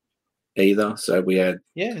event either, so we had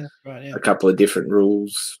a couple of different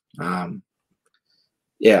rules. I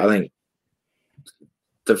think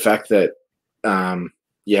the fact that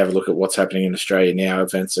you have a look at what's happening in Australia now,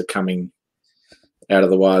 events are coming out of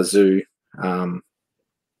the wazoo.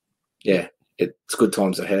 It's good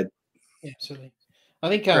times ahead. Yeah, absolutely. I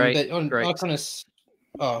think I was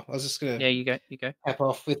just gonna you go cap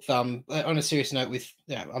off with on a serious note with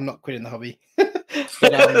I'm not quitting the hobby. But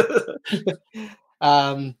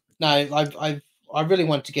no, I really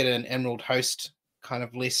want to get an Emerald Host kind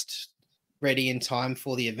of list ready in time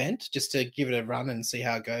for the event, just to give it a run and see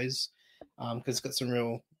how it goes, because it's got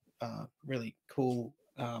some really cool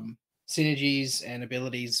synergies and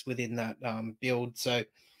abilities within that build. So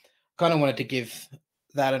kind of wanted to give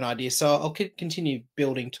that an idea. So I'll continue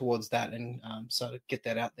building towards that and sort of get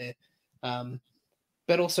that out there.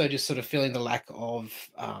 But also just sort of feeling the lack of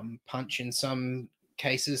punch in some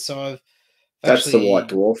cases. So that's the White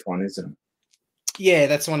Dwarf one, isn't it? Yeah,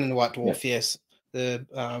 that's the one in the White Dwarf, yes. The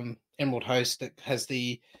Emerald Host that has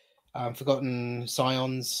the Forgotten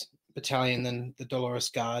Scions battalion and the Dolores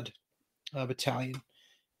Guard battalion.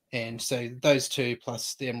 And so those two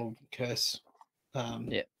plus the Emerald Curse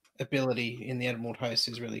ability in the Emerald Host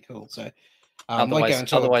is really cool. So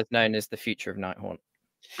otherwise known as the future of Nighthaunt.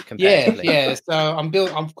 Yeah.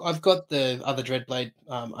 So I've got the other Dreadblade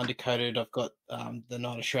undercoated. I've got the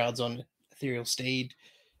Knight of Shrouds on Ethereal Steed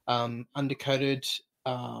undercoated.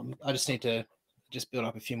 I just need to build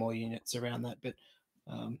up a few more units around that. But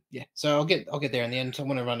so I'll get there in the end. I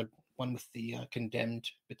want to run one with the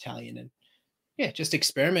Condemned battalion and just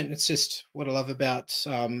experiment. It's just what I love about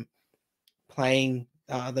playing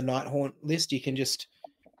the Nighthaunt list. You can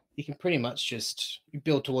pretty much just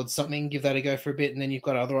build towards something, give that a go for a bit, and then you've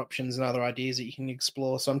got other options and other ideas that you can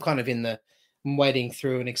explore. So I'm kind of I'm wading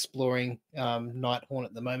through and exploring Nighthaunt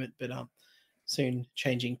at the moment, but soon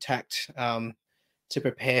changing tact to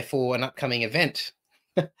prepare for an upcoming event.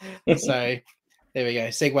 So there we go.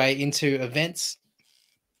 Segue into events.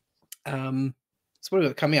 So what have we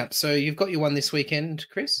got coming up? So you've got your one this weekend,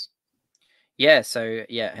 Chris? Yeah. So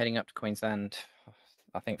heading up to Queensland,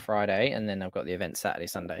 I think Friday, and then I've got the event Saturday,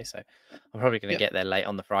 Sunday. So I'm probably going to get there late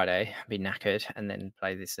on the Friday, be knackered, and then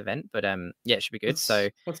play this event. But it should be good.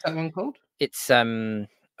 What's that one called? It's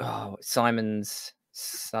Simon's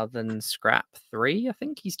Southern Scrap 3. I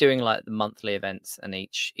think he's doing like the monthly events, and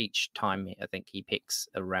each time I think he picks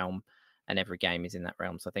a realm, and every game is in that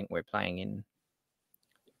realm. So I think we're playing in.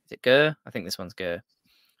 Is it Gur? I think this one's Gur.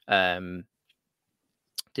 Didn't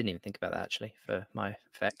even think about that actually for my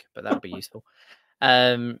FEC, but that'll be useful.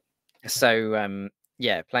 Playing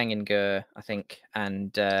in Gur, I think,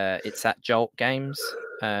 and it's at Jolt Games,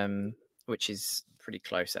 which is pretty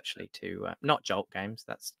close actually to not Jolt Games,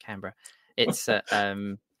 that's Canberra. It's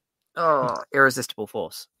Irresistible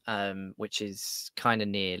Force, which is kind of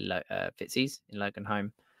near Fitzy's in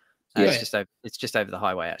Loganholme. It's just over the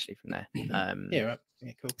highway actually from there. Right.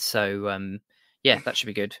 Yeah, cool. So that should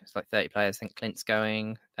be good. It's like 30 players. I think Clint's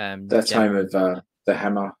going. That's home of the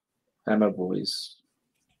Hammer Boys.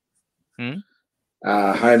 Home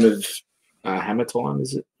of Hammer Time,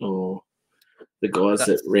 is it? Or the guys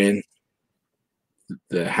that ran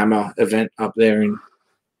the Hammer event up there in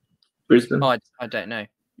Brisbane? I don't know.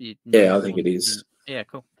 I think it is. Yeah,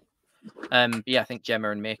 cool. I think Gemma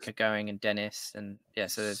and Mick are going, and Dennis, and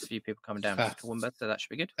so there's a few people coming down to Toowoomba, so that should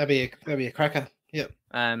be good. That'll be a cracker. Yep.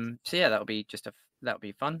 That'll be that'll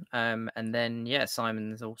be fun. And then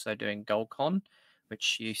Simon's also doing GoldCon,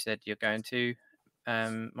 which you said you're going to,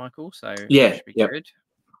 Michael. So that should be good.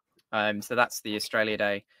 So that's the Australia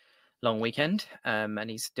Day long weekend, and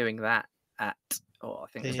he's doing that at I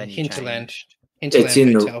think the venue Hinterland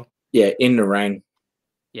Hotel. In the rain.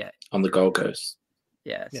 Yeah, on the Gold Coast.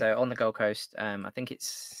 Yeah, so on the Gold Coast, I think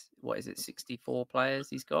it's 64 players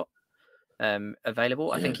he's got available.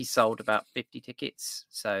 Yeah. I think he sold about 50 tickets,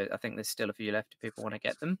 so I think there's still a few left if people want to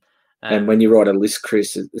get them. And when you write a list,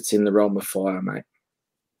 Chris, it's in the realm of fire, mate.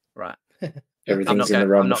 Right. Everything's in the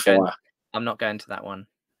realm of fire. I'm not going to that one.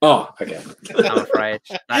 Oh, okay. I'm afraid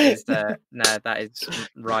that is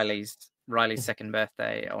Riley's second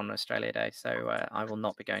birthday on Australia Day, so I will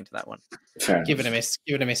not be going to that one. Give it a miss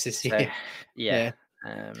this year. So, yeah.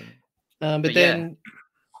 But then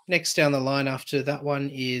next down the line after that one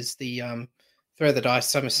is the Throw the Dice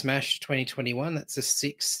Summer Smash 2021. That's the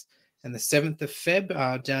 6th and the 7th of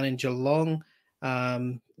Feb down in Geelong.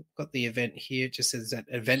 Got the event here. It just says at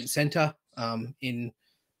Event Centre in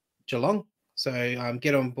Geelong. So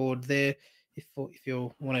get on board there if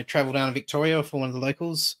you want to travel down to Victoria for one of the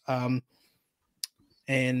locals.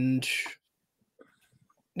 And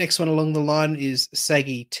next one along the line is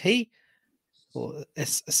Saggy T, or a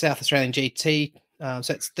South Australian GT.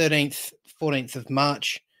 So it's 13th, 14th of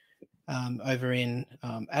March over in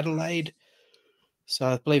Adelaide. So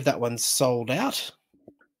I believe that one's sold out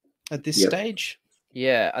at this stage.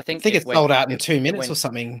 Yeah, I think it's sold out in 2 minutes or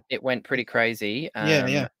something. It went pretty crazy.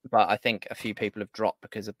 Yeah. But I think a few people have dropped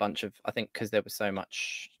because because there was so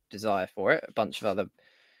much desire for it. A bunch of other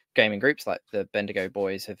gaming groups like the Bendigo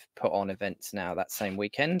Boys have put on events now that same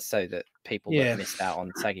weekend so that people that missed out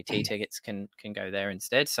on Saggy T tickets can go there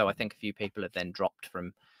instead. So I think a few people have then dropped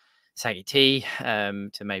from Saggy T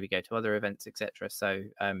to maybe go to other events, etc. So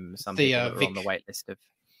some people that are on the wait list have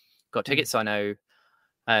got tickets. So I know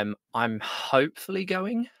I'm hopefully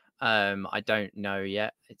going. I don't know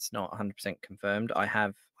yet. It's not 100% confirmed. I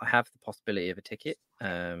have the possibility of a ticket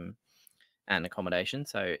and accommodation.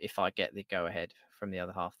 So if I get the go ahead from the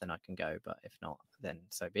other half, then I can go. But if not, then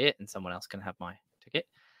so be it, and someone else can have my ticket.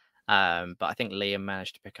 But I think Liam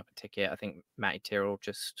managed to pick up a ticket. I think Matty Tyrrell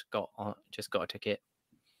just got a ticket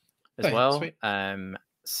as well. Sweet.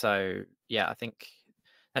 So yeah, I think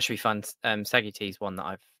that should be fun. Saggy T is one that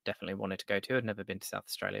I've definitely wanted to go to. I've never been to South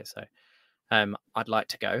Australia, so I'd like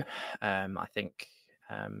to go. I think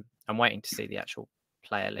I'm waiting to see the actual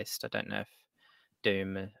player list. I don't know if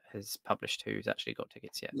Doom has published who's actually got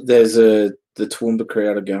tickets yet. There's the Toowoomba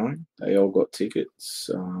crowd are going. They all got tickets.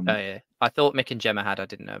 Oh yeah, I thought Mick and Gemma had. I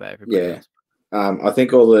didn't know about everybody else. I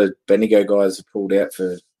think all the Bendigo guys have pulled out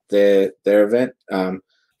for their event.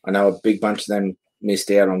 I know a big bunch of them missed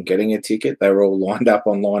out on getting a ticket. They were all lined up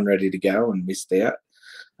online ready to go and missed out.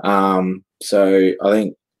 So I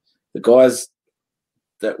think the guys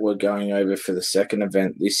that were going over for the second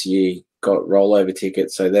event this year got rollover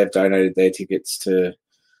tickets, so they've donated their tickets to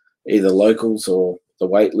either locals or the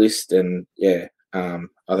wait list. And I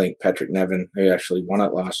think Patrick Nevin, who actually won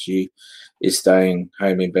it last year, is staying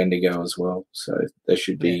home in Bendigo as well. So there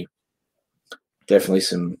should be definitely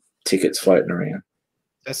some tickets floating around.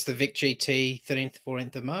 That's the Vic GT 13th,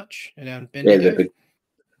 14th of March around Bendigo.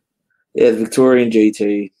 The Victorian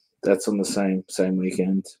GT, that's on the same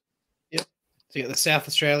weekend. Yep. So you got the South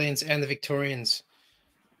Australians and the Victorians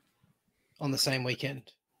on the same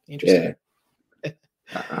weekend. Interesting. Yeah.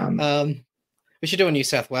 We should do a New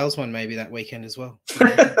South Wales one maybe that weekend as well.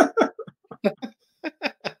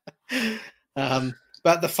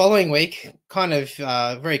 But the following week, kind of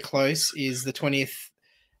very close, is the 20th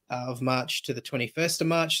of March to the 21st of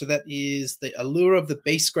March. So that is the Allure of the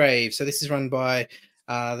Beastgrave. So this is run by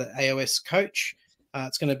the AOS coach.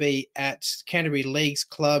 It's going to be at Canterbury Leagues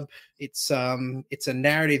Club. It's a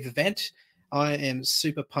narrative event. I am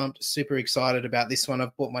super pumped, super excited about this one.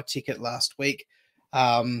 I've bought my ticket last week.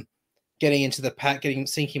 Getting into the pack,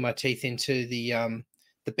 sinking my teeth into the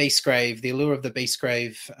Beastgrave, the Allure of the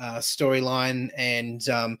Beastgrave storyline, and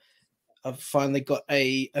I've finally got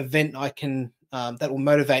a event I can that will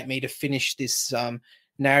motivate me to finish this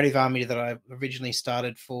narrative army that I originally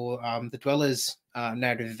started for the Dwellers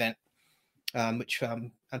narrative event, which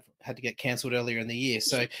had to get cancelled earlier in the year.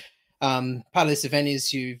 So part of this event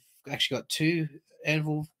is you've actually got 2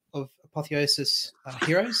 Anvil of Apotheosis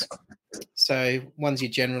heroes. So one's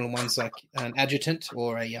your general and one's like an adjutant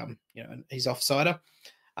or he's offsider.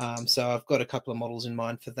 So I've got a couple of models in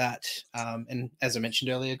mind for that. And as I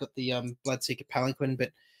mentioned earlier, I've got the Bloodseeker Palanquin.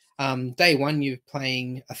 But day one, you're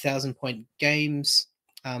playing 1,000-point games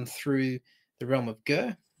through the realm of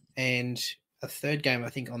Gur. And a third game, I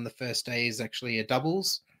think, on the first day is actually a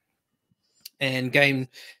doubles. And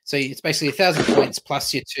so it's basically 1,000 points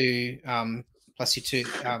plus your two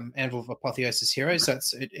Anvil of Apotheosis heroes. So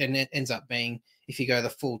it ends up being, if you go the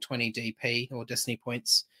full 20 DP or Destiny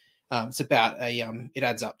points, It's about it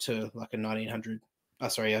adds up to like a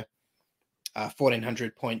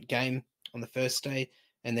 1400 point game on the first day.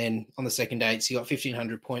 And then on the second day, you got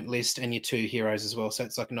 1500 point list and your 2 heroes as well. So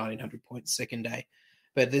it's like 1900 points second day.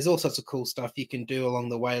 But there's all sorts of cool stuff you can do along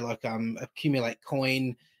the way, like accumulate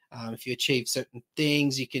coin. If you achieve certain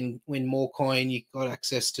things, you can win more coin. You've got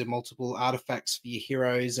access to multiple artifacts for your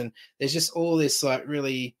heroes. And there's just all this like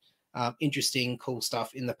really interesting, cool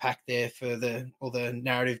stuff in the pack there for all the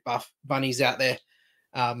narrative buff bunnies out there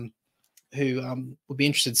who will be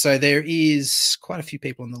interested. So there is quite a few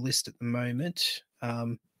people on the list at the moment.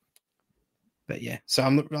 But yeah, so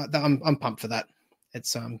I'm pumped for that.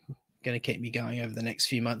 It's going to keep me going over the next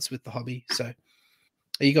few months with the hobby. So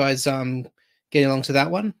are you guys getting along to that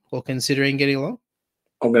one or considering getting along?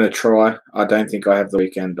 I'm going to try. I don't think I have the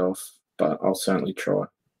weekend off, but I'll certainly try.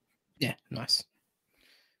 Yeah, nice.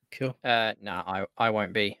 Cool. No, I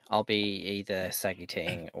won't be. I'll be either saggy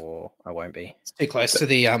teeing or I won't be. It's too close to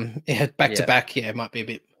the back to back. Yeah, it might be a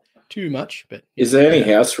bit too much. But is there any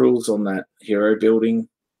house rules on that hero building?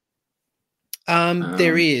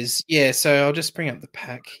 There is. Yeah, so I'll just bring up the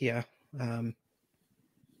pack here. I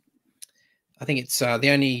think it's the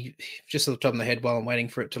only, just at the top of the head while I'm waiting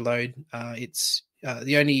for it to load. It's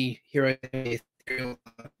the only hero where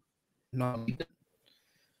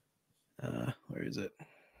is it?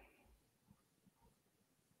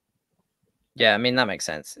 Yeah, I mean, that makes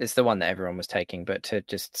sense. It's the one that everyone was taking, but to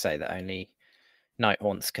just say that only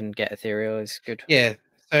Nighthaunts can get Ethereal is good. Yeah,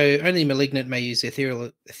 so only Malignant may use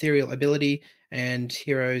Ethereal ability, and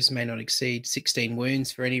heroes may not exceed 16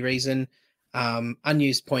 wounds for any reason.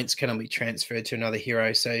 Unused points cannot be transferred to another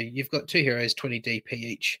hero. So you've got 2 heroes, 20 DP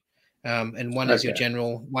each, and one is your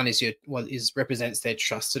general, one is represents their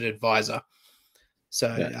trusted advisor.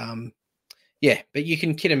 So yeah, but you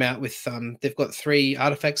can kit them out with they've got 3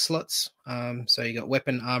 artifact slots. So you got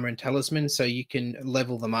weapon, armor, and talisman. So you can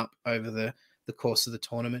level them up over the course of the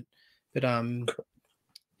tournament. But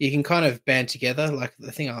you can kind of band together. Like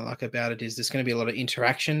the thing I like about it is there's going to be a lot of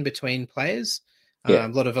interaction between players. A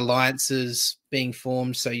lot of alliances being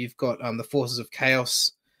formed. So you've got the Forces of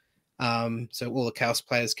Chaos. So all the Chaos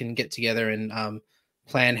players can get together and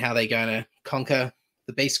plan how they're going to conquer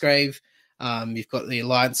the Beastgrave. You've got the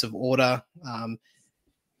Alliance of Order.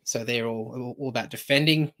 So they're all about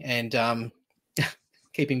defending and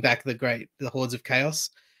keeping back the hordes of chaos.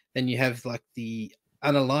 Then you have like the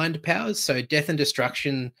unaligned powers. So death and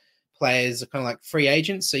destruction players are kind of like free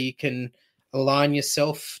agents. So you can align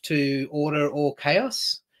yourself to order or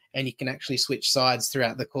chaos, and you can actually switch sides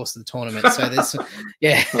throughout the course of the tournament. So there's,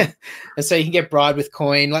 and so you can get bribed with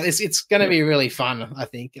coin. Like it's going to be really fun. I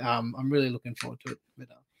think I'm really looking forward to it. But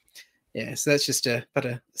yeah, so that's just a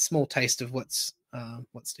small taste of what's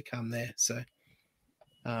to come there. So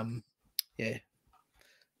yeah,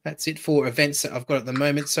 that's it for events that I've got at the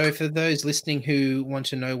moment. So for those listening who want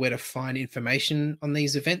to know where to find information on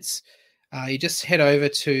these events, you just head over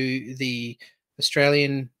to the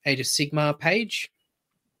Australian Age of Sigmar page,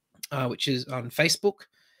 which is on Facebook.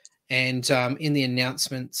 And in the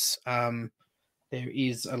announcements, there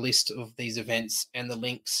is a list of these events and the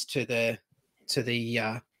links to the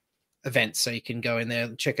events. So you can go in there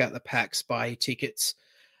and check out the packs, buy tickets.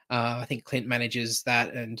 I think Clint manages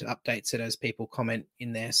that and updates it as people comment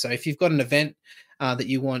in there. So if you've got an event that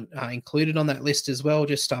you want included on that list as well,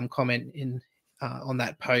 just comment in on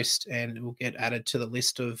that post and it will get added to the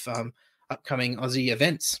list of upcoming Aussie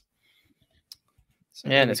events. So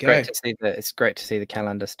yeah, and it's great to see the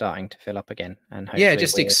calendar starting to fill up again. And yeah, it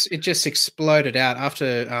just exploded out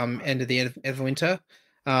after end of the Everwinter.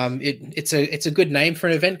 It's a good name for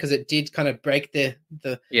an event because it did kind of break the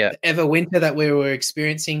Everwinter that we were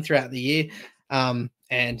experiencing throughout the year.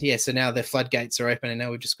 And yeah, so now the floodgates are open, and now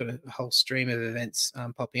we've just got a whole stream of events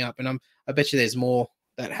popping up. And I bet you there's more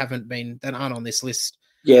that aren't on this list.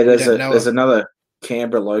 Yeah, there's another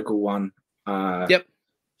Canberra local one.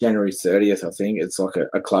 January 30th, I think. It's like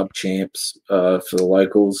a club champs for the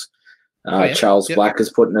locals. Charles Black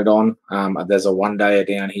is putting it on. There's a 1-dayer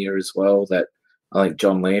down here as well that I think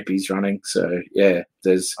John Lampy's running. So yeah,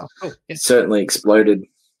 there's certainly exploded.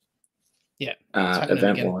 Yeah,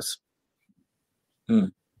 event-wise.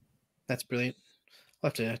 That's brilliant. I'll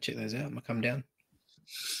have to check those out. I'm gonna come down.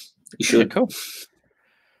 You should. Yeah, cool.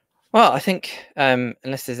 Well, I think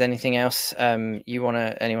unless there's anything else anyone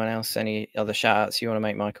else, any other shout outs you want to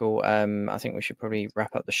make, Michael, I think we should probably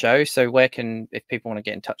wrap up the show. So if people want to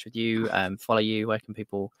get in touch with you, follow you, where can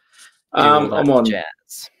people do all that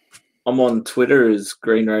jazz? I'm on Twitter as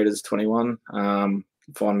Green Raiders 21.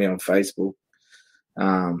 Find me on Facebook.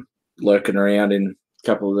 Lurking around in a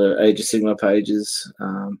couple of the Age of Sigmar pages.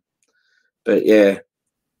 But yeah,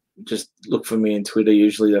 just look for me on Twitter.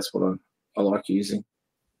 Usually that's what I like using.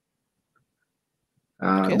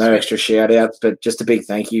 No extra shout outs, but just a big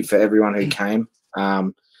thank you for everyone who came.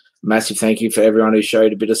 Massive thank you for everyone who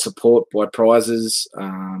showed a bit of support by prizes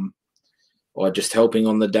or just helping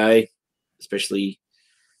on the day, especially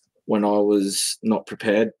when I was not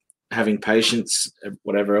prepared, having patience,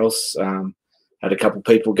 whatever else. Had a couple of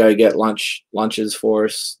people go get lunches for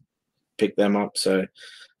us, pick them up. So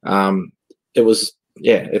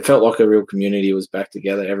it felt like a real community was back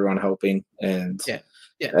together, everyone helping, and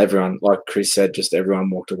everyone, like Chris said, just everyone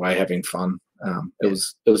walked away having fun. It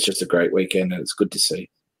was just a great weekend, and it's good to see.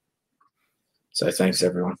 So thanks,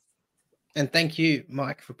 everyone. And thank you,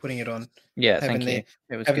 Mike, for putting it on. Yeah, thank you.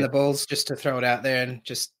 Having the balls just to throw it out there and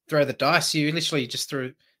just throw the dice. You literally just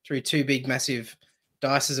threw two big, massive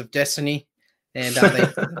dices of destiny, and they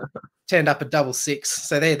turned up a 6.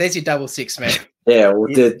 So there's your 6, man. Yeah,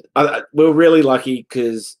 we're really lucky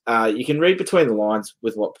because you can read between the lines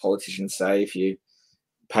with what politicians say if you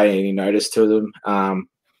pay any notice to them.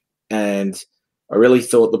 And I really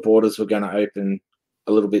thought the borders were going to open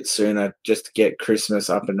a little bit sooner just to get Christmas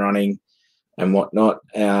up and running and whatnot.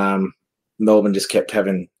 Melbourne just kept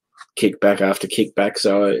having kickback after kickback,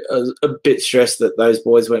 so I was a bit stressed that those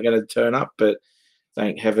boys weren't going to turn up, but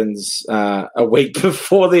thank heavens a week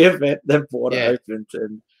before the event the border opened,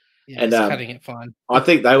 and cutting it fine. I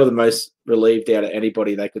think they were the most relieved out of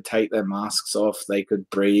anybody. They could take their masks off, they could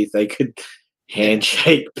breathe, they could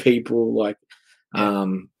handshake people.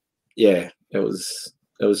 It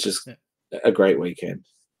was just a great weekend.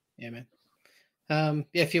 Yeah, man.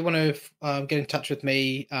 If you want to get in touch with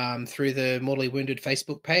me through the Mortally Wounded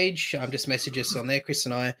Facebook page, just message us on there. Chris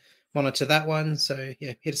and I monitor that one. So,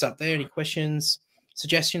 hit us up there. Any questions,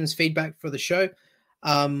 suggestions, feedback for the show.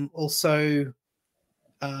 Also,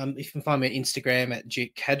 you can find me on Instagram at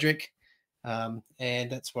Duke Cadrick,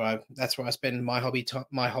 and that's where I spend my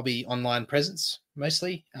hobby online presence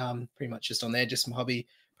mostly. Pretty much just on there, just some hobby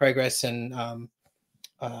progress, and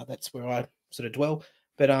that's where I sort of dwell.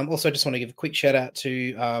 But also just want to give a quick shout out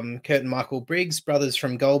to Kurt and Michael Briggs, brothers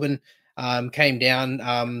from Goulburn, came down.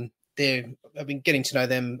 I've been getting to know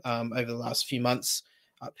them over the last few months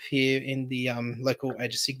up here in the local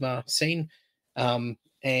Age of Sigmar scene.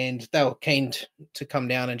 And they were keen to come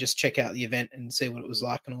down and just check out the event and see what it was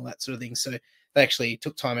like and all that sort of thing. So they actually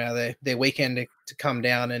took time out of their weekend to come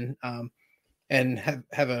down and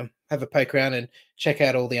have a poke around and check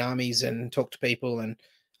out all the armies and talk to people. And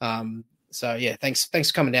thanks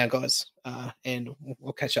for coming down, guys. And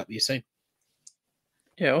we'll catch up with you soon.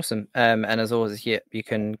 Yeah, awesome. And as always, you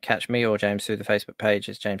can catch me or James through the Facebook page,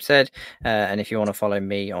 as James said. And if you want to follow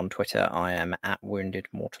me on Twitter, I am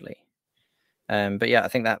 @WoundedMortally. I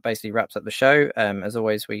think that basically wraps up the show. As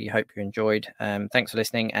always, we hope you enjoyed. Thanks for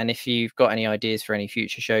listening. And if you've got any ideas for any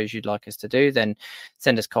future shows you'd like us to do, then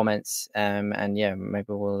send us comments. Maybe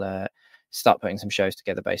we'll start putting some shows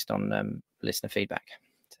together based on listener feedback.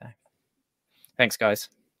 So, thanks, guys.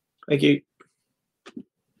 Thank you.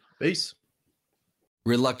 Peace.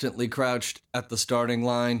 Reluctantly crouched at the starting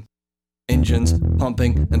line. Engines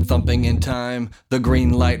pumping and thumping in time. The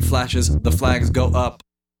green light flashes, the flags go up.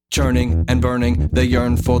 Churning and burning, they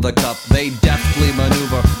yearn for the cup. They deftly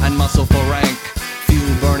maneuver and muscle for rank.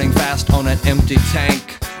 Fuel burning fast on an empty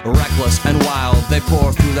tank. Reckless and wild, they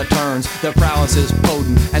pour through the turns. Their prowess is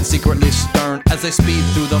potent and secretly stern. As they speed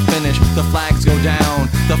through the finish, the flags go down.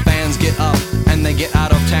 The fans get up and they get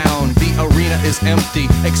out of town. The arena is empty,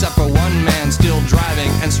 except for one man still driving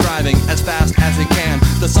and striving as fast as he can.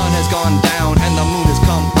 The sun has gone down and the moon has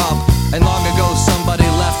come up. And long ago somebody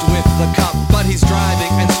left with the cup. But he's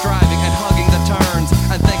driving and striving and hugging the turns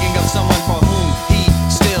and thinking of someone for whom he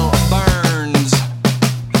still burns.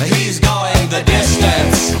 He's going the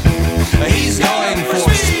distance. He's going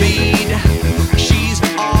for speed. She's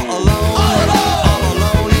all alone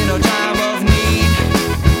in her time of need.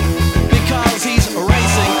 Because he's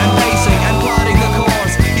racing and pacing and plotting the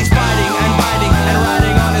course. He's fighting and biting and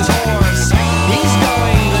riding on his horse. He's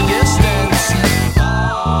going the distance.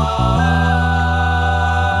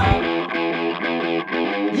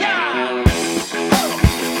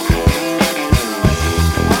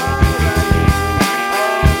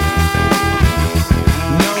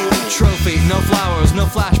 No flowers, no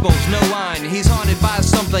flashbulbs, no wine. He's haunted by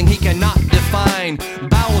something he cannot define.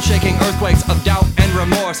 Bowel-shaking earthquakes of doubt and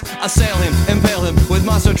remorse assail him, impale him with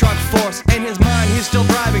monster truck force. In his mind, he's still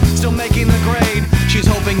driving, still making the grade. She's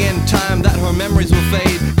hoping in time that her memories will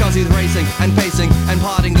fade. Cause he's racing and pacing and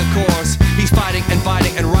plotting the course. He's fighting and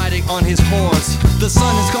fighting and riding on his horse. The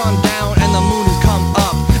sun has gone down and the moon has come up.